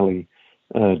Shinnecock Valley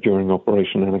during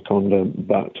Operation Anaconda,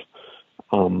 but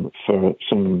for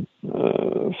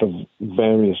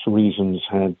various reasons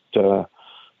had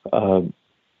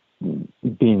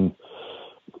been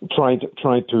tried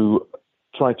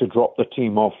to drop the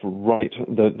team off right.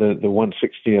 The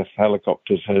 160th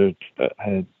helicopters had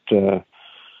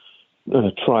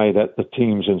tried at the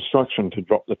team's instruction to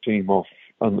drop the team off,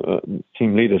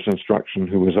 team leader's instruction,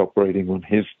 who was operating on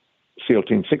his SEAL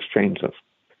Team 6 chain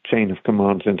of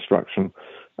command's instruction,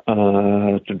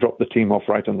 to drop the team off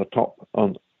right on the top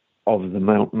of the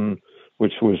mountain,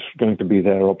 which was going to be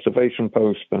their observation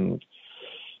post, and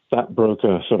that broke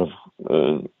a sort of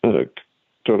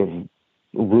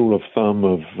rule of thumb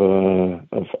of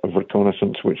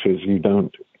reconnaissance, which is you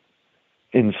don't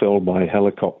infill by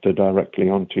helicopter directly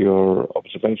onto your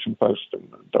observation post and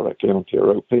directly onto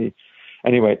your OP.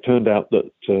 Anyway, it turned out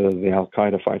that the Al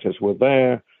Qaeda fighters were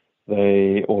there.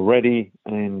 They already,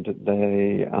 and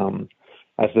they,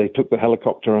 as they took the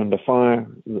helicopter under fire,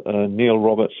 Neil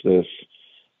Roberts, this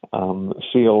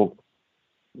SEAL,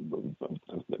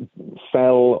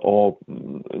 fell, or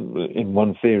in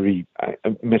one theory,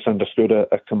 misunderstood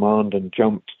a command and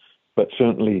jumped, but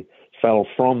certainly fell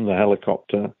from the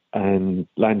helicopter and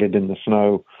landed in the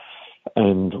snow,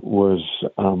 and was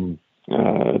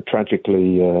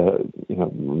tragically,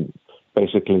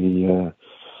 basically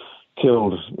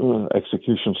killed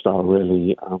execution style,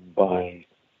 really, by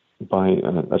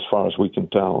as far as we can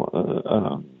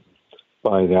tell,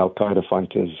 by the Al Qaeda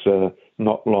fighters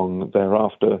not long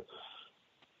thereafter.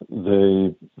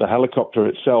 The helicopter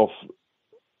itself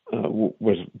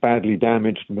was badly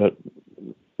damaged, but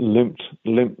limped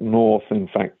north. In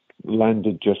fact,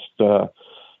 landed just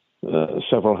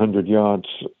several hundred yards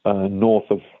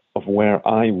north of where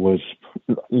I was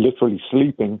literally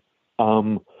sleeping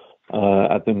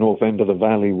at the north end of the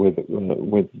valley with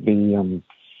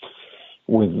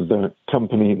the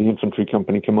company, the infantry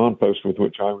company command post with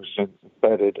which I was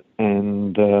embedded,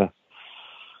 and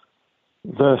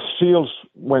the SEALs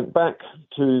went back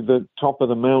to the top of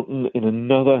the mountain in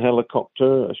another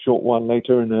helicopter a short while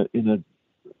later in a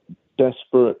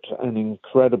desperate and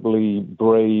incredibly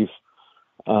brave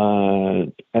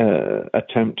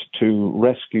attempt to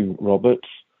rescue Roberts,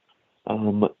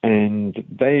 and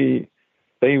they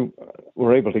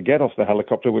were able to get off the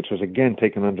helicopter, which was again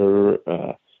taken under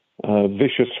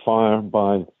vicious fire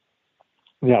by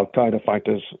the Al Qaeda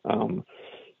fighters.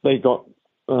 They got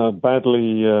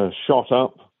badly shot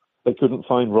up. They couldn't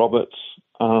find Roberts.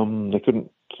 They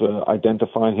couldn't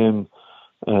identify him,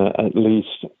 at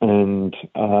least, and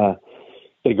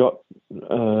they got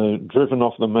driven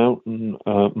off the mountain,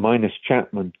 minus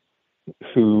Chapman,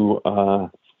 who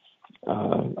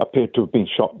appeared to have been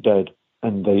shot dead.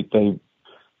 And they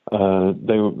were,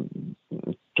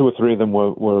 two or three of them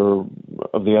were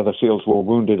of the other SEALs were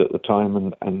wounded at the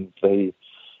time, and they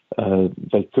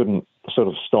couldn't sort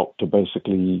of stop to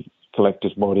basically collect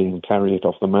his body and carry it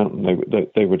off the mountain.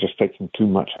 They were just taking too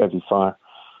much heavy fire.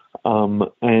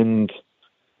 And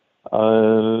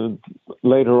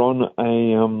later on,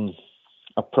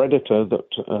 a predator that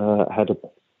had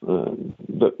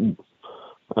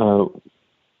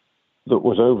that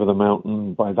was over the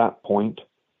mountain by that point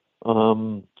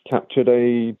captured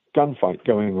a gunfight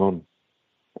going on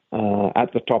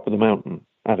at the top of the mountain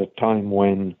at a time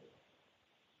when,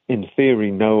 in theory,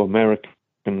 no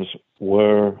Americans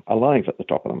were alive at the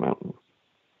top of the mountain,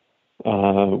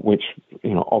 which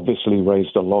obviously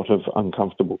raised a lot of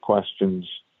uncomfortable questions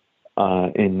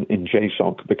in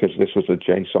JSOC, because this was a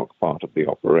JSOC part of the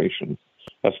operation,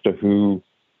 as to who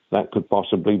that could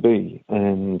possibly be.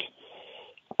 And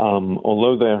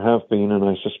although there have been, and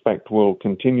I suspect will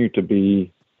continue to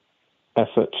be,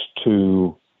 efforts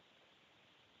to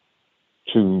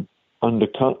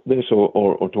undercut this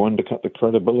or to undercut the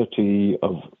credibility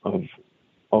of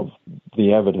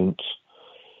the evidence,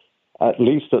 at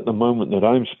least at the moment that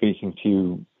I'm speaking to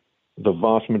you, the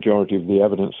vast majority of the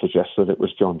evidence suggests that it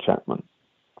was John Chapman.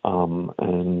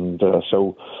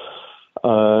 So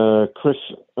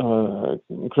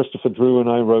Christopher Drew and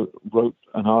I wrote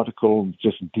an article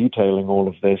just detailing all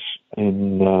of this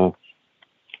in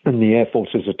the Air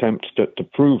Force's attempt to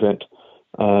prove it,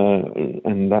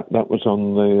 and that was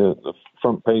on the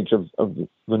front page of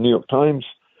the New York Times.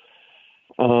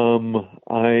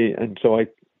 I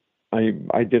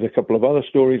did a couple of other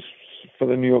stories for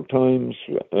the New York Times,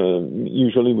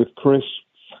 usually with Chris,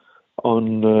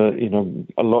 on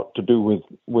a lot to do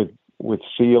with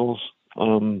SEALs.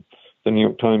 The New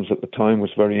York Times at the time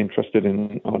was very interested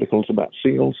in articles about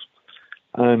SEALs,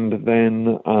 and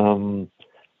then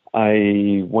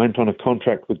I went on a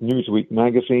contract with Newsweek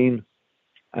magazine,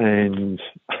 and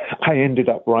I ended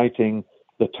up writing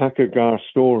the Takagar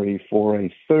story for a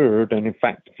third, and in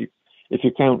fact, if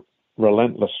you count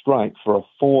Relentless Strike, for a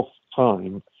fourth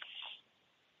time,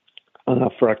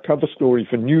 for a cover story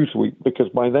for Newsweek, because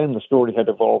by then the story had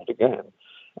evolved again,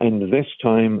 and this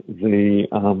time the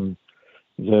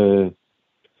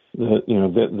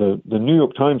New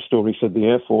York Times story said the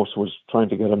Air Force was trying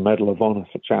to get a Medal of Honor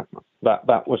for Chapman.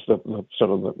 That was the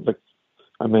sort of the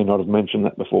I may not have mentioned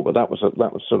that before, but that was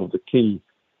sort of the key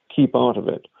part of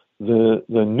it. The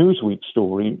Newsweek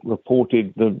story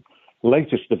reported the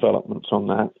latest developments on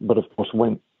that, but of course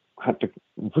had to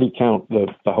recount the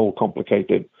whole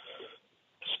complicated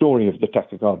story of the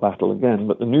Takagar battle again.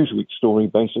 But the Newsweek story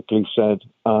basically said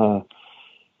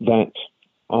that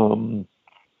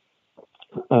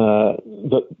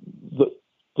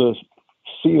the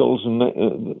SEALs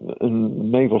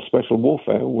and Naval Special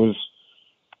Warfare was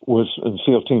and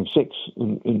SEAL Team 6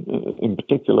 in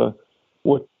particular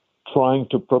were trying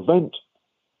to prevent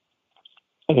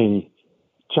a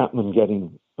Chapman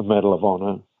getting a Medal of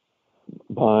Honor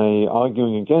by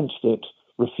arguing against it,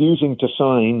 refusing to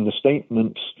sign the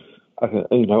statements,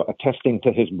 attesting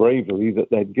to his bravery that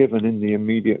they'd given in the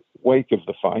immediate wake of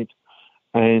the fight,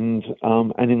 and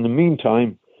in the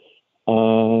meantime,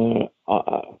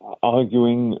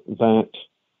 arguing that,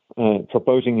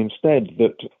 proposing instead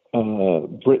that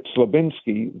Britt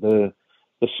Slabinski, the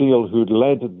SEAL who'd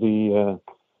led the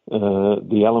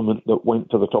element that went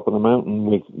to the top of the mountain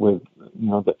with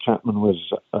that Chapman was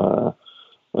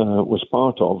was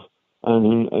part of,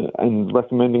 and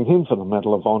recommending him for the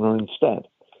Medal of Honor instead.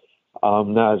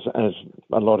 Now, as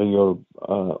a lot of your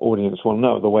audience will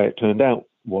know, the way it turned out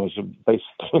was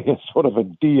basically a sort of a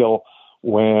deal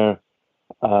where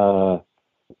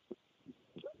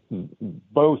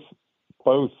both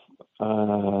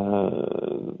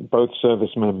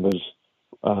service members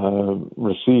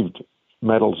received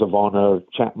medals of honor.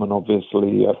 Chapman,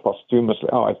 obviously, posthumously.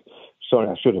 I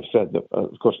should have said that.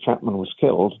 Of course, Chapman was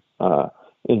killed. The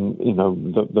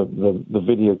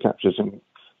video captures him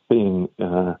being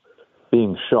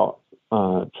shot.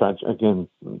 Again,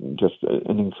 just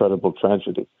an incredible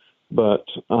tragedy. But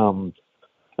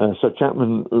so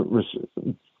Chapman,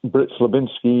 Britt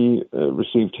Slabinski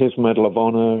received his Medal of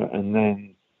Honor, and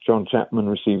then John Chapman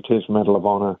received his Medal of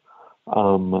Honor,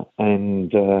 but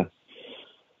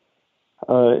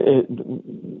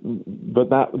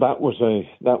that was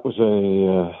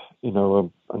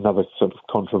another sort of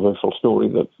controversial story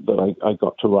that I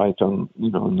got to write on,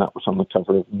 and that was on the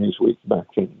cover of Newsweek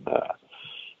back in.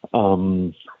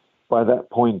 By that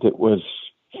point, it was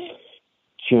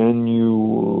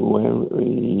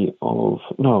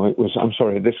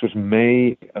this was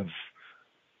May of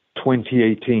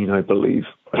 2018, I believe.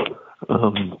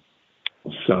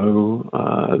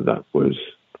 That was,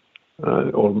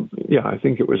 I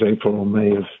think it was April or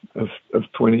May of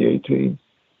 2018.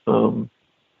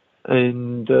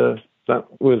 That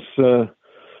was,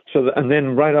 and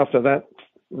then right after that,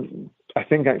 I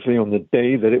think actually on the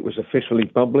day that it was officially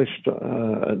published,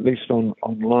 at least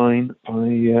online,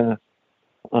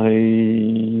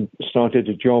 I started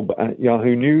a job at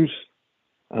Yahoo News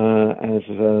as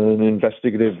an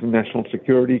investigative national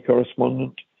security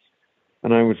correspondent,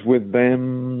 and I was with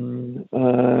them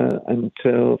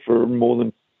for more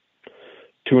than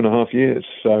 2.5 years.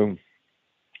 So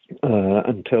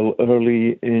until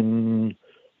early in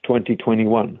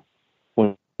 2021,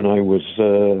 when I was,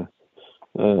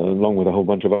 along with a whole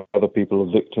bunch of other people,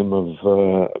 a victim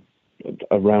of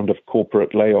a round of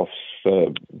corporate layoffs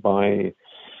by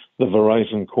the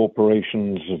Verizon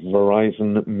Corporation's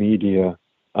Verizon Media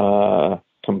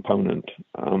componment,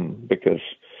 because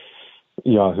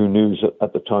Yahoo News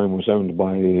at the time was owned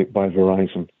by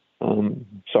Verizon.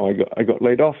 So I got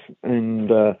laid off,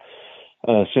 and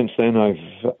since then I've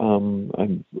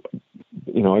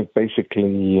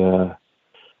basically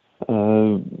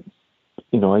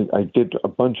I did a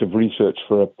bunch of research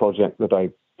for a project that I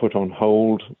put on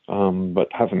hold,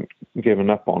 but haven't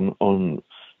given up on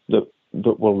that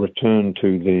will return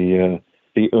to the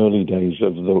early days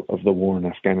of the war in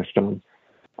Afghanistan.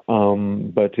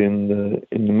 But in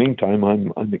the meantime,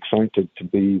 I'm excited to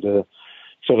be the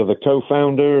sort of the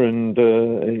co-founder and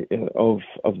of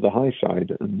the High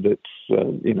Side, and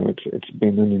it's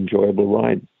been an enjoyable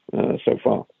ride so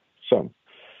far. So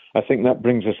I think that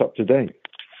brings us up to date.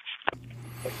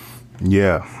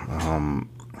 Yeah,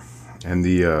 and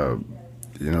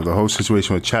the whole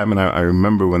situation with Chapman. I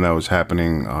remember when that was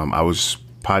happening. I was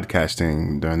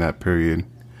podcasting during that period.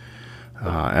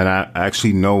 And I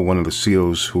actually know one of the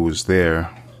SEALs who was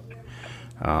there,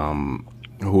 who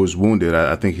was wounded.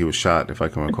 I think he was shot, if I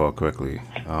can recall correctly.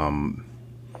 And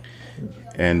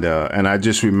I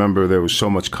just remember there was so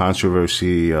much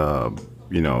controversy,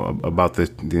 about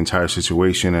the entire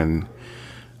situation, and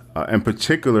in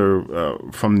particular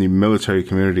from the military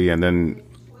community, and then,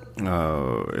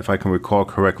 if I can recall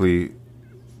correctly,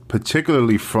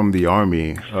 particularly from the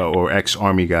Army or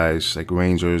ex-Army guys like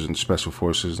Rangers and Special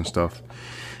Forces and stuff.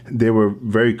 They were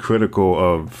very critical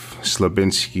of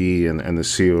Slabinski and the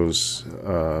SEALs,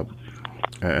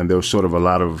 and there was sort of a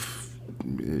lot of,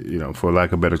 for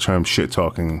lack of a better term, shit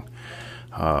talking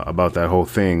about that whole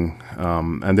thing.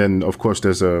 And then, of course,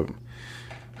 there's a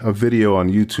video on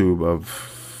YouTube of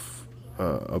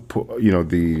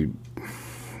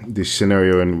the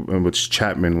scenario in which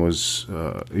Chapman was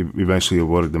eventually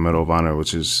awarded the Medal of Honor,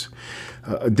 which is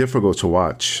difficult to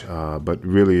watch, but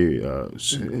really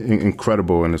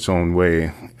incredible in its own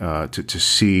way to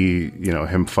see,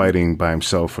 him fighting by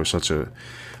himself for such I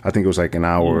think it was like an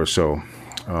hour or so.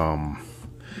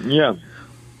 Yeah.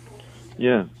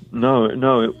 No,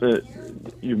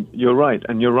 you're right.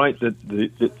 And you're right that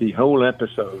the whole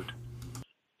episode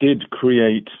did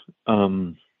create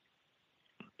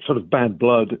sort of bad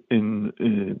blood in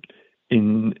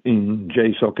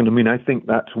JSOC, and I mean, I think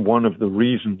that's one of the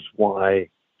reasons why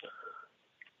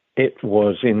it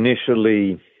was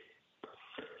initially,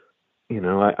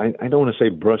 I don't want to say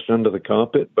brushed under the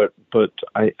carpet, but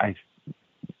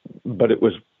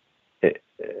it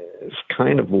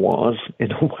kind of was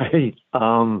in a way.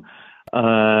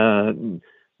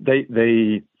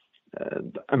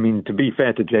 I mean, to be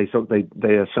fair to JSOC,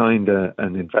 they assigned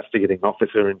an investigating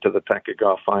officer into the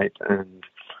Takagar fight, and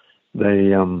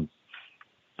they,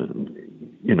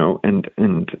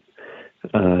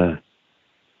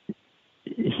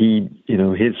 he,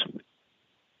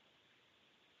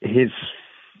 his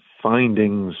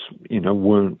findings,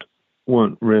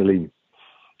 weren't really,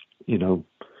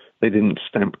 they didn't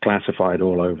stamp classified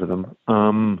all over them.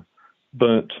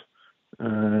 But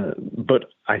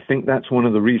I think that's one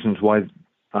of the reasons why,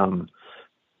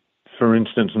 for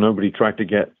instance, nobody tried to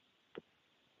get,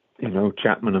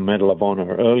 Chapman a Medal of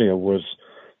Honor earlier.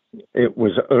 It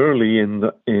was early in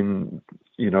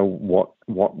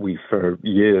what we for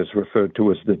years referred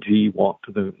to as the GWOT,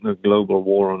 the Global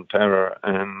War on Terror,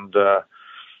 and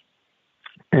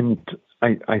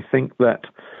I think that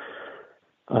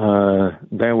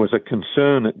there was a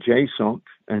concern at JSOC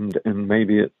and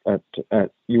maybe at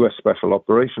U.S. Special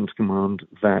Operations Command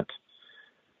that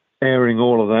airing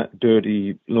all of that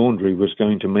dirty laundry was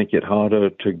going to make it harder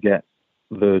to get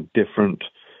the different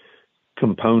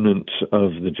components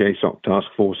of the JSOC task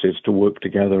forces to work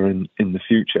together in the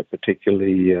future,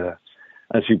 particularly,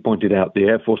 as you pointed out, the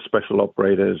Air Force Special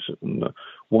Operators, and the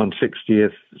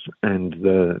 160th, and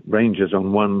the Rangers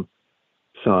on one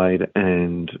side,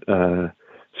 and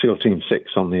SEAL Team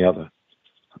 6 on the other.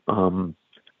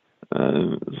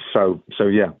 So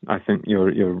yeah, I think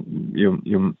your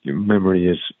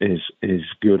memory is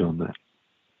good on that.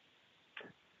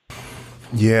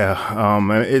 Yeah, and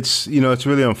it's it's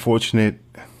really unfortunate.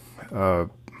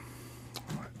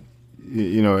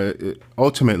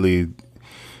 Ultimately,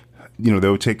 they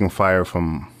were taking fire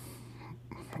from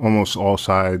almost all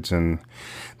sides, and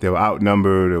they were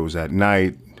outnumbered. It was at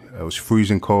night. It was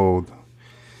freezing cold.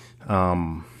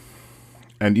 And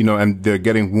they're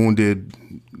getting wounded.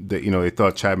 That they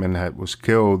thought Chapman was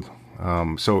killed.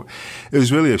 So it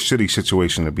was really a shitty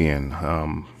situation to be in.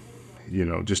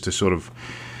 Just to sort of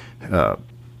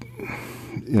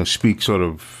speak sort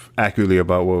of accurately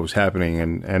about what was happening,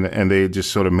 and they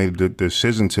just sort of made the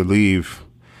decision to leave,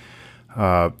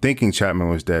 thinking Chapman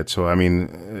was dead. So I mean,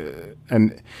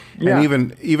 and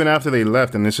even after they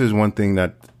left, and this is one thing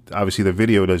that obviously the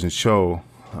video doesn't show,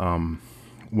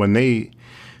 when they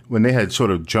had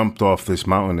sort of jumped off this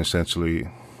mountain, essentially,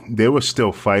 they were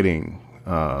still fighting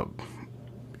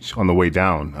on the way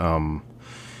down.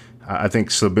 I think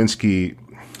Slabinski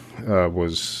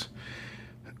was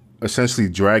essentially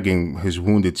dragging his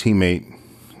wounded teammate.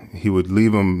 He would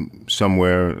leave him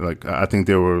somewhere, like I think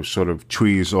there were sort of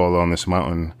trees all on this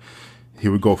mountain. He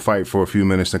would go fight for a few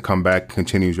minutes and come back,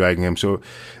 continue dragging him. So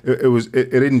it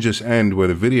didn't just end where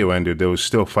the video ended. There was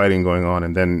still fighting going on,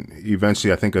 and then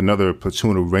eventually I think another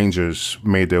platoon of Rangers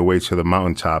made their way to the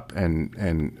mountaintop and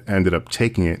ended up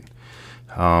taking it.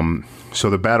 So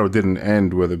the battle didn't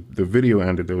end where the video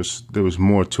ended. There was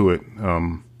more to it.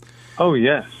 Oh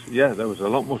yes, yeah, there was a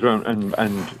lot more to it, and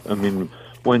I mean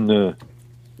when the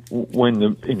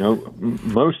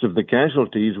most of the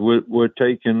casualties were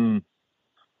taken,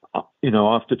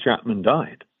 after Chapman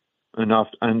died, and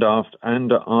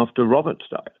after Roberts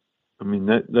died. I mean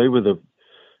they were the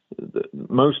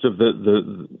most of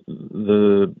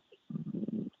the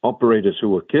operators who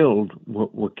were killed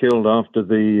were killed after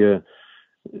the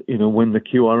when the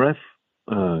QRF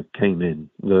came in,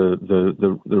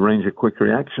 the Ranger Quick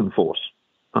Reaction Force.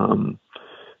 I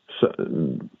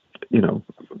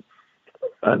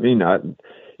mean, I'd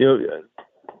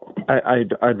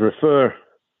refer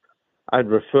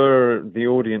the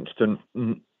audience to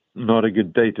Not a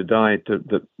Good Day to Die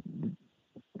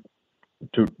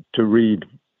to read,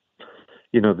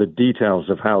 the details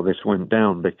of how this went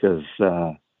down, because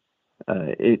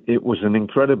it was an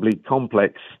incredibly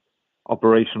complex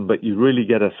operation, but you really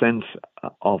get a sense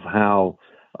of how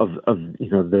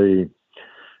the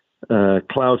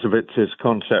Clausewitz's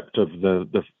concept of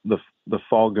the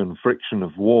fog and friction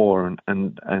of war,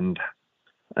 and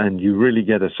you really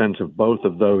get a sense of both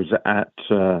of those at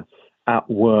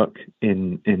work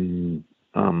in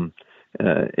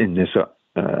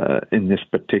this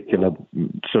particular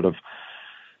sort of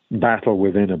battle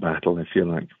within a battle, if you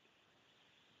like.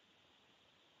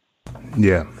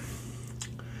 Yeah.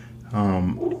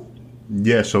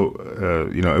 So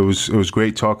it was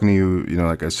great talking to you.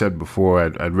 Like I said before,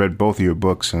 I'd read both of your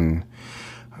books, and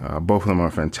both of them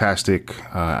are fantastic.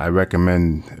 I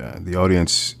recommend the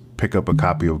audience pick up a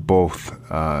copy of both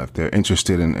if they're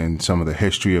interested in some of the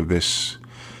history of this,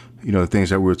 the things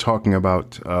that we're talking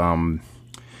about.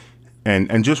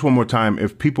 And just one more time,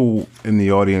 if people in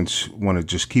the audience want to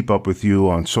just keep up with you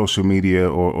on social media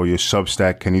or your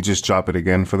Substack, can you just drop it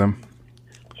again for them?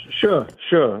 Sure.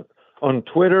 On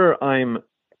Twitter, I'm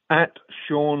at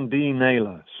Sean D.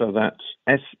 Naylor. So that's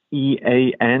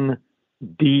SeanDNaylor.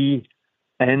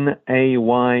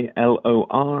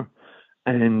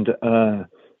 And the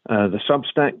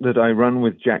Substack that I run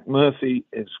with Jack Murphy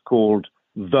is called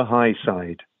The High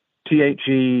Side.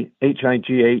 TheHighSide,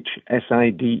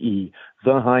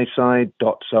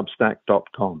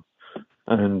 thehighside.substack.com.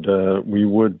 And we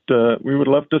would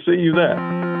love to see you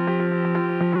there.